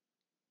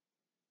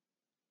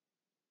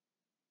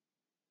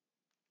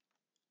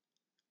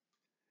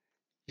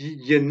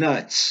 You're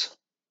nuts.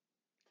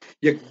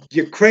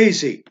 You're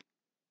crazy.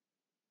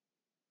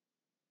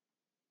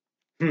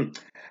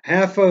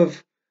 Half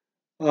of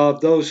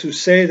those who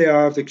say they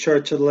are of the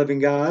Church of the Living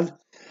God,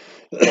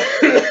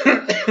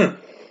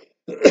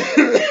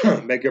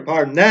 beg your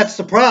pardon, that's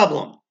the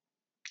problem.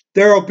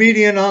 They're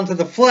obedient unto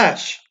the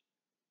flesh.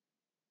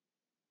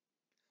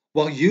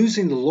 while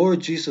using the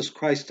Lord Jesus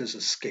Christ as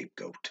a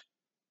scapegoat.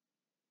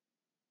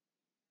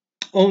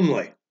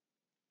 Only.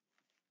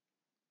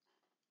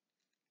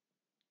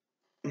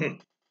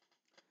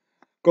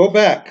 Go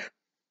back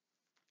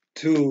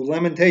to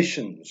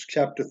Lamentations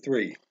chapter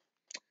 3,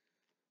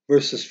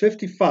 verses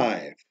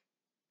 55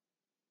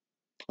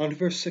 on to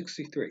verse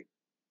 63.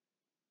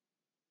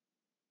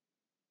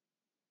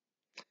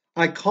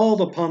 I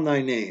called upon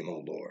thy name,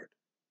 O Lord,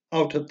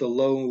 out of the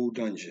low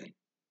dungeon.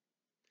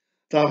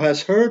 Thou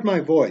hast heard my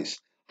voice.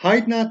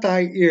 Hide not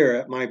thy ear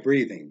at my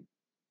breathing,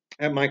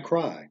 at my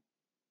cry.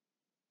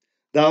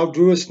 Thou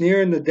drewest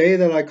near in the day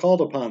that I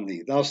called upon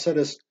thee. Thou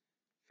saidst,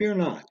 Fear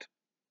not.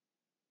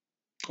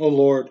 O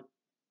Lord,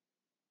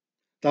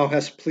 thou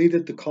hast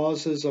pleaded the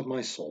causes of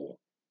my soul.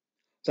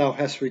 Thou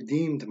hast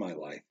redeemed my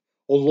life.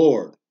 O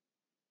Lord,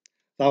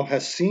 thou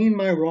hast seen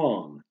my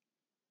wrong.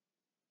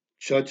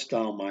 Judge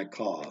thou my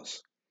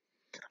cause.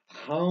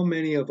 How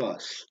many of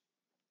us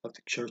of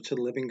the Church of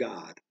the Living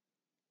God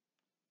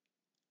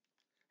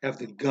have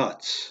the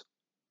guts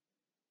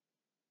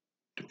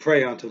to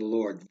pray unto the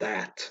Lord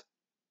that?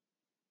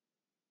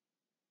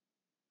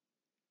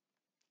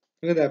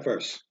 Look at that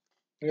verse.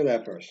 Look at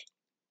that verse.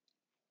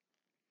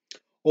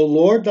 O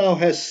Lord, thou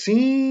hast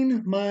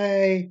seen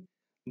my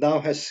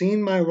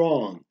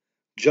wrong.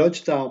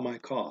 Judge thou my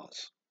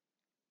cause.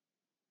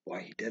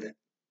 Why, he did it.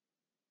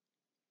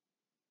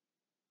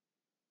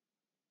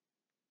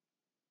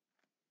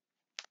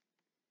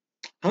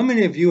 How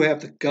many of you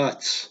have the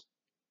guts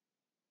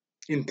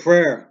in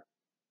prayer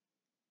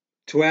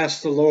to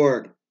ask the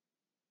Lord,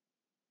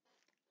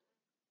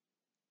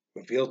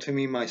 reveal to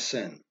me my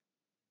sin?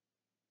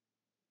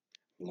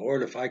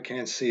 Lord, if I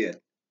can't see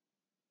it,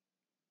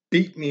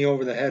 beat me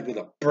over the head with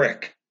a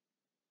brick.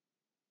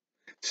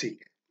 See,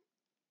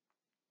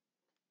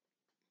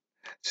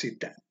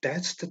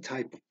 that's the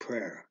type of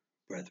prayer,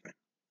 brethren,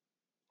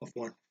 of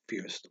one who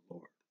fears the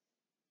Lord.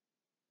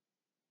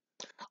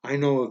 I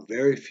know of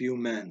very few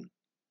men,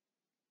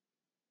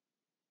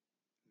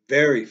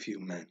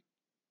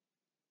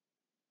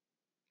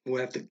 who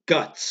have the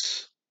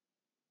guts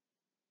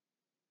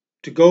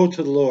to go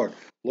to the Lord.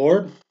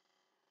 Lord,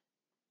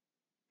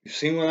 you've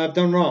seen what I've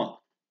done wrong.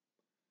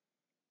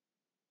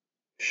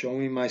 Show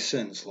me my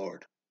sins,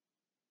 Lord.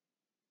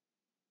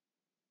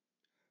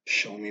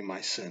 Show me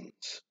my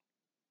sins.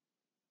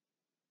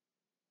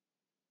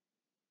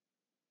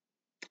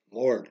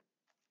 Lord,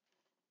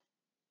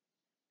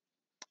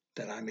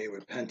 that I may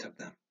repent of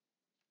them,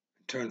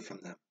 and turn from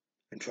them,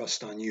 and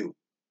trust on you.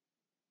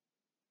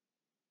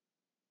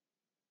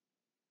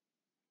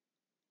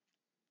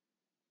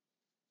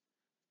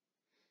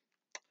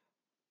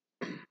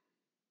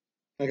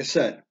 Like I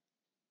said,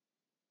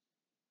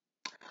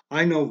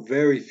 I know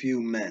very few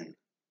men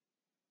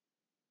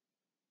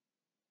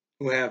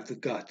who have the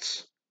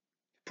guts to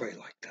pray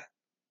like that.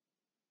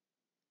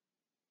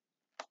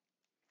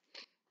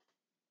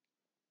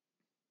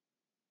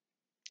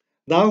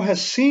 Thou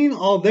hast seen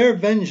all their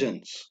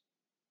vengeance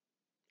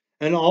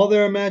and all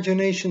their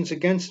imaginations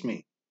against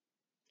me.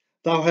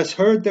 Thou hast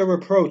heard their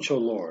reproach, O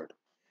Lord,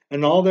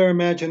 and all their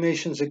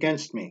imaginations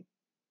against me.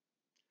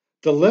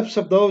 The lips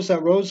of those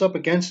that rose up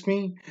against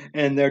me,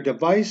 and their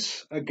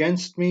device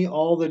against me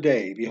all the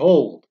day.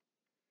 Behold,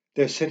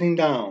 they're sitting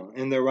down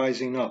and they're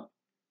rising up.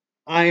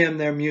 I am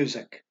their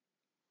music.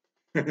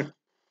 Go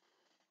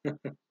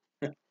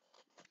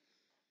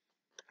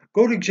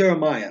to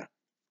Jeremiah.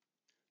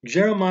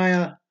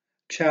 Jeremiah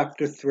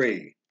chapter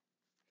 3.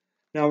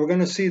 Now we're going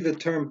to see the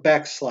term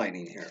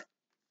backsliding here.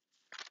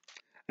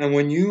 And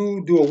when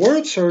you do a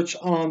word search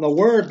on the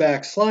word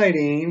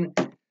backsliding,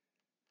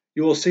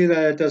 you will see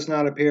that it does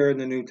not appear in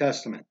the New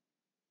Testament.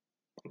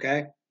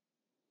 Okay?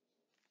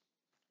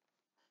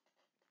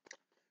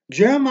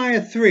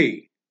 Jeremiah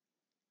 3,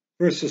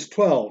 verses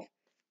 12.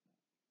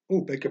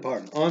 Oh, beg your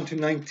pardon. On to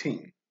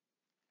 19.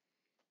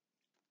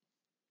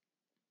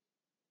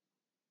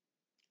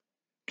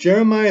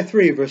 Jeremiah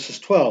 3, verses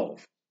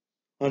 12,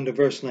 on to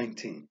verse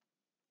 19.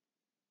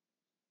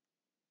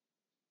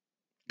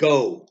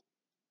 Go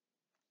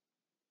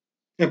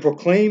and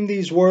proclaim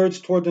these words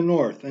toward the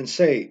north, and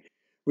say,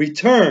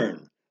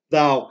 Return,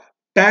 thou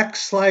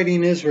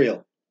backsliding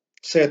Israel,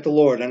 saith the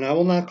Lord, and I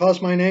will not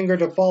cause mine anger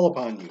to fall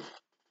upon you.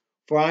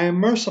 For I am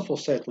merciful,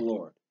 saith the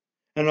Lord,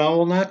 and I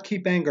will not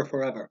keep anger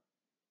forever.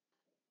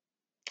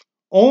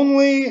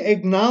 Only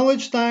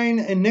acknowledge thine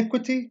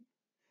iniquity,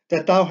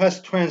 that thou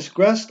hast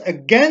transgressed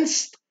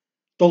against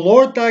the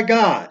Lord thy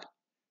God,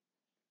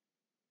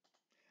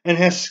 and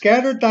hast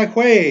scattered thy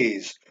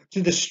ways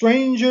to the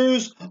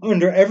strangers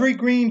under every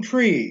green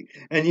tree,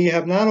 and ye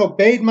have not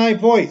obeyed my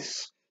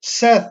voice,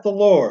 saith the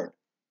Lord.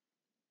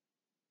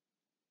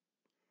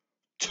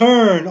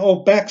 Turn,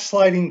 O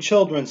backsliding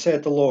children,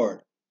 saith the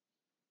Lord.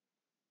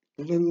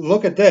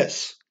 Look at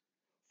this.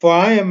 For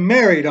I am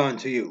married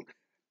unto you,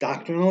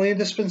 doctrinally and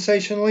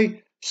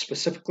dispensationally,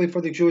 specifically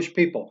for the Jewish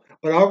people.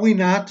 But are we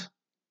not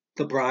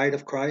the bride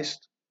of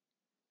Christ?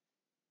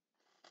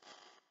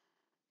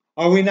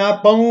 Are we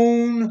not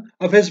bone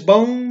of his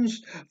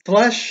bones,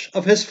 flesh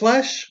of his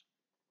flesh?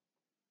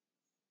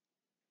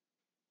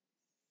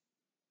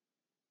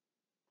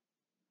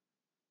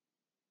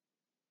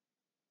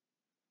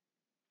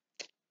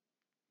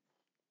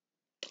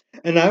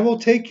 And I will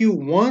take you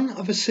one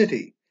of a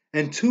city,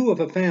 and two of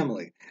a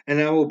family,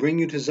 and I will bring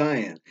you to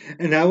Zion,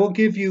 and I will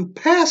give you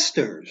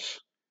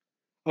pastors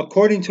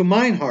according to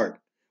mine heart,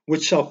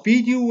 which shall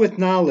feed you with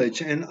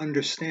knowledge and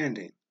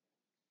understanding.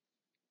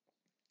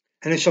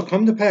 And it shall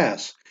come to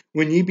pass,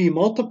 when ye be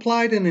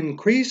multiplied and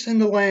increase in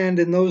the land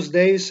in those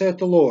days, saith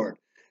the Lord,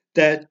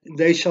 that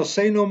they shall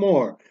say no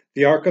more,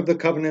 the ark of the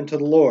covenant of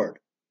the Lord.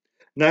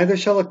 Neither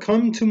shall it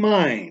come to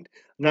mind,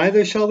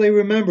 neither shall they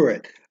remember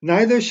it,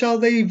 neither shall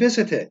they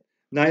visit it,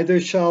 neither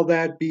shall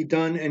that be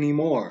done any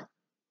more.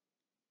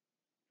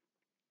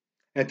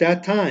 At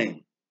that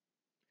time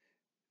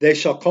they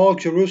shall call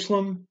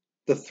Jerusalem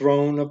the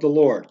throne of the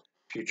Lord.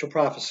 Future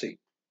prophecy.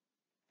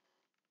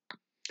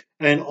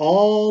 And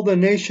all the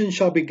nations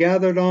shall be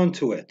gathered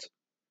unto it,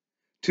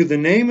 to the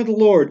name of the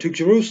Lord, to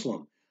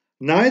Jerusalem.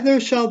 Neither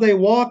shall they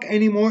walk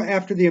any more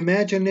after the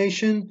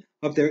imagination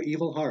of their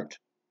evil heart.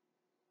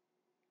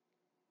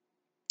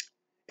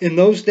 In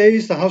those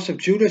days the house of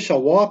Judah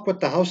shall walk with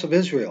the house of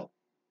Israel,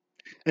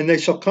 and they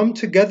shall come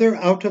together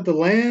out of the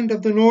land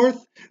of the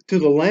north to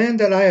the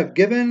land that I have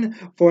given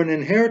for an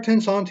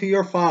inheritance unto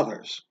your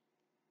fathers.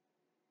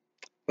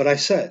 But I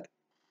said,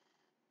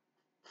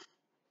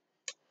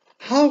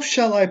 how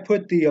shall I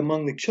put thee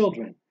among the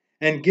children,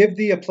 and give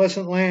thee a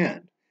pleasant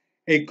land,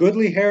 a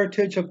goodly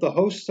heritage of the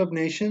hosts of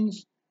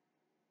nations?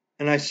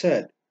 And I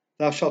said,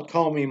 thou shalt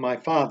call me my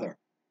father,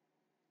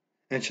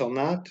 and shall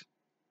not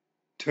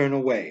turn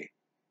away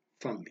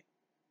from me.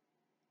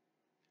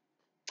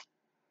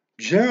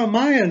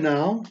 Jeremiah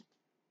now,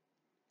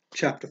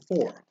 chapter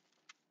 4.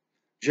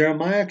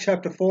 Jeremiah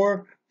chapter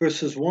 4,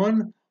 verses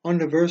 1 on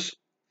to verse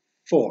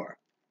 4.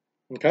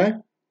 Okay?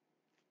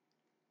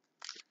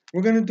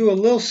 We're going to do a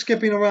little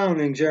skipping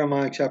around in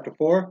Jeremiah chapter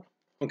 4.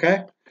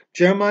 Okay?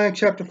 Jeremiah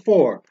chapter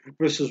 4,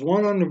 verses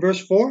 1 on to verse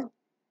 4.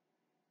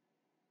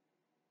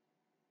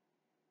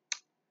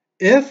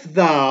 If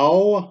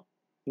thou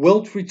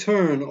wilt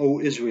return, O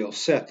Israel,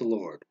 saith the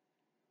Lord,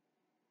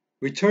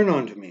 return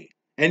unto me.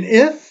 And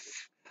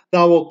if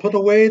thou wilt put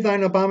away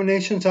thine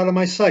abominations out of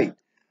my sight,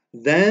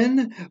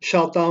 then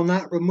shalt thou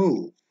not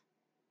remove.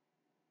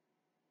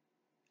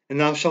 And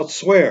thou shalt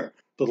swear,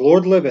 the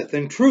Lord liveth,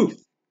 in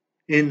truth,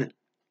 in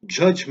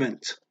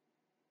judgment,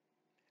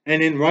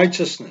 and in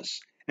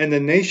righteousness. And the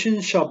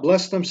nations shall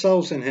bless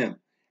themselves in him,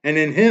 and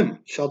in him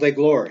shall they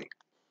glory.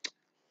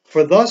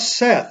 For thus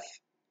saith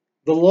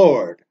the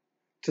Lord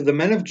to the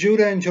men of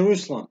Judah and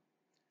Jerusalem,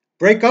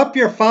 break up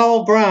your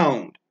foul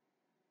ground,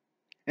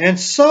 and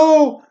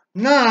sow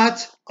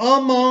not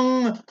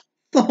among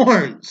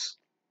thorns.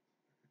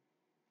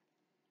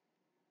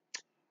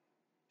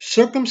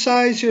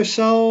 Circumcise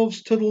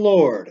yourselves to the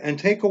Lord, and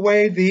take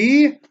away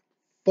the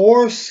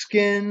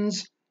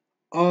foreskins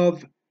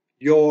of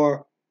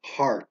your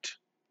heart.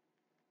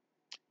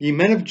 Ye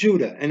men of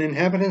Judah and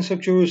inhabitants of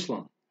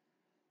Jerusalem,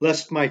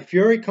 lest my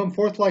fury come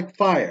forth like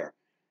fire,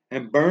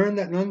 and burn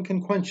that none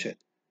can quench it,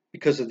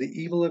 because of the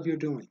evil of your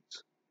doings.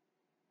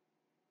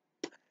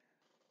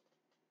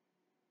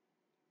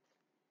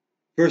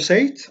 Verse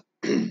 8.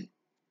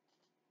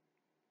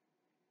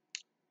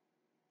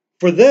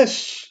 For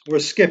this, we're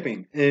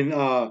skipping in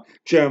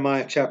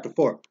Jeremiah chapter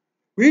 4.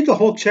 Read the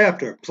whole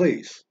chapter,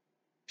 please.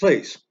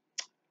 Please.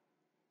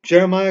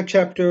 Jeremiah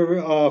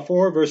chapter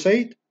 4, verse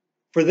 8.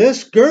 For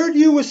this, gird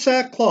you with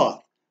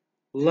sackcloth,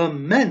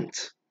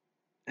 lament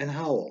and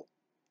howl.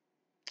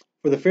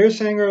 For the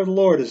fierce anger of the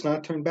Lord is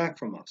not turned back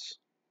from us.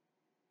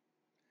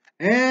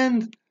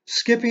 And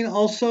skipping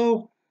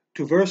also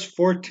to verse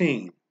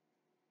 14.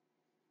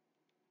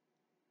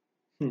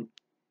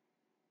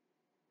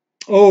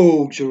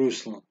 O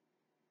Jerusalem,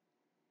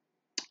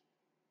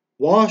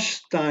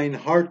 wash thine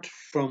heart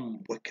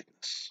from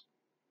wickedness,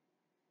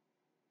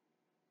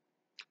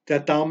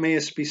 that thou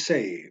mayest be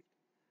saved.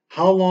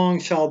 How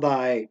long shall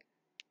thy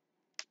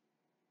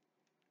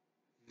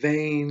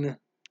vain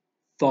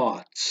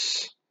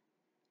thoughts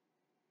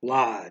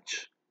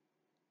lodge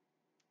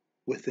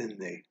within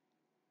thee?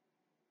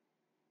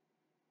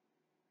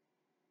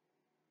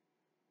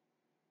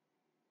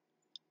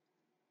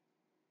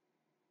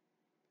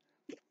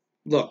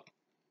 Look,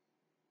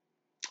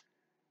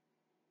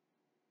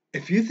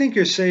 if you think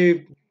you're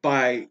saved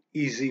by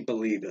easy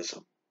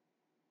believism,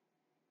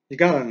 you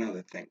got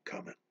another thing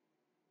coming.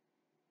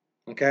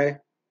 Okay?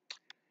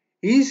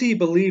 Easy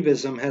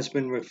believism has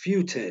been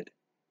refuted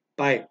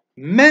by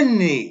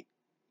many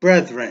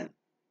brethren.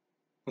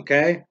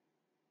 Okay?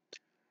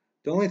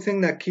 The only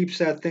thing that keeps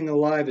that thing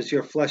alive is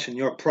your flesh and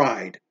your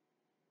pride.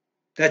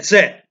 That's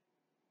it.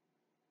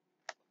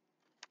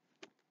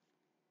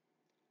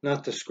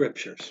 Not the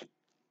scriptures.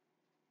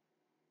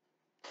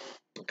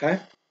 Okay?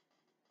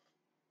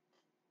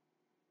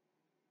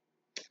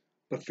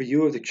 But for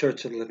you are the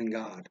church of the living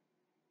God.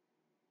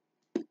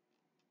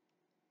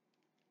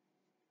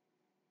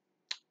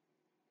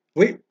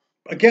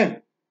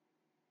 Again,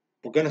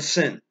 we're going to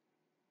sin.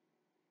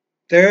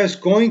 There's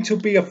going to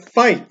be a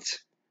fight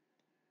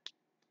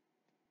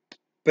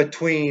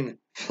between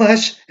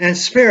flesh and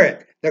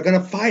spirit. They're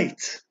going to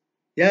fight.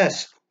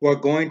 Yes, we're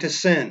going to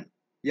sin.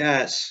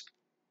 Yes.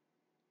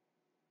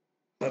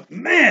 But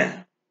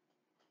man,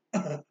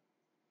 have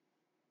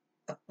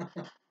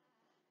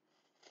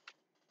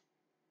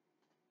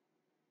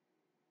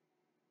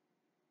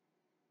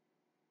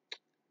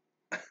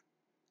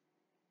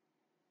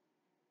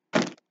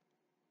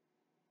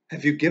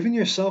you given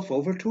yourself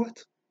over to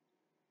it?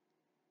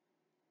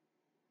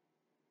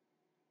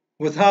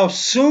 With how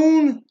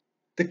soon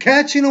the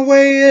catching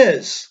away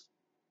is,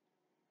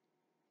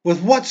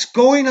 with what's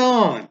going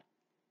on.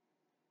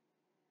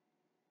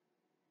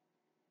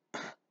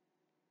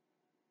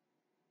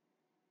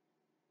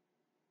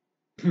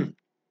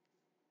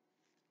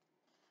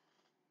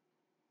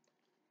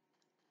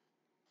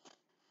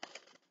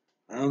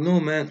 I don't know,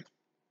 man.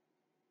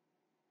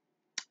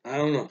 I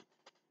don't know.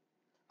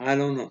 I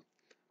don't know.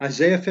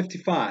 Isaiah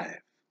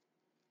 55.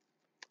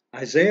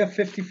 Isaiah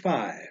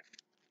 55.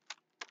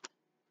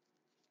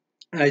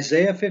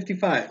 Isaiah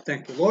 55.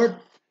 Thank the Lord.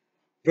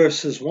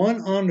 Verses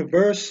 1 on to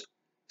verse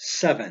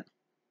 7.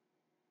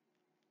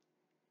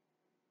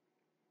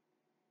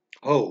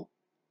 Ho,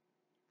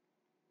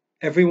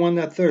 everyone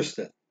that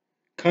thirsteth,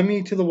 come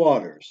ye to the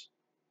waters,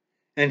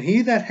 and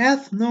he that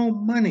hath no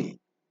money,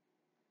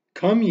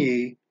 come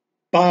ye,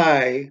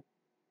 buy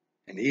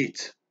and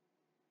eat.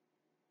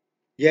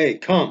 Yea,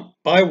 come,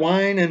 buy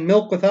wine and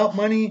milk without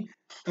money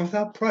and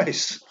without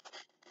price.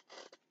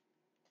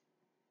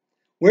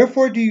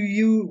 Wherefore do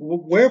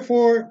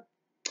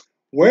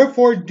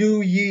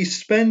ye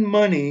spend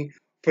money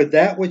for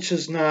that which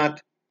is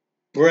not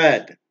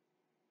bread?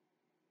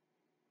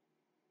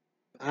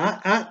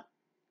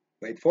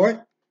 Wait for it.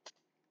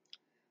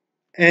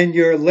 And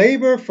your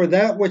labor for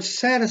that which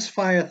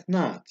satisfieth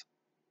not.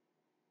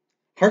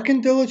 Hearken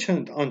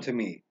diligent unto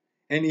me,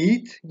 and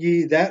eat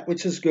ye that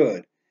which is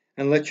good,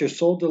 and let your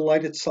soul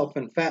delight itself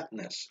in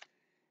fatness.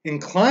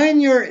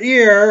 Incline your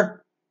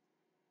ear,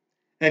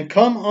 and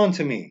come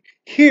unto me.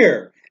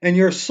 Hear, and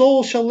your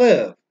soul shall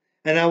live,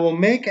 and I will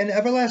make an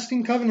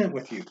everlasting covenant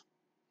with you,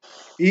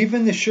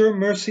 even the sure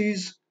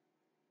mercies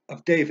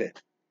of David.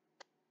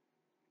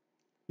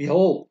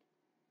 Behold,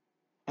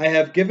 I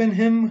have given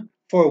him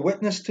for a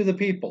witness to the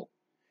people,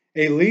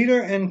 a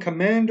leader and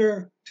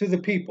commander to the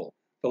people,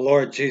 the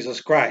Lord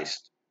Jesus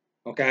Christ.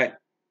 Okay?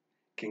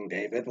 King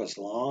David was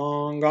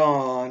long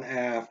gone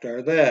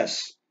after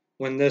this,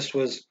 when this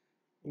was,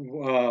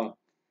 when,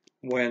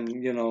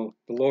 the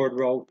Lord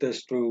wrote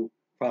this through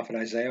prophet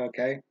Isaiah,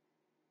 okay?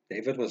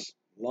 David was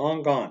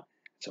long gone.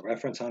 It's a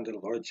reference unto the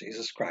Lord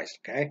Jesus Christ,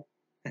 okay?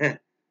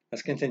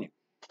 Let's continue.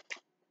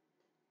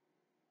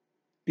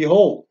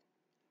 Behold,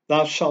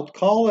 thou shalt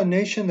call a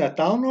nation that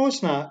thou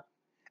knowest not,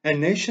 and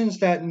nations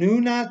that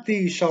knew not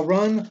thee shall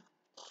run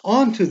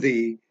unto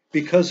thee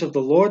because of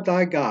the Lord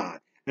thy God,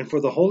 and for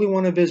the Holy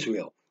One of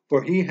Israel,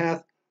 for he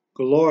hath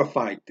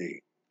glorified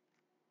thee.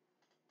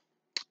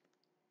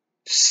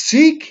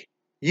 Seek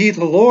ye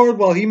the Lord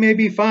while he may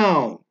be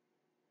found.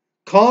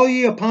 Call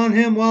ye upon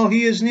him while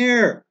he is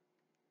near.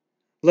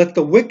 Let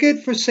the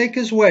wicked forsake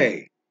his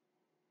way,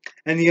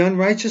 and the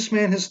unrighteous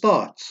man his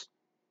thoughts.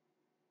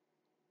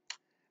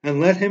 And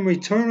let him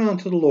return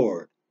unto the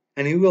Lord,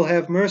 and he will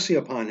have mercy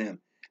upon him,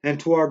 and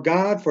to our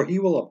God, for he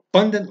will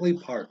abundantly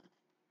pardon.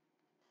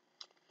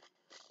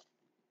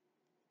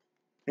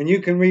 And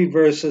you can read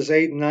verses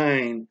 8 and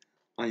 9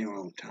 on your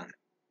own time.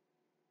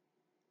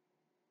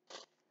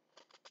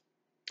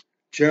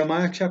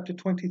 Jeremiah chapter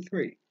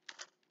 23.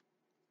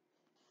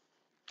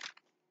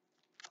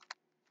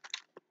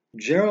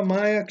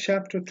 Jeremiah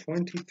chapter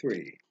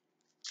 23.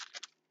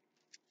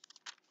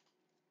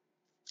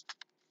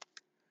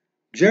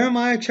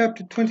 Jeremiah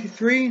chapter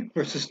 23,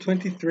 verses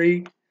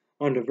 23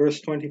 on to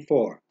verse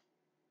 24.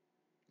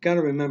 You've got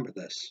to remember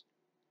this.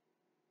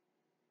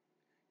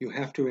 You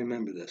have to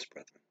remember this,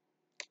 brethren.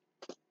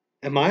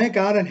 Am I a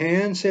God at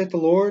hand, saith the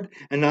Lord,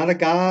 and not a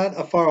God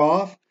afar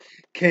off?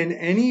 Can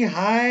any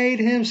hide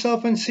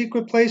himself in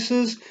secret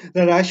places,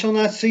 that I shall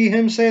not see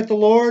him, saith the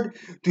Lord?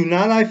 Do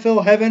not I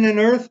fill heaven and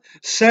earth,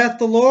 saith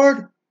the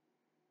Lord?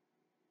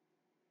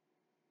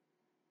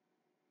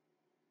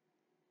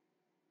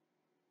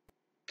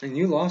 And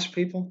you lost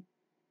people?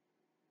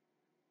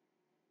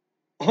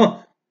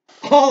 All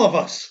of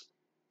us.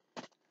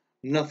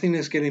 Nothing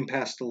is getting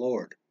past the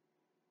Lord.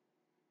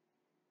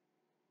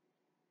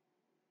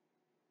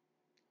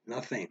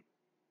 Nothing.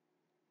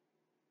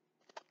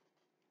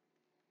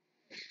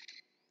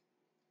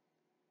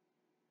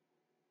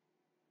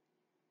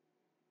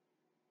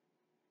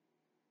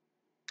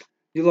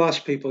 You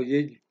lost people.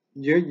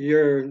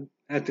 You're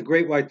at the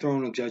great white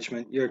throne of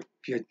judgment. You're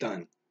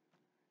done.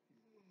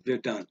 You're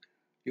done.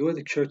 You are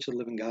the church of the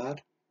living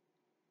God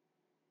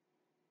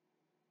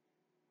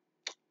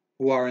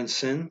who are in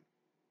sin.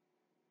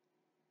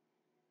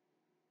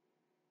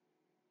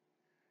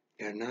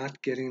 You're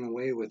not getting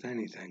away with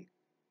anything.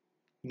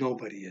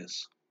 Nobody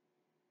is.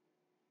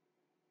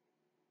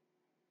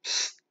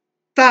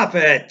 Stop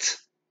it!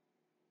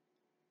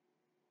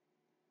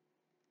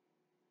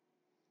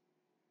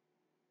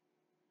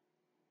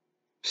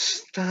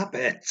 Stop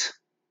it.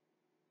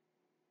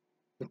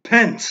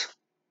 Repent.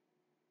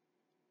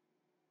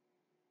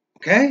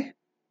 Okay?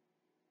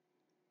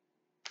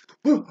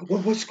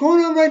 What's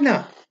going on right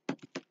now?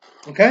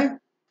 Okay?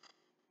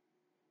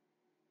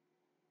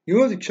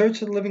 You are the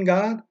church of the living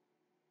God?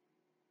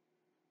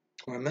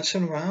 We're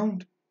messing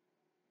around?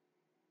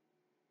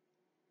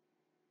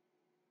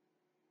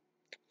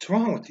 What's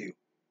wrong with you?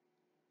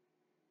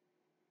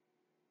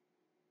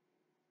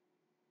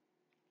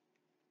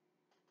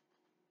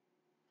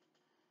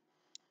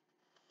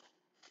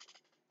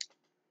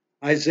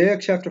 Isaiah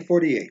chapter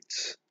 48.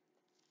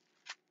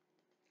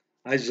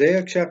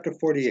 Isaiah chapter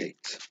 48.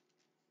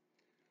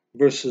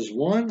 Verses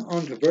 1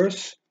 on to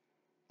verse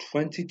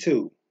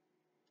 22.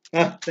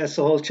 Ah, that's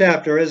the whole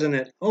chapter, isn't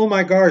it? Oh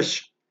my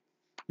gosh.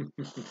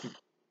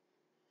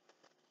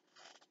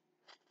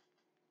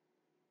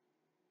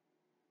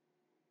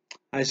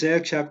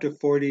 Isaiah chapter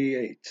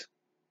 48.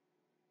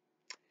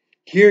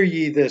 Hear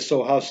ye this,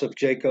 O house of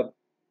Jacob,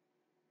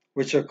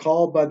 which are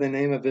called by the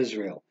name of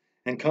Israel,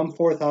 and come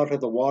forth out of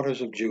the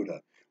waters of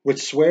Judah,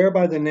 which swear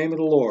by the name of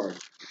the Lord,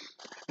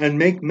 and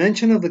make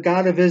mention of the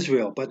God of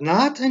Israel, but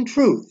not in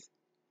truth,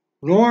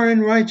 nor in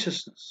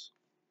righteousness.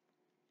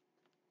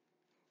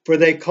 For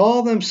they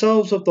call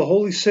themselves of the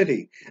holy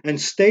city, and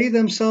stay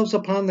themselves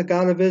upon the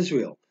God of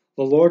Israel.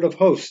 The Lord of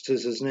hosts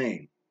is his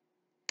name.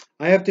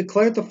 I have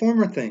declared the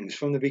former things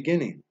from the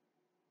beginning,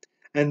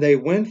 and they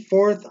went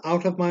forth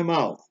out of my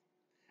mouth,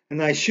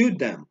 and I shewed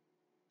them.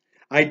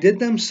 I did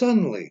them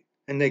suddenly,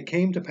 and they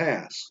came to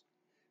pass,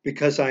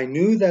 because I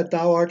knew that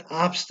thou art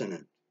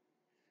obstinate,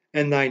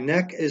 and thy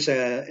neck is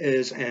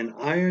an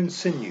iron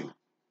sinew,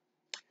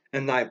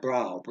 and thy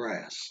brow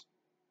brass.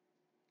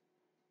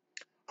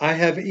 I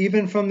have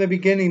even from the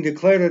beginning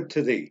declared it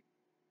to thee.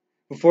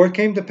 Before it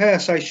came to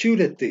pass, I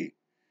shewed it thee,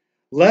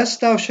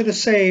 lest thou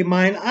shouldest say,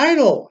 Mine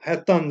idol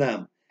hath done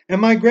them,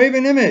 and my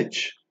graven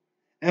image,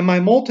 and my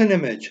molten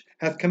image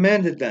hath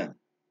commanded them.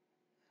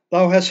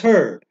 Thou hast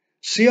heard,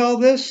 see all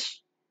this,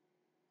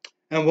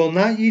 and will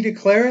not ye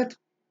declare it?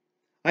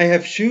 I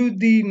have shewed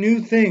thee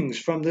new things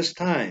from this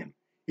time,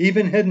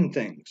 even hidden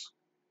things,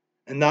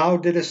 and thou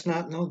didst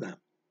not know them.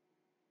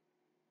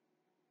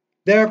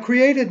 They are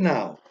created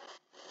now,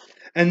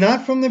 and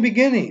not from the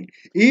beginning,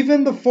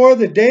 even before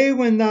the day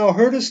when thou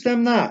heardest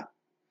them not,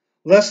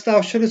 lest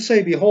thou shouldest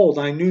say, Behold,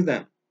 I knew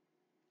them.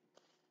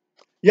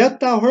 Yet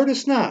thou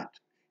heardest not,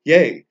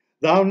 yea,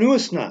 thou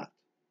knewest not,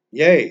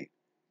 yea,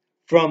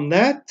 from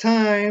that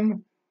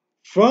time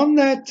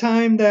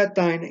that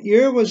thine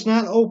ear was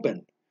not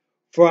opened,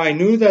 for I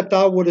knew that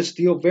thou wouldest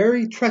deal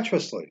very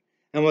treacherously,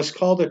 and was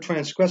called a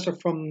transgressor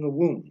from the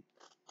womb.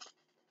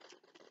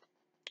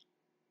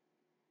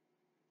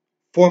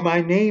 For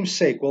my name's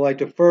sake will I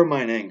defer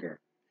mine anger,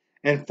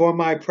 and for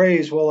my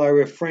praise will I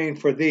refrain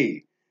for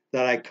thee,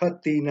 that I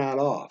cut thee not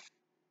off.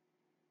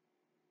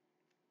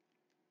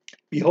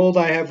 Behold,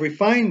 I have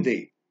refined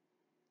thee,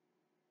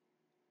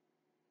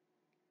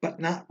 but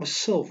not with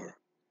silver.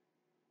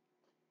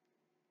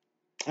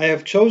 I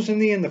have chosen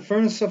thee in the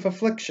furnace of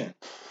affliction.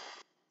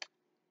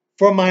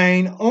 For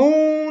mine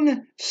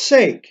own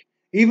sake,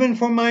 even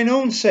for mine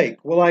own sake,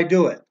 will I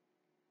do it.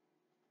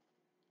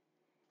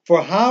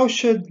 For how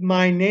should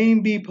my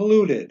name be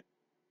polluted?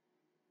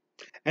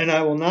 And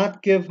I will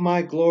not give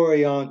my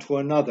glory unto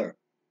another.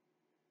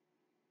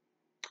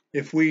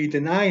 If we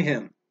deny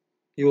him,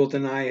 he will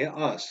deny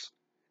us.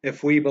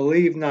 If we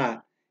believe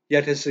not,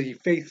 yet is he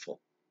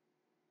faithful.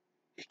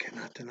 He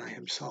cannot deny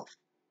himself.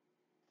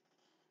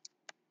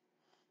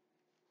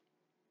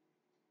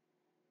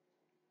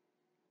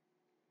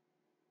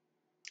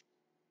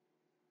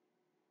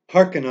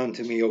 Hearken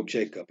unto me, O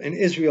Jacob, and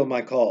Israel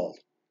my called.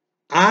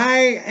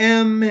 I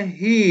am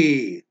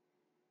he.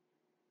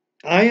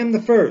 I am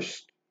the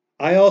first.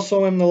 I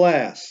also am the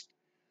last.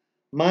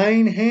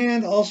 Mine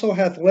hand also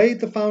hath laid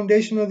the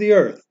foundation of the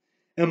earth,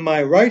 and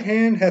my right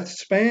hand hath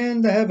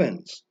spanned the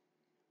heavens.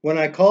 When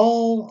I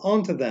call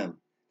unto them,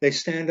 they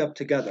stand up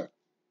together.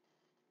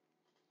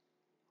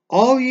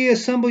 All ye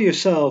assemble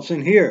yourselves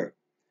and hear,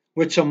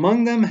 which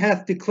among them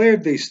hath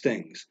declared these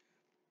things.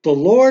 The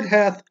Lord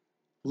hath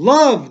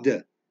loved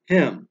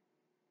him.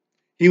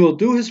 He will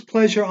do his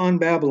pleasure on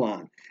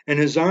Babylon, and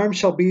his arm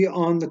shall be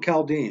on the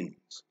Chaldeans.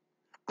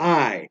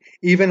 I,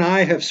 even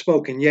I have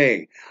spoken,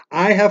 yea,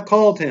 I have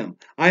called him,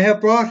 I have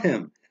brought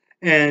him,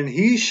 and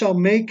he shall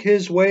make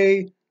his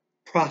way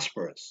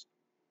prosperous.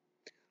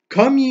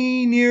 Come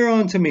ye near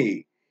unto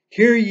me,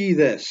 hear ye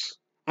this.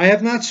 I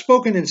have not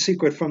spoken in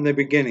secret from the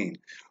beginning.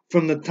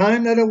 From the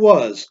time that it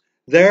was,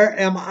 there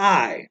am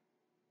I.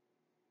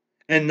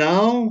 And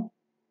now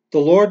the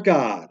Lord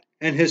God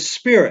and his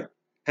Spirit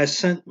has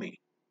sent me.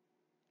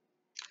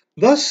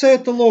 Thus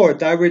saith the Lord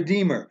thy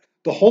Redeemer,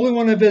 the Holy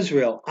One of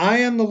Israel, I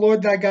am the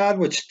Lord thy God,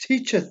 which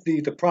teacheth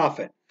thee the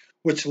prophet,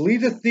 which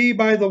leadeth thee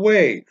by the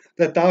way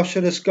that thou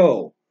shouldest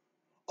go.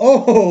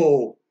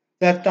 Oh,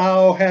 that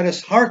thou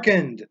hadst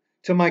hearkened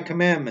to my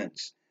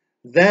commandments,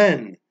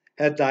 then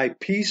had thy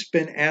peace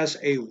been as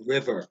a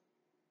river,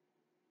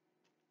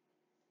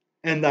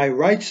 and thy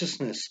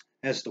righteousness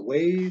as the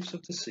waves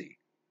of the sea.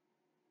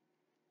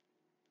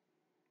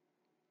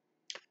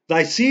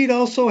 Thy seed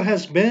also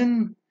had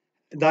been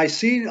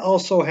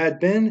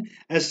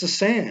as the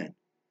sand,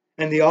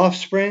 and the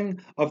offspring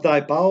of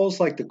thy bowels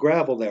like the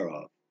gravel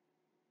thereof.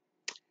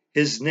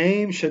 His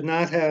name should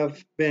not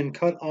have been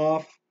cut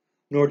off,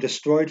 nor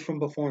destroyed from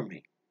before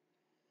me.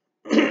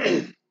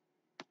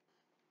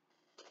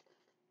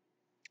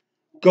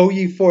 Go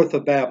ye forth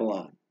of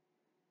Babylon.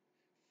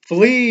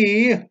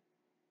 Flee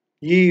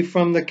ye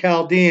from the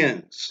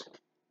Chaldeans.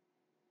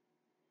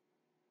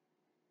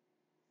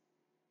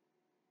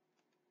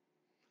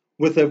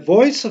 With a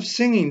voice of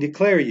singing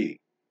declare ye.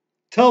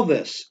 Tell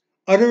this,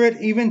 utter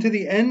it even to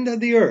the end of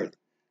the earth.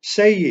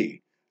 Say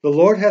ye, the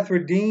Lord hath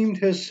redeemed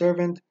his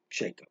servant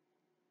Jacob.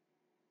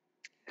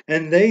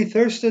 And they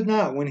thirsted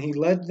not when he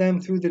led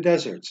them through the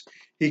deserts.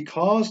 He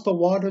caused the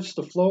waters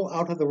to flow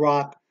out of the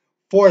rock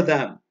for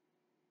them.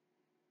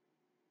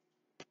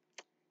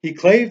 He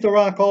clave the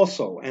rock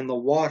also, and the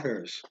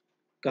waters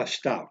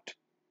gushed out.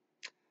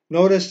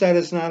 Notice that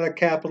it's not a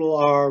capital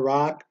R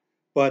rock,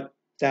 but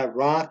that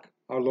rock,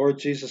 our Lord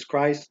Jesus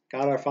Christ,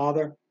 God our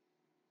Father,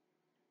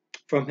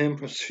 from him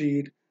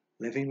proceed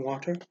living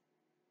water.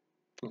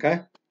 Okay?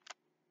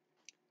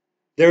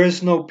 There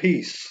is no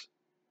peace,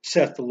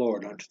 saith the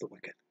Lord, unto the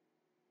wicked.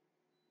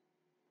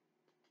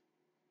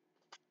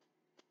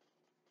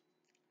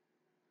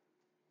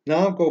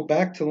 Now go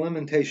back to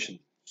Lamentations.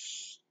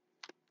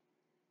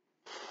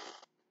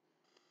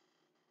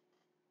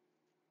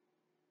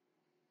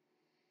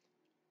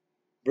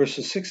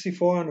 Verses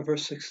 64 on to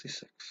verse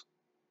 66.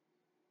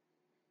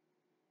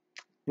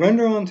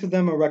 Render unto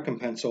them a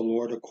recompense, O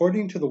Lord,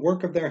 according to the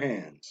work of their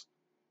hands.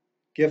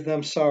 Give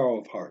them sorrow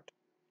of heart,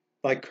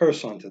 thy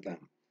curse unto them.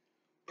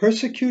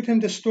 Persecute and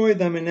destroy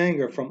them in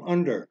anger from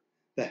under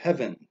the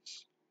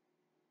heavens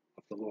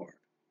of the Lord.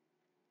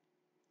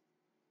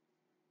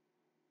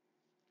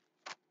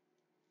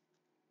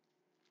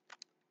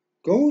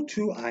 Go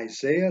to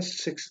Isaiah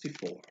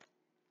 64.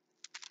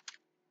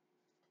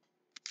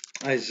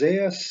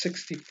 Isaiah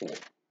 64.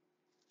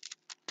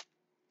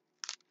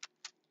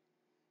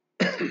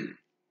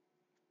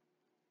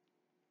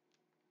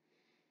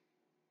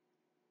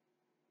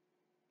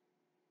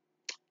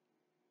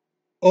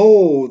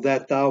 Oh,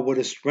 that thou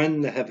wouldest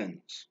rend the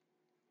heavens,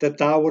 that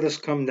thou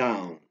wouldest come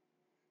down,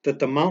 that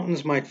the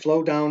mountains might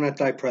flow down at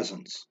thy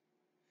presence.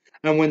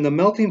 And when the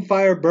melting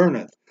fire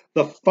burneth,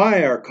 the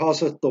fire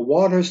causeth the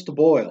waters to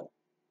boil,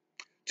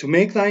 to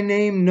make thy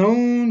name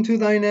known to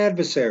thine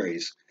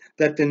adversaries,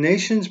 that the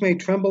nations may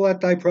tremble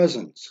at thy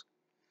presence.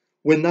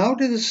 When thou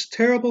didst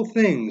terrible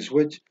things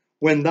which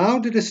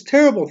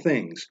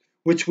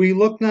we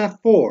looked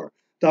not for,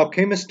 thou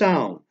camest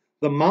down,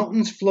 the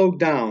mountains flowed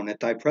down at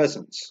thy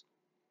presence.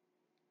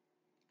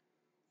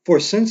 For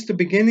since the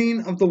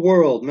beginning of the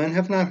world men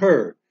have not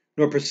heard,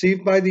 nor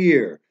perceived by the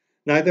ear,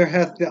 neither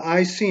hath the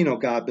eye seen, O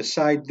God,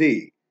 beside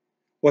thee,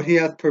 what he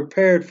hath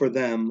prepared for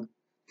them,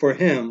 for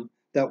him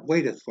that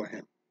waiteth for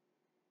him.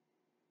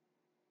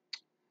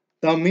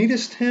 Thou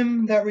meetest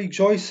him that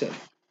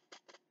rejoiceth.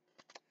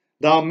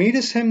 Thou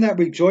meetest him that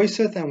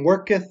rejoiceth and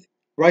worketh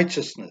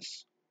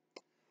righteousness.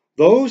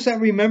 Those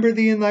that remember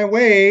thee in thy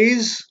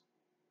ways,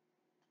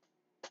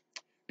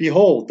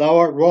 behold, thou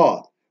art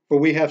wroth, for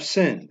we have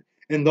sinned.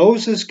 In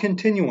those is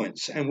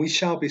continuance, and we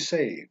shall be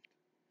saved.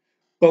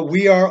 But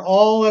we are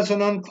all as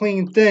an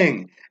unclean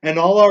thing, and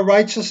all our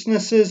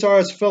righteousnesses are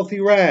as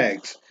filthy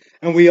rags.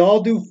 And we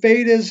all do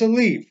fade as a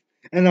leaf,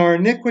 and our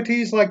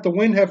iniquities like the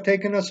wind have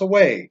taken us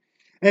away.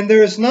 And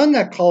there is none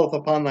that calleth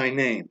upon thy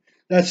name,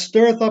 that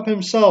stirreth up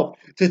himself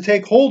to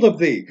take hold of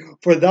thee.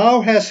 For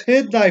thou hast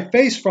hid thy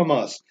face from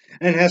us,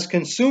 and hast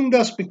consumed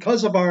us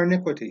because of our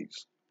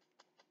iniquities.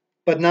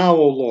 But now,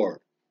 O Lord,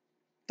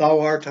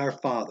 thou art our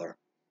Father.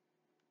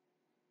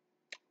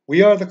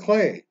 We are the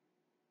clay,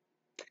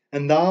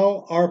 and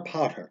thou art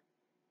potter.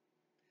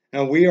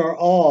 And we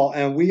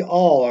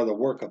all are the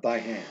work of thy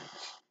hands.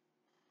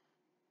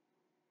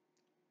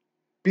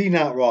 Be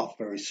not wroth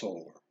very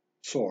sore,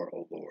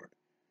 O Lord,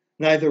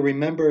 neither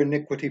remember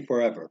iniquity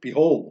forever.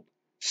 Behold,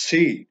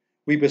 see,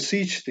 we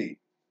beseech thee,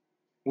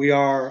 we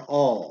are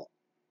all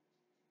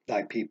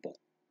thy people.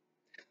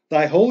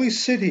 Thy holy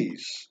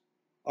cities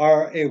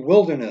are a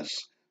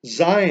wilderness.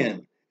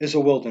 Zion is a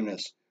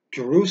wilderness,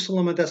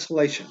 Jerusalem a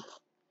desolation.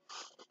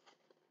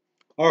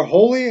 Our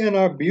holy and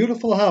our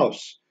beautiful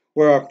house,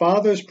 where our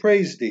fathers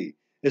praised thee,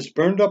 is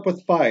burned up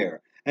with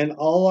fire, and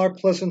all our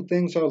pleasant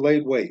things are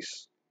laid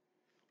waste.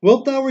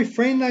 Wilt thou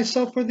refrain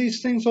thyself for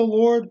these things, O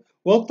Lord?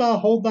 Wilt thou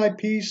hold thy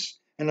peace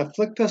and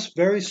afflict us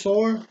very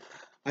sore?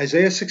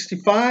 Isaiah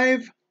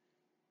 65,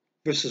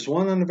 verses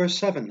 1 on to verse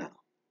 7 now.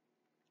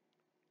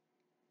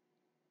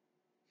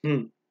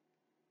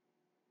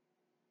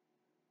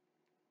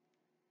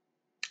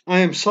 I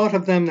am sought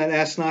of them that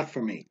asked not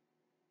for me.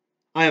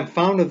 I am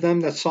found of them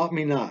that sought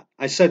me not.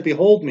 I said,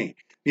 behold me,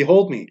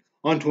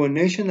 unto a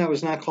nation that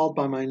was not called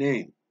by my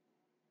name.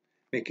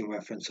 Making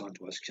reference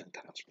unto us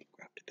Gentiles being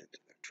grafted into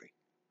their tree.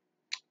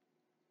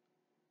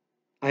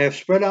 I have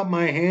spread out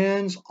my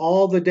hands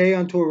all the day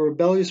unto a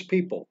rebellious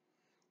people,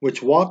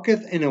 which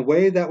walketh in a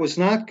way that was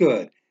not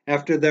good,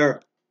 after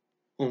their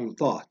own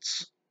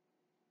thoughts.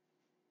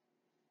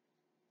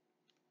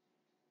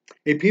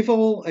 A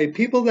people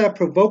that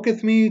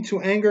provoketh me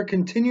to anger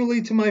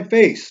continually to my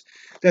face,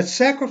 that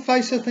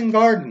sacrificeth in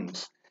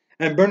gardens,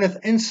 and burneth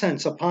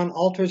incense upon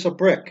altars of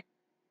brick,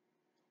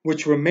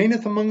 which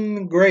remaineth among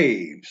the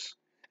graves,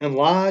 and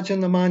lodge in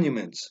the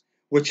monuments,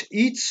 which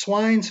eat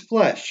swine's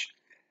flesh,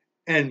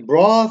 and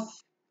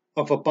broth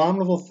of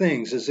abominable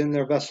things is in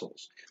their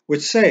vessels,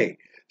 which say,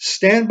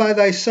 Stand by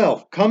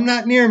thyself, come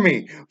not near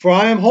me, for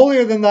I am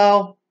holier than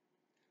thou.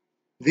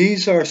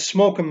 These are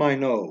smoke in my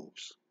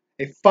nose,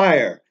 a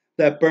fire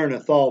that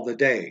burneth all the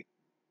day.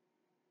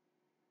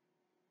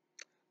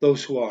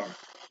 Those who are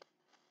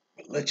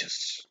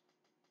religious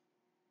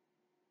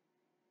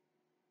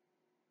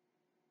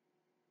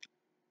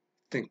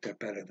think they're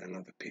better than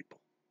other people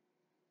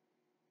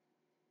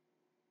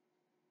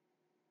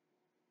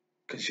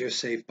because you're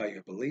saved by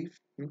your belief.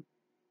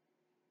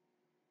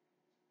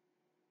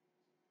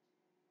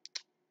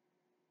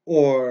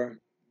 Or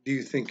do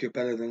you think you're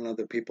better than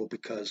other people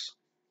because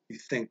you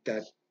think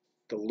that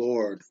the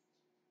Lord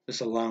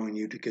is allowing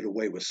you to get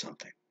away with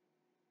something?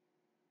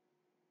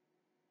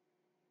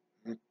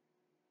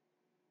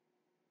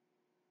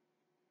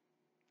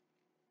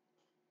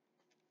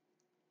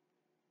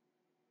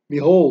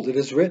 Behold, it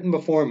is written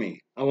before me,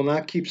 I will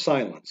not keep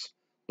silence,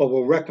 but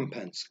will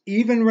recompense,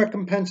 even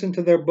recompense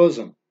into their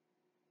bosom,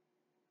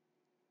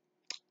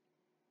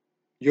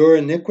 your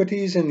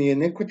iniquities and the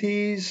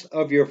iniquities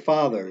of your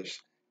fathers,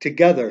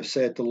 together,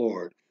 saith the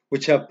Lord,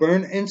 which have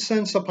burned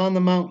incense upon the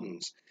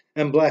mountains,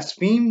 and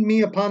blasphemed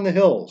me upon the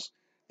hills.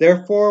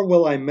 Therefore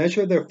will I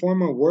measure their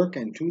former work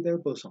into their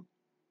bosom.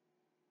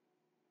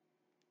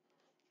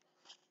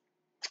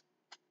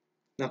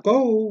 Now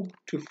go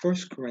to 1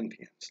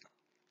 Corinthians.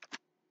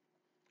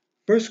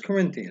 1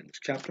 Corinthians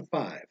chapter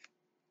 5.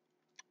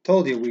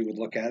 Told you we would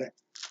look at it.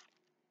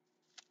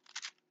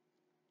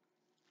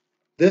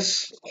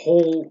 This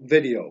whole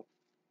video,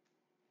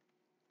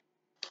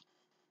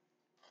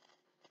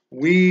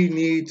 we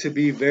need to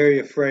be very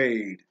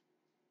afraid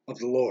of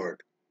the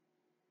Lord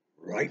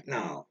right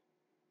now.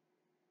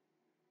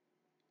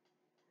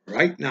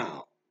 Right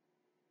now.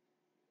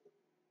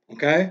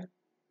 Okay?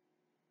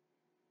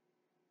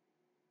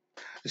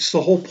 It's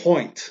the whole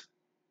point.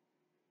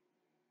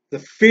 The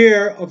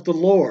fear of the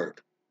Lord.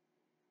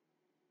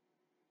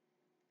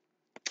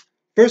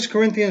 1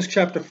 Corinthians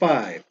chapter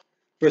 5,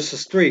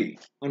 verses 3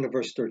 on to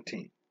verse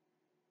 13.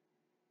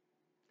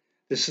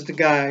 This is the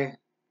guy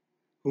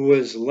who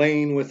was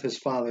laying with his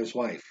father's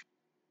wife.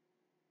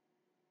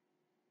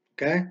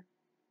 Okay?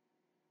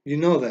 You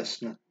know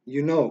this.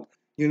 You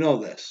know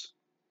this.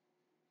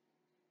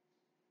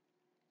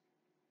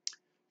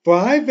 For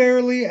I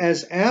verily,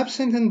 as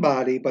absent in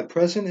body, but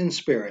present in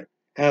spirit,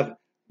 have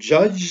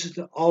judged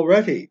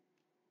already,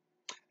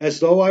 as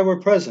though I were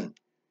present,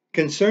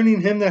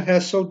 concerning him that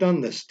hath so done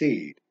this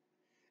deed.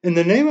 In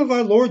the name of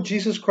our Lord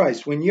Jesus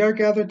Christ, when ye are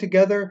gathered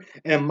together,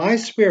 and my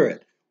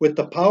spirit, with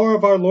the power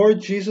of our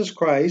Lord Jesus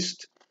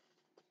Christ,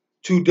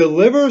 to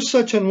deliver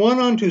such an one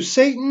unto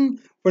Satan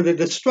for the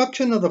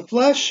destruction of the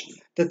flesh,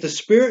 that the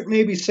spirit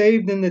may be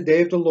saved in the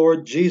day of the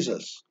Lord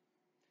Jesus.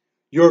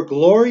 Your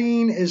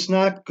glorying is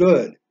not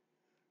good.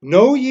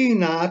 Know ye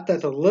not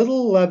that a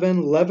little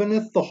leaven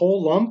leaveneth the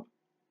whole lump?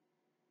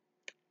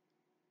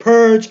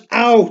 Purge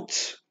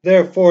out,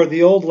 therefore,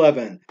 the old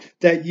leaven,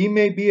 that ye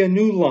may be a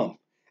new lump,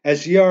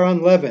 as ye are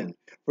unleavened.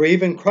 For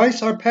even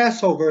Christ our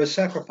Passover is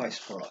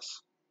sacrificed for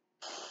us.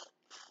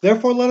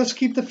 Therefore let us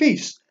keep the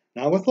feast,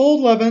 not with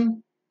old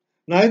leaven,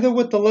 neither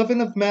with the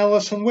leaven of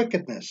malice and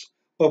wickedness,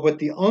 but with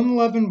the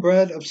unleavened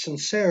bread of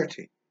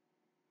sincerity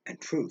and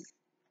truth.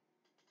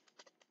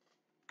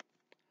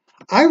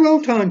 I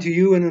wrote unto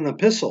you in an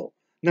epistle,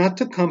 not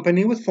to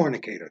company with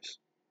fornicators.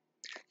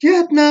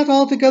 Yet not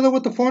altogether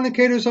with the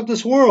fornicators of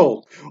this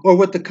world, or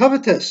with the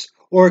covetous,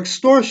 or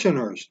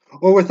extortioners,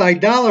 or with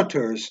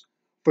idolaters,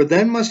 for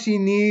then must ye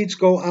needs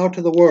go out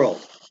of the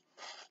world.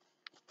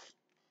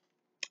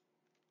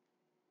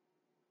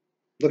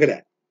 Look at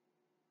that.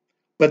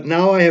 But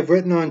now I have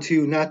written unto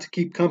you not to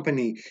keep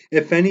company,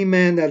 if any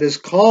man that is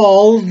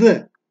called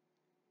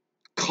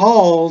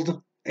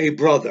a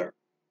brother,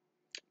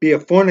 be a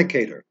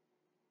fornicator,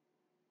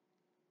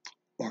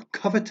 or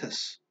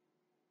covetous,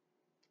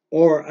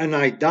 or an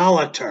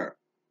idolater,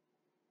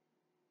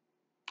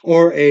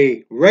 or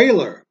a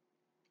railer,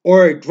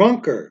 or a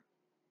drunkard,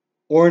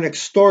 or an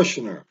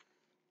extortioner.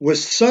 With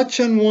such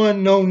an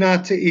one know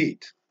not to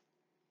eat.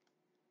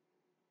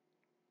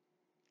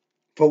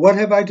 For what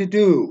have I to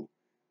do?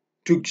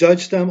 To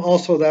judge them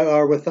also that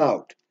are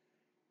without.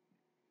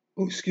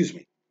 Oh, excuse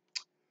me.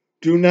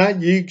 Do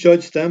not ye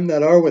judge them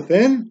that are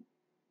within?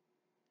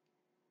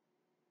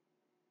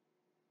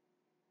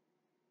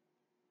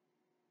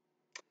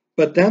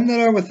 But them that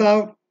are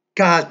without,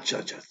 God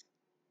judgeth.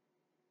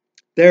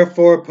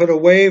 Therefore put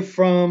away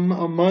from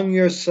among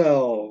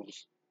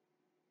yourselves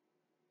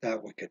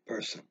that wicked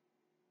person.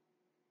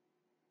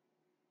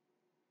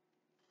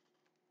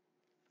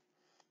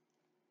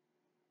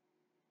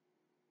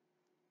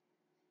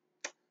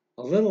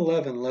 A little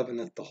leaven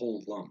leaveneth the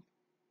whole lump.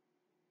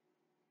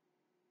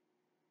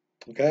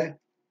 Okay?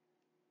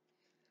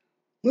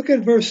 Look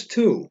at verse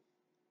 2.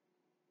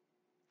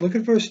 Look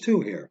at verse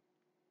 2 here,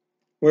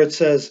 where it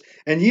says,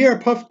 "And ye are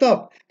puffed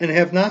up, and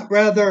have not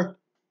rather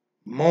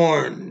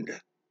mourned,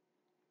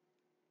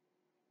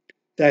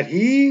 that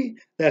he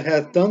that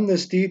hath done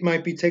this deed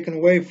might be taken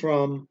away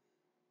from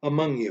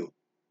among you."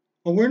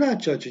 Well, we're not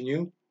judging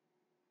you.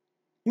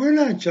 We're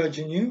not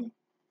judging you.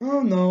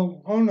 Oh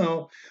no, oh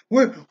no.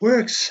 We're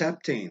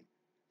accepting.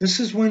 This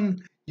is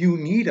when you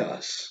need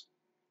us.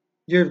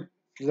 You're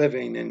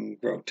living in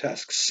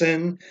grotesque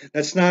sin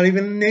that's not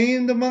even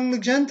named among the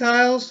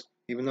Gentiles,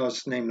 even though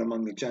it's named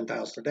among the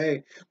Gentiles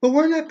today. But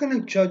we're not going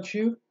to judge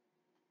you.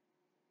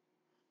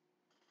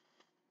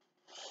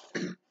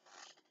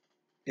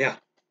 Yeah.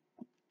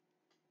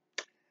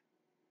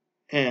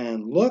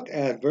 And look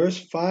at verse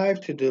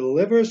 5, "to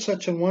deliver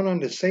such an one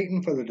unto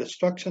Satan for the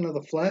destruction of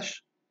the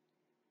flesh,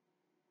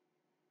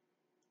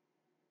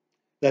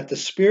 that the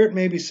spirit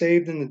may be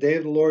saved in the day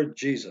of the Lord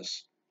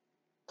Jesus."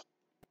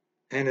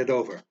 Hand it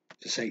over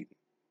to Satan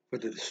for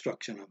the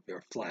destruction of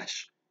your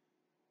flesh,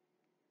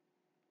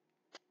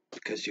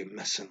 because you're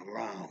messing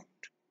around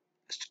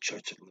as the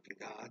church of the living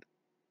God.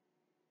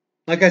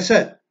 Like I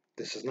said,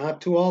 this is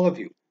not to all of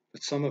you,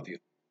 but some of you.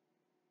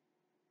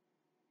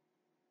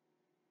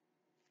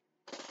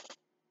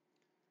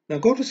 Now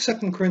go to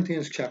 2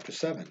 Corinthians chapter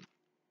 7.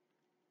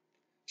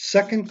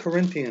 2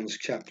 Corinthians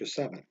chapter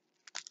 7.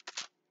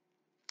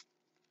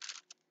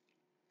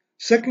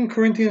 2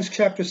 Corinthians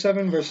chapter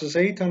 7, verses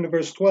 8 on to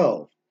verse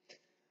 12.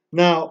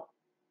 Now,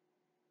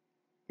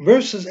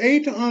 verses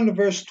 8 on to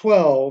verse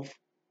 12,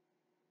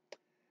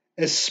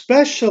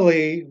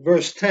 especially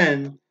verse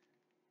 10,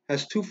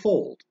 has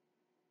twofold.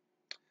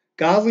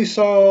 Godly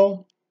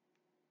sorrow,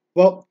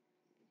 well,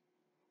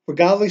 for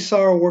godly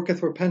sorrow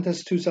worketh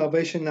repentance to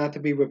salvation, not to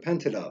be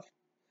repented of.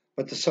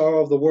 But the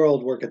sorrow of the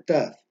world worketh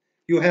death.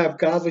 You have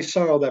godly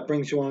sorrow that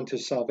brings you on to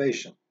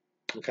salvation.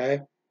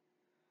 Okay?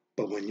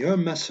 But when you're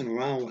messing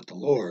around with the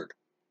Lord,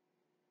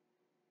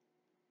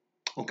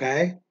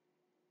 okay?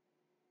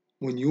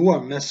 When you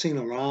are messing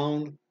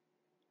around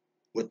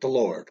with the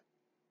Lord,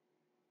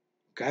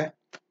 okay?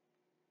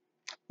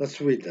 Let's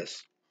read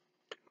this.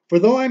 "For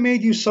though I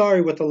made you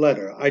sorry with a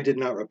letter, I did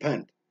not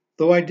repent,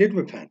 though I did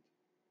repent.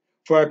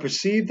 For I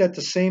perceive that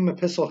the same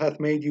epistle hath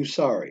made you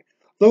sorry,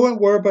 though it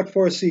were but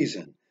for a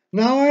season.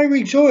 Now I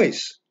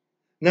rejoice,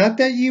 not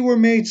that ye were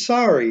made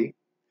sorry,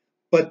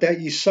 but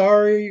that ye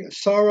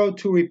sorrow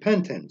to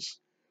repentance.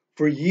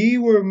 For ye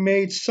were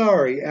made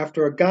sorry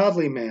after a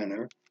godly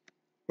manner,"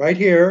 right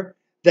here,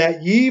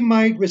 "that ye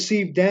might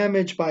receive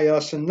damage by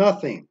us and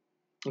nothing."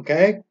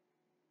 Okay?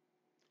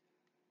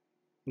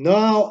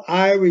 "Now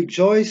I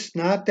rejoice,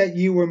 not that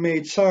ye were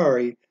made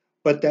sorry,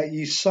 but that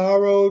ye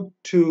sorrowed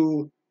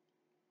to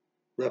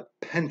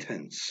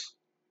repentance."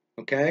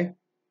 Okay?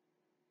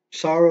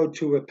 Sorrow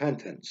to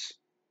repentance.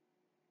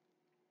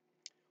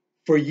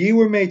 "For ye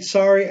were made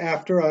sorry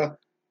after a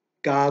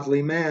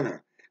godly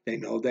manner." They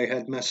know they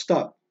had messed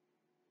up.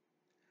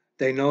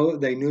 They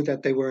knew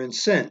that they were in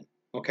sin.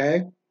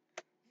 Okay?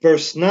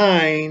 Verse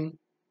 9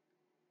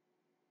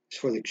 is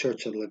for the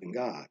church of the living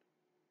God.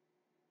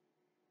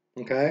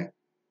 Okay?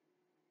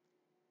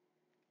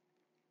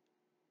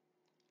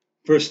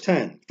 Verse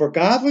 10, "For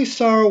godly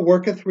sorrow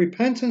worketh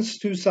repentance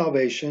to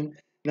salvation,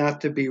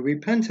 not to be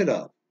repented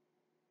of.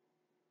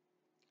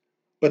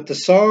 But the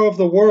sorrow of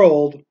the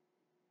world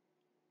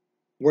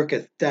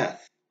worketh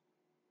death."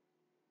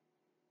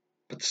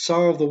 But the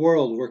sorrow of the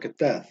world worketh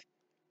death.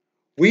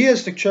 We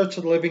as the church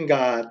of the living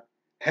God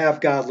have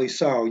godly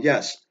sorrow,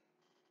 yes.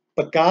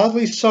 But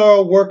godly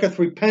sorrow worketh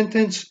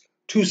repentance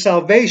to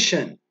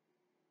salvation.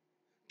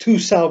 To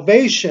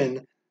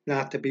salvation,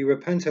 not to be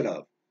repented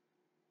of.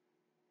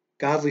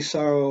 Godly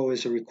sorrow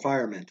is a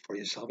requirement for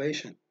your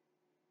salvation.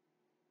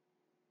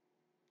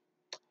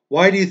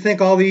 Why do you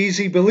think all the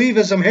easy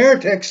believism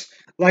heretics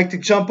like to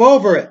jump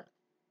over it?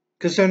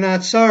 Because they're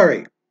not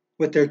sorry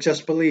with their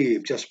just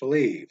believe, just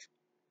believe.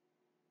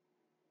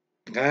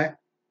 Okay?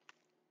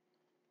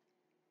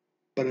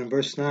 But in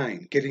verse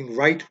 9, getting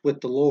right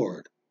with the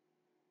Lord.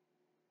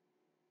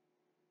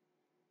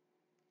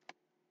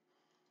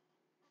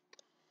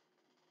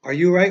 Are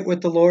you right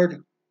with the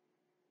Lord?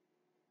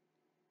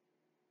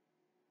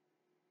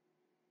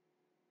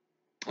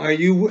 Are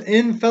you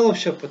in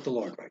fellowship with the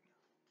Lord right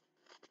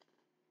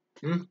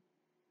now?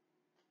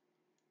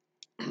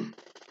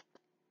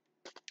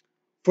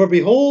 "For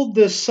behold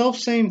this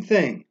selfsame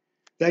thing,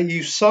 that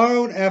you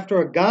sorrowed after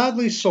a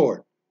godly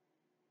sort,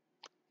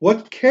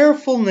 what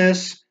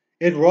carefulness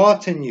it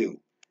wrought in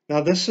you."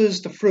 Now this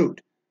is the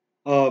fruit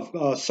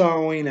of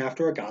sorrowing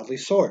after a godly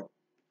sort.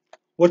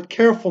 "What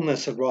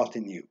carefulness it wrought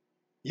in you,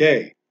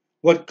 yea,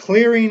 what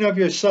clearing of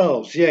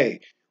yourselves,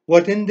 yea,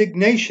 what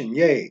indignation,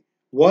 yea,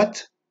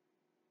 what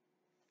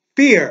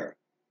fear,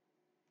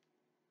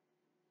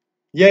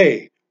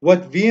 yea,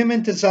 what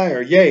vehement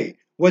desire, yea,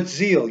 what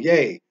zeal,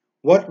 yea,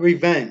 what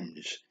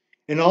revenge.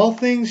 In all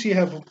things ye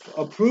have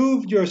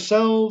approved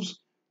yourselves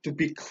to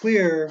be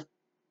clear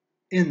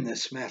in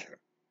this matter."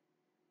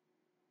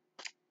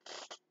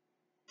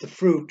 The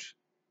fruit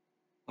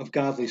of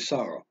godly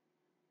sorrow.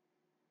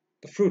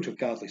 the fruit of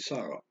godly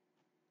sorrow.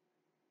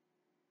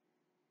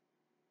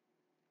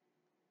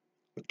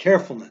 With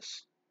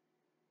carefulness,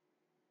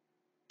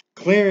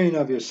 clearing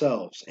of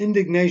yourselves,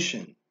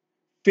 indignation,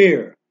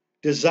 fear,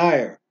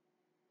 desire,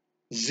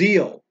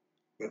 zeal,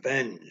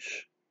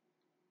 revenge.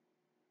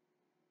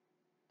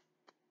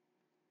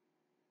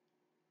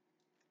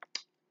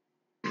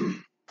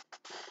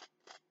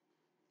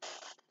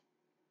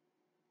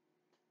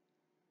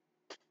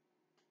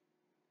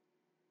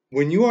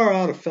 When you are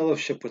out of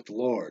fellowship with the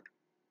Lord,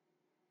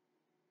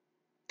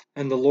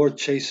 and the Lord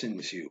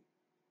chastens you,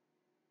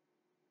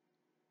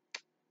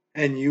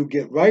 and you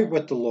get right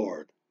with the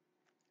Lord,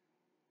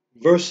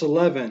 verse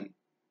 11,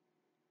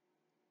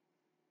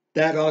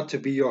 that ought to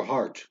be your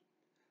heart.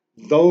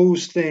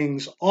 Those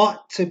things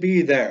ought to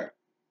be there.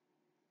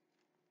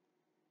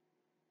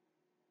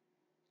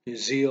 Your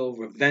zeal,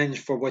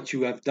 revenge for what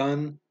you have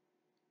done,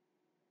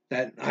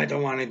 that I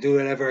don't want to do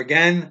it ever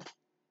again.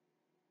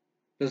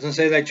 Doesn't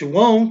say that you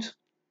won't.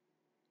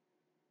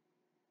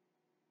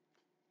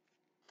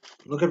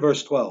 Look at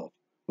verse 12.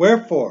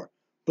 Wherefore,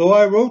 though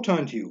I wrote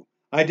unto you,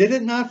 I did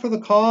it not for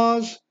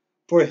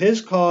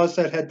his cause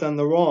that had done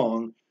the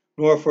wrong,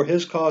 nor for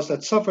his cause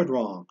that suffered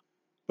wrong,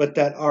 but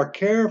that our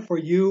care for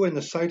you in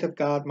the sight of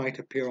God might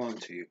appear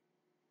unto you.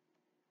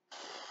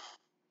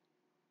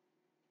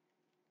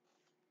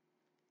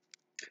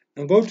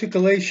 Now go to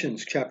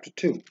Galatians chapter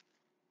 2.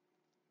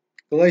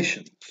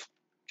 Galatians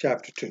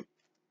chapter 2.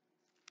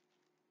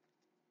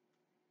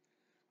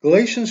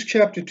 Galatians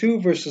chapter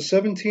 2, verses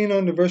 17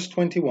 on to verse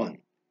 21.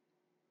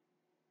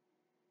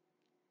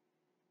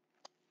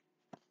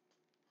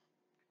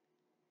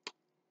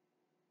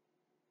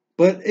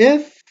 But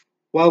if,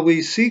 while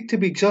we seek to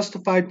be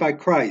justified by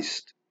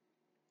Christ,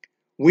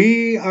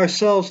 we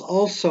ourselves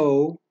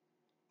also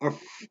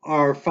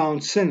are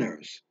found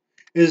sinners,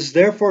 is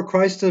therefore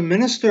Christ a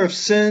minister of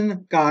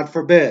sin? God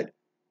forbid.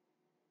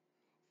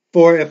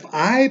 For if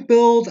I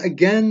build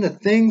again the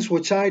things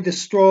which I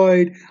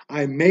destroyed,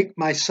 I make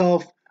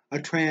myself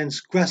a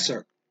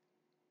transgressor.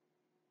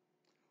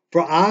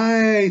 For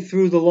I,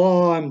 through the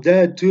law, am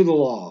dead to the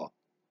law,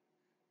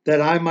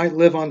 that I might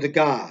live unto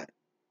God.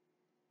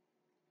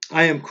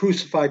 I am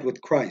crucified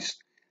with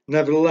Christ.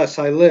 Nevertheless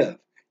I live,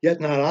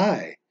 yet not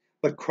I,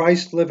 but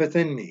Christ liveth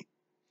in me.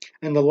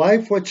 And the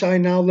life which I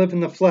now live in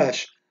the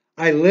flesh,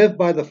 I live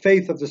by the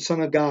faith of the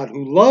Son of God,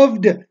 who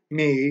loved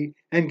me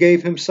and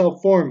gave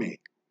himself for me.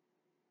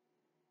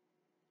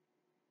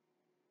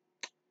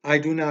 I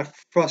do not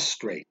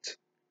frustrate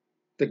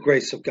the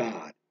grace of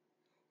God.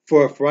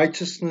 For if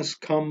righteousness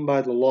come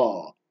by the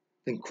law,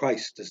 then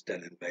Christ is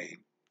dead in vain.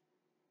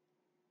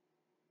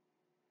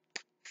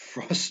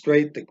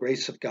 Frustrate the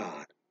grace of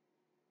God.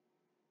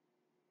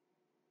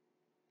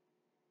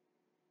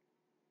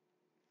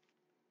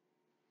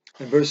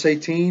 And verse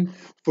 18,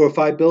 for if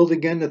I build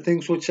again the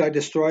things which I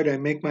destroyed, I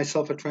make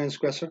myself a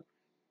transgressor.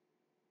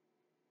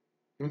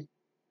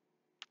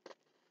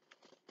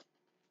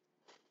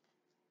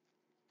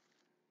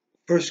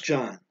 1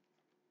 John,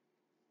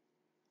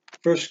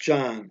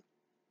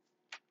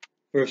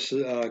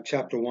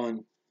 chapter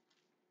 1,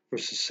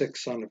 verses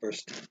 6 on to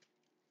verse 10.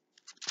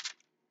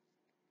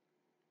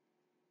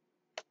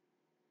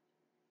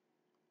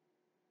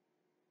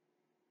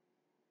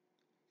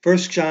 1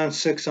 John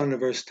 6 on to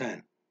verse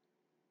 10.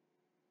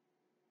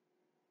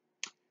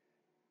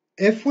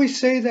 If we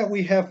say that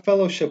we have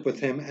fellowship with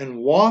him and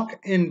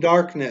walk in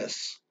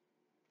darkness,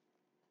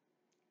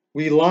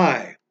 we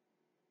lie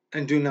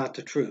and do not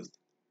the truth.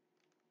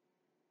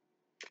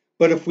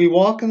 But if we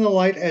walk in the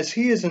light as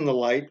he is in the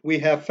light, we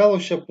have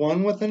fellowship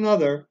one with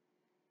another,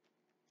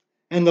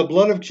 and the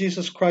blood of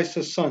Jesus Christ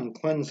his Son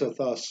cleanseth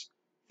us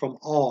from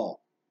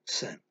all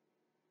sin.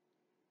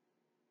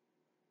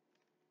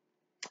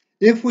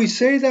 If we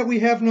say that we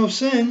have no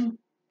sin,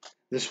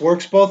 this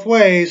works both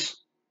ways.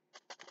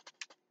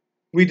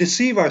 We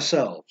deceive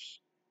ourselves,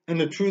 and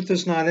the truth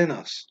is not in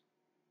us.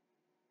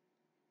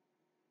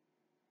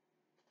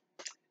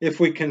 If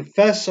we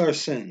confess our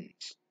sins,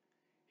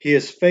 he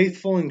is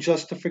faithful and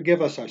just to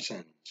forgive us our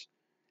sins,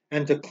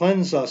 and to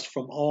cleanse us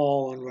from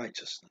all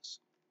unrighteousness.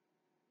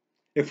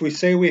 If we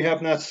say we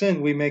have not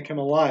sinned, we make him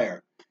a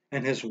liar,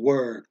 and his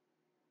word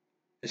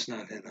is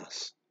not in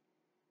us.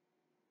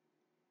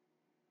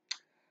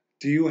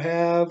 Do you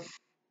have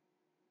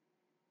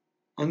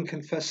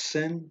unconfessed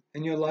sin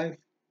in your life?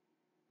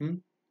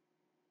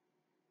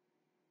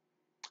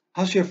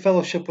 How's your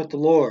fellowship with the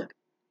Lord?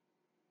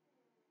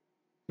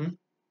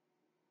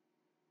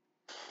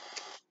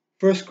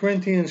 1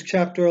 Corinthians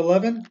chapter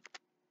 11.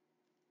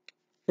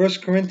 1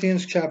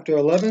 Corinthians chapter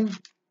 11.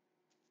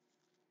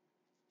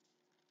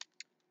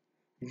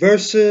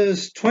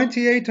 Verses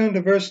 28 on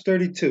to verse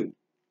 32.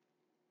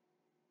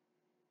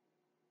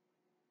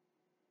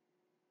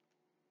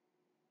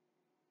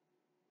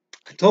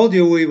 I told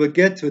you we would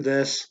get to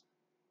this.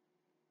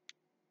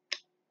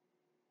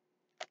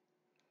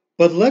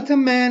 But let a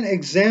man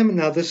examine.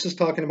 Now this is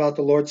talking about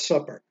the Lord's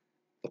Supper.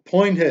 The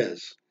point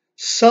is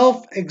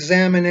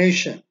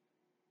self-examination.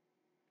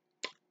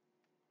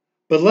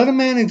 But let a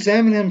man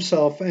examine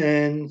himself,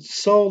 and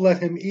so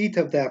let him eat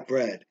of that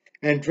bread,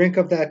 and drink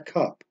of that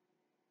cup.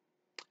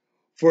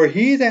 For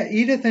he that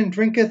eateth and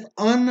drinketh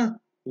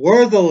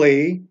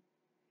unworthily,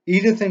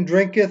 eateth and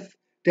drinketh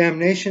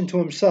damnation to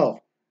himself,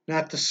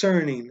 not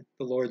discerning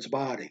the Lord's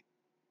body.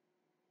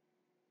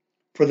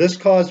 For this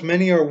cause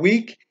many are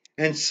weak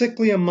and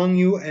sickly among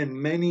you, and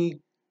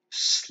many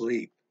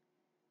sleep.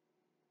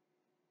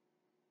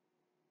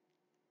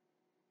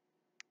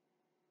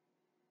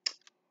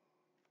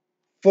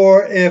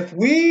 For if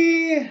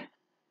we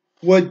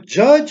would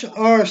judge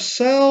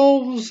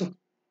ourselves,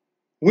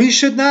 we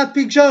should not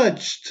be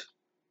judged.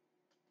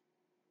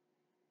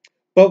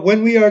 But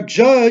when we are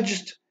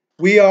judged,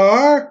 we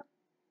are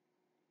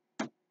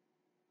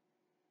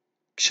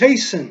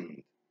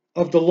chastened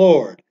of the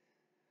Lord,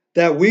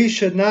 that we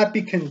should not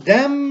be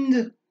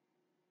condemned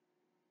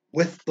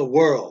with the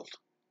world.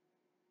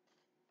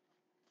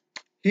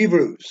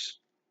 Hebrews.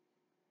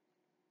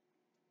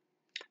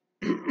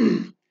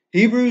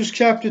 Hebrews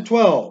chapter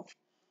 12,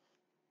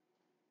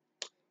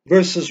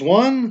 verses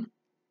 1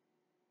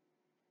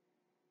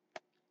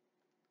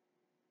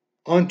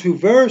 on to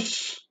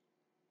verse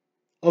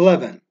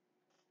 11.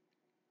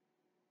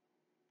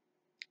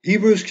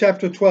 Hebrews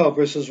chapter 12,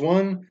 verses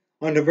 1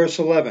 on to verse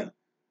 11.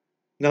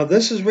 Now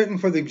this is written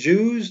for the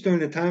Jews during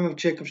the time of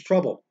Jacob's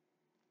trouble.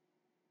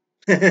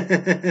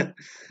 But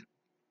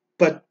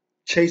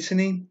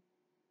chastening.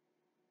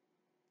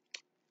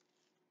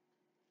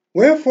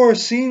 Wherefore,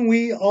 seeing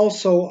we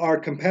also are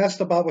compassed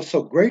about with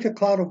so great a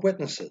cloud of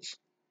witnesses,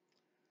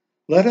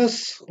 let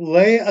us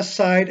lay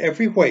aside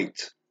every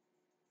weight,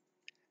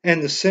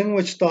 and the sin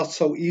which doth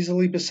so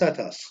easily beset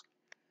us,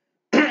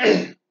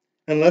 and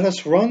let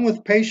us run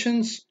with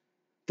patience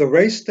the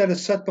race that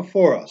is set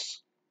before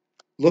us,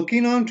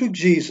 looking unto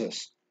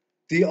Jesus,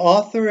 the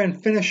author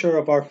and finisher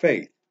of our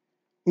faith,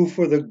 who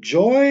for the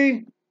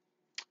joy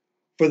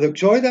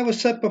that was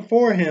set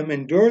before him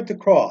endured the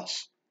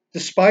cross,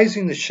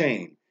 despising the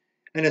shame,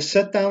 and is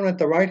set down at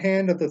the right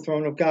hand of the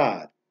throne of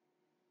God.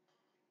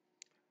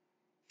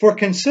 For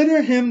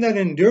consider him that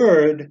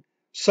endured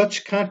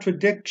such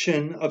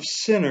contradiction of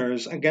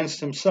sinners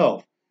against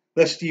himself,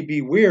 lest ye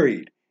be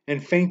wearied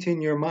and faint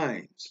in your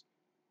minds.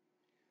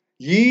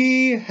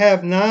 Ye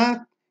have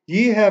not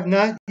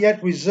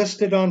yet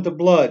resisted unto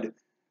blood,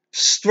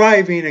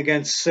 striving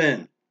against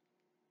sin.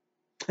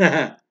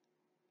 Yeah.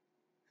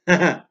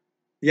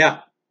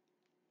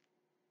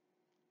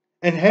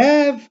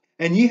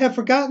 And ye have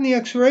forgotten the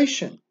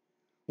exhortation,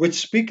 which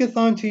speaketh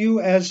unto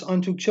you as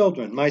unto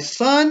children. My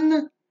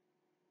son,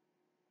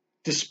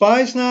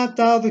 despise not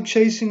thou the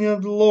chastening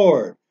of the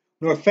Lord,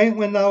 nor faint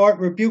when thou art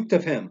rebuked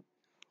of him.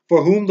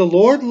 For whom the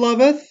Lord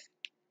loveth,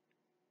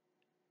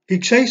 he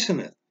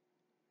chasteneth,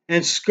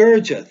 and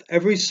scourgeth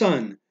every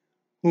son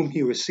whom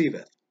he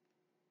receiveth.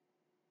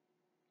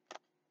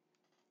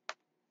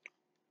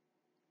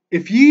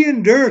 If ye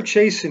endure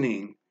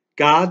chastening,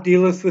 God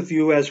dealeth with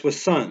you as with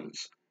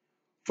sons.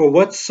 For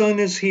what son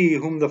is he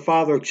whom the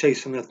Father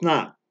chasteneth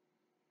not?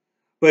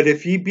 But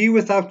if ye be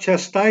without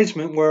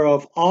chastisement,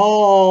 whereof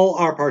all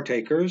are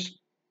partakers,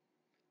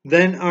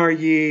 then are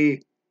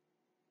ye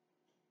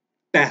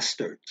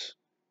bastards,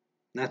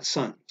 not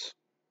sons.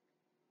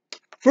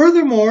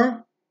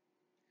 Furthermore,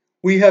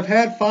 we have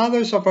had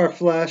fathers of our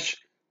flesh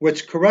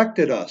which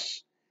corrected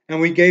us, and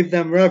we gave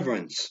them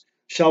reverence.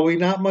 Shall we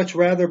not much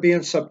rather be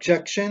in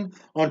subjection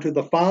unto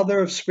the Father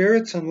of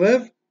spirits and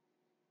live?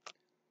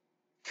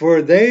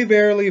 For they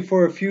verily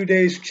for a few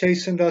days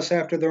chastened us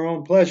after their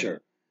own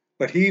pleasure,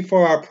 but he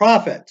for our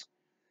profit,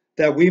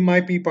 that we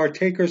might be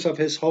partakers of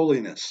his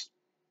holiness.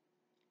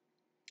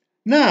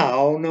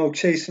 Now no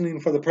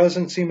chastening for the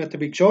present seemeth to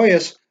be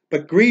joyous,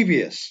 but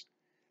grievous.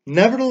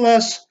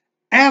 Nevertheless,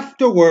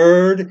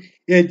 afterward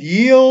it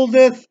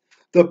yieldeth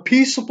the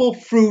peaceable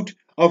fruit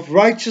of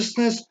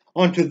righteousness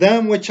unto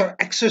them which are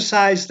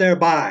exercised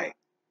thereby.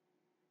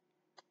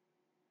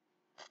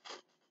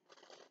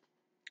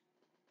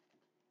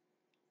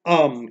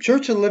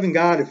 Church of the Living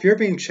God, if you're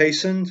being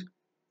chastened,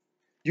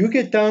 you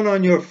get down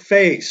on your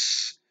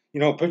face,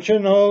 put your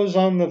nose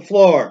on the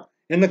floor,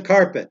 in the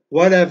carpet,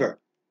 whatever,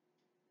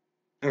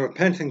 and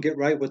repent and get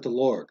right with the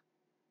Lord.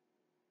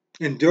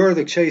 Endure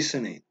the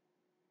chastening,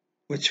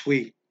 which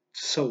we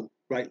so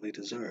rightly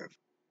deserve.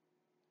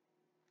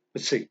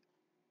 But see,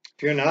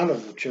 if you're not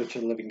of the Church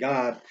of the Living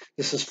God,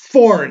 this is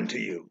foreign to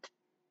you.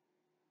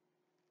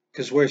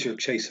 Because where's your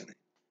chastening?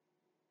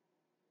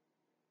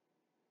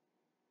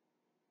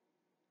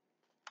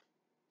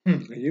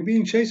 Are you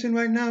being chastened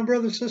right now,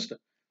 brother, sister?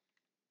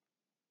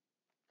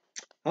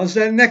 How's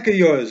that neck of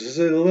yours? Is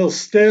it a little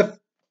stiff?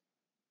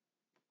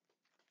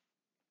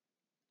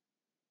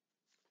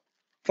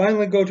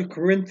 Finally, go to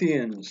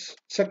Corinthians,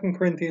 2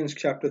 Corinthians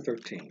chapter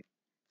 13.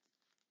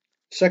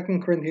 2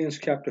 Corinthians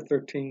chapter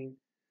 13,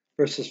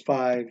 verses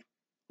 5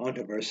 on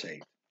to verse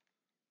 8.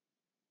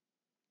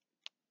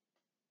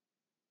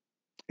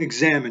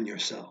 Examine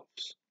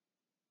yourselves,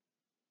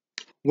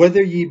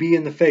 whether ye be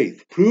in the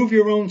faith. Prove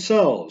your own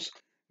selves.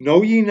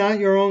 Know ye not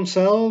your own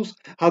selves,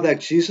 how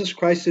that Jesus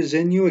Christ is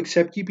in you,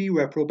 except ye be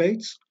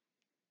reprobates?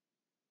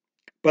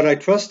 But I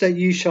trust that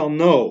ye shall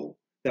know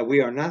that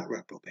we are not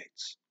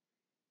reprobates.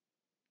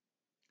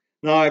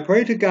 Now I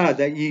pray to God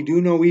that ye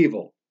do no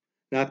evil,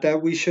 not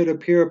that we should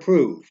appear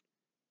approved,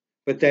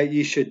 but that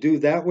ye should do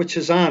that which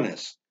is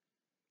honest,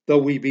 though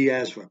we be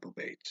as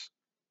reprobates.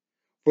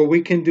 For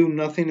we can do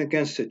nothing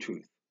against the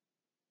truth,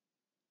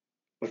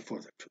 but for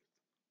the truth.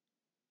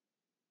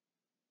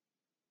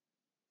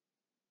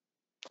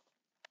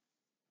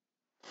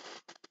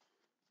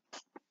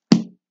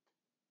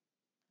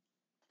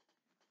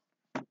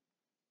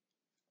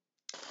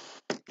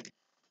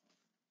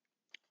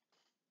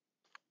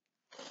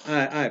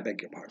 I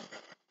beg your pardon.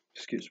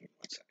 Excuse me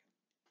 1 second.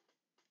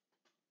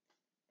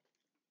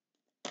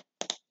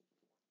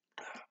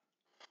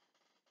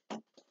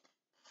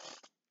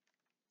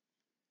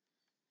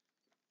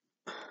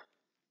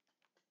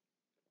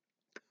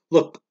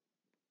 Look,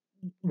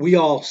 we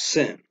all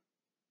sin.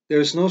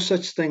 There's no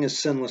such thing as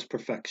sinless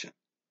perfection.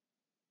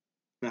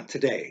 Not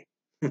today.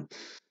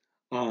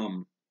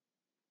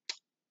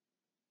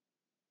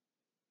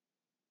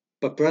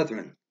 But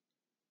brethren,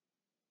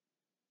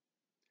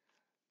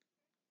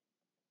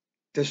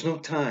 there's no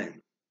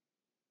time.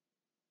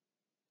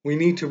 We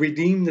need to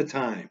redeem the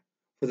time,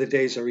 for the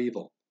days are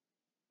evil.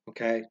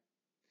 Okay?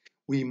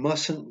 We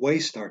mustn't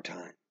waste our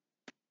time.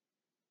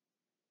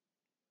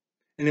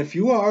 And if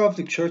you are of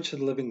the Church of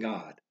the Living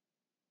God,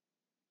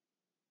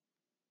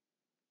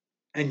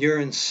 and you're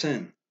in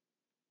sin,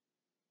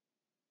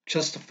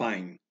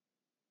 justifying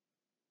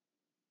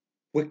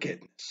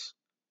wickedness,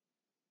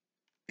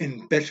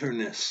 in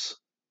bitterness,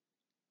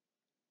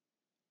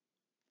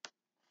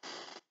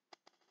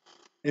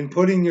 in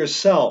putting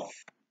yourself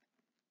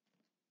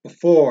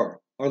before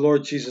our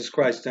Lord Jesus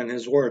Christ and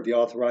His Word, the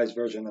authorized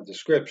version of the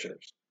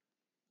Scriptures,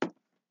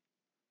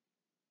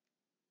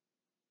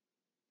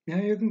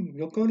 yeah,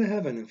 you'll go to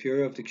heaven if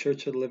you're of the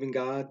Church of the Living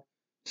God,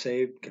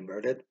 saved,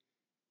 converted.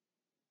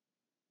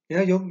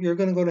 Yeah, you're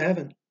going to go to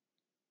heaven.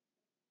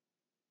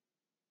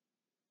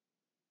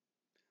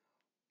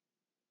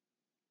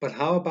 But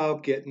how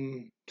about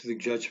getting to the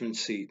judgment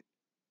seat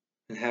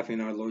and having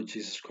our Lord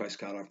Jesus Christ,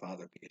 God our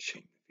Father, be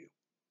ashamed of you?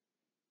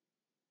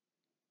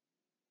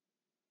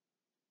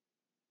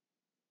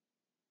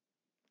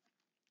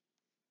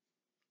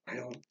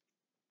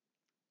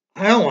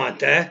 I don't want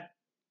that.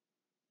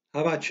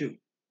 How about you?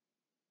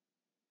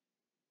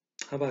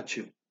 How about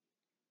you?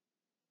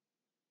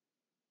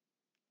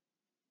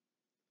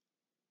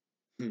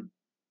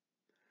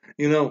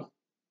 You know,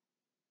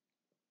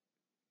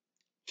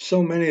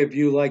 so many of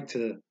you like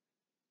to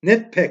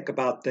nitpick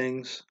about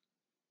things,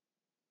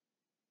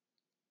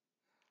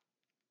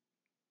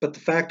 but the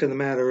fact of the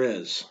matter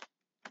is,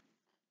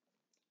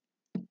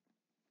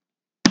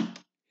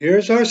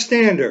 here's our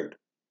standard.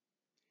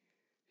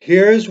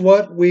 Here's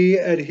what we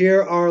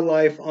adhere our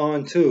life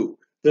on to,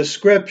 the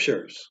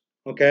Scriptures,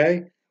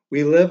 okay?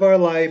 We live our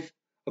life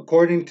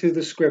according to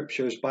the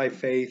Scriptures by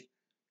faith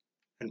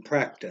and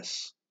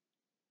practice,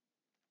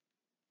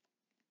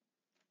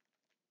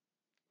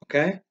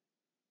 okay?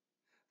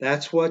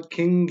 That's what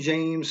King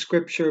James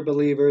Scripture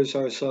believers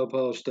are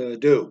supposed to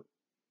do,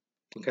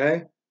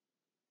 okay?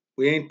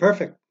 We ain't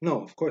perfect.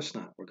 No, of course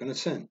not. We're going to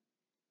sin.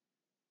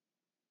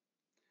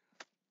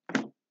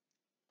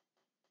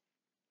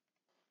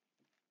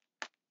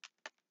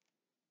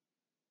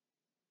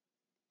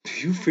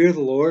 Do you fear the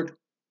Lord?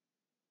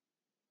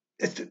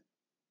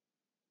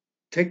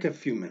 Take a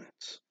few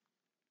minutes.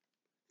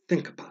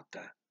 Think about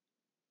that.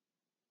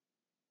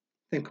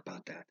 Think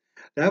about that.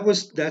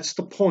 That's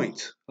the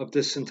point of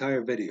this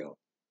entire video.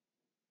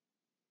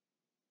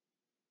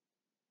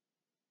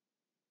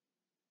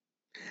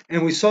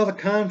 And we saw the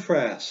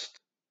contrast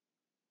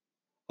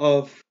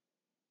of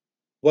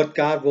what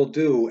God will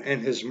do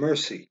and His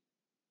mercy.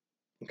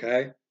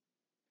 Okay?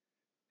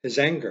 His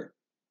anger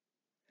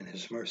and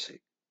His mercy.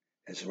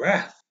 His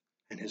wrath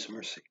and His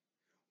mercy.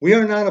 We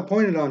are not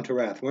appointed unto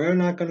wrath. We are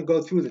not going to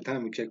go through the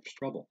time of Jacob's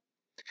trouble.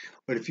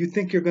 But if you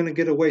think you're going to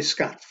get away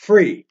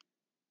scot-free,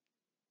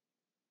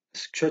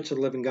 as Church of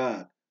the Living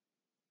God,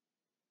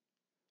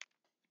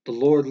 the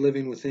Lord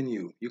living within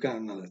you, you got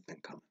another thing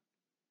coming.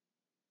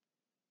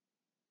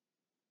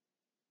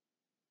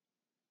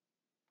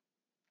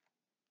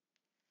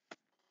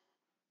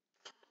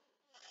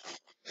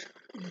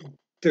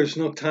 There's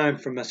no time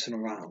for messing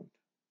around.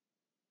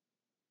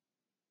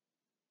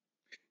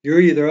 You're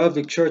either of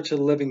the Church of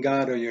the Living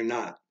God or you're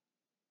not.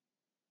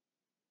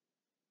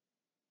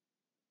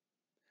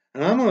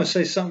 And I'm going to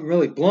say something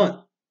really blunt.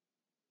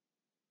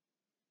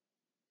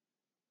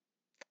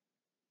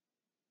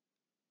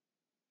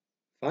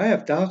 If I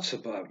have doubts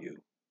about you,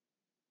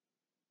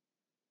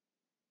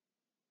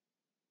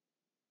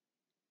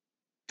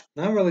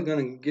 I'm not really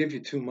going to give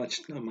you too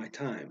much of my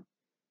time.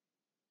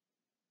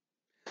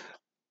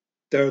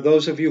 There are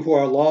those of you who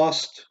are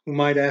lost, who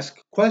might ask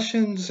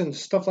questions and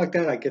stuff like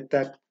that. I get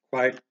that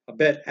quite a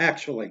bit,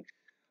 actually.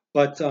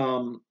 But,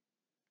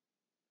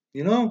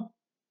 you know,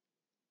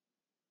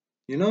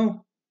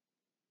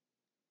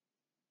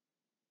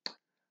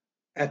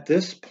 at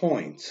this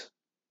point,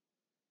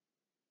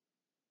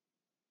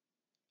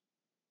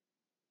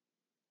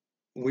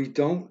 we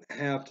don't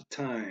have the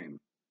time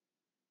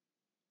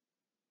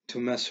to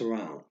mess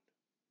around.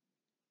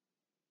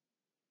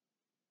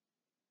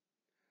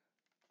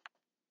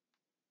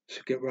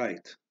 So get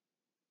right.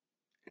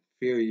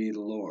 Fear ye the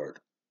Lord.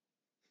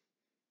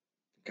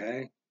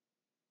 Okay?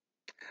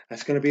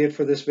 That's going to be it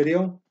for this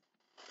video.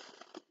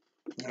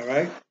 All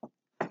right?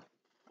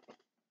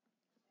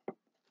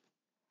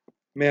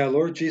 May our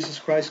Lord Jesus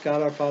Christ,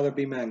 God our Father,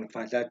 be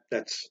magnified.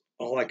 That's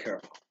all I care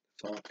about.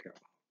 That's all I care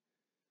about.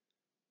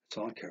 That's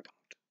all I care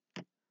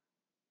about.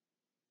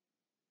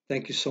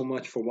 Thank you so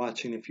much for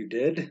watching if you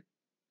did,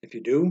 if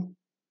you do.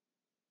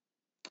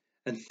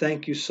 And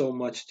thank you so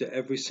much to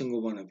every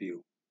single one of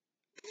you.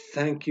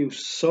 Thank you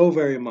so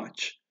very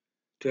much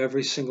to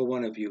every single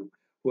one of you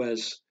who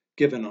has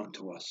given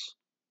unto us.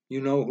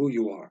 You know who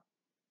you are.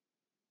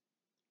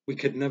 We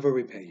could never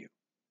repay you,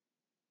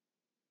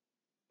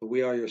 but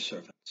we are your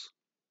servants.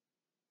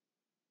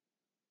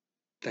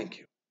 Thank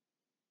you.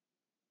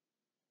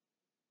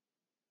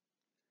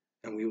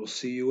 And we will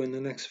see you in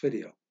the next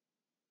video.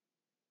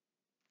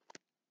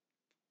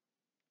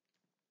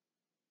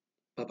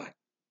 Bye-bye.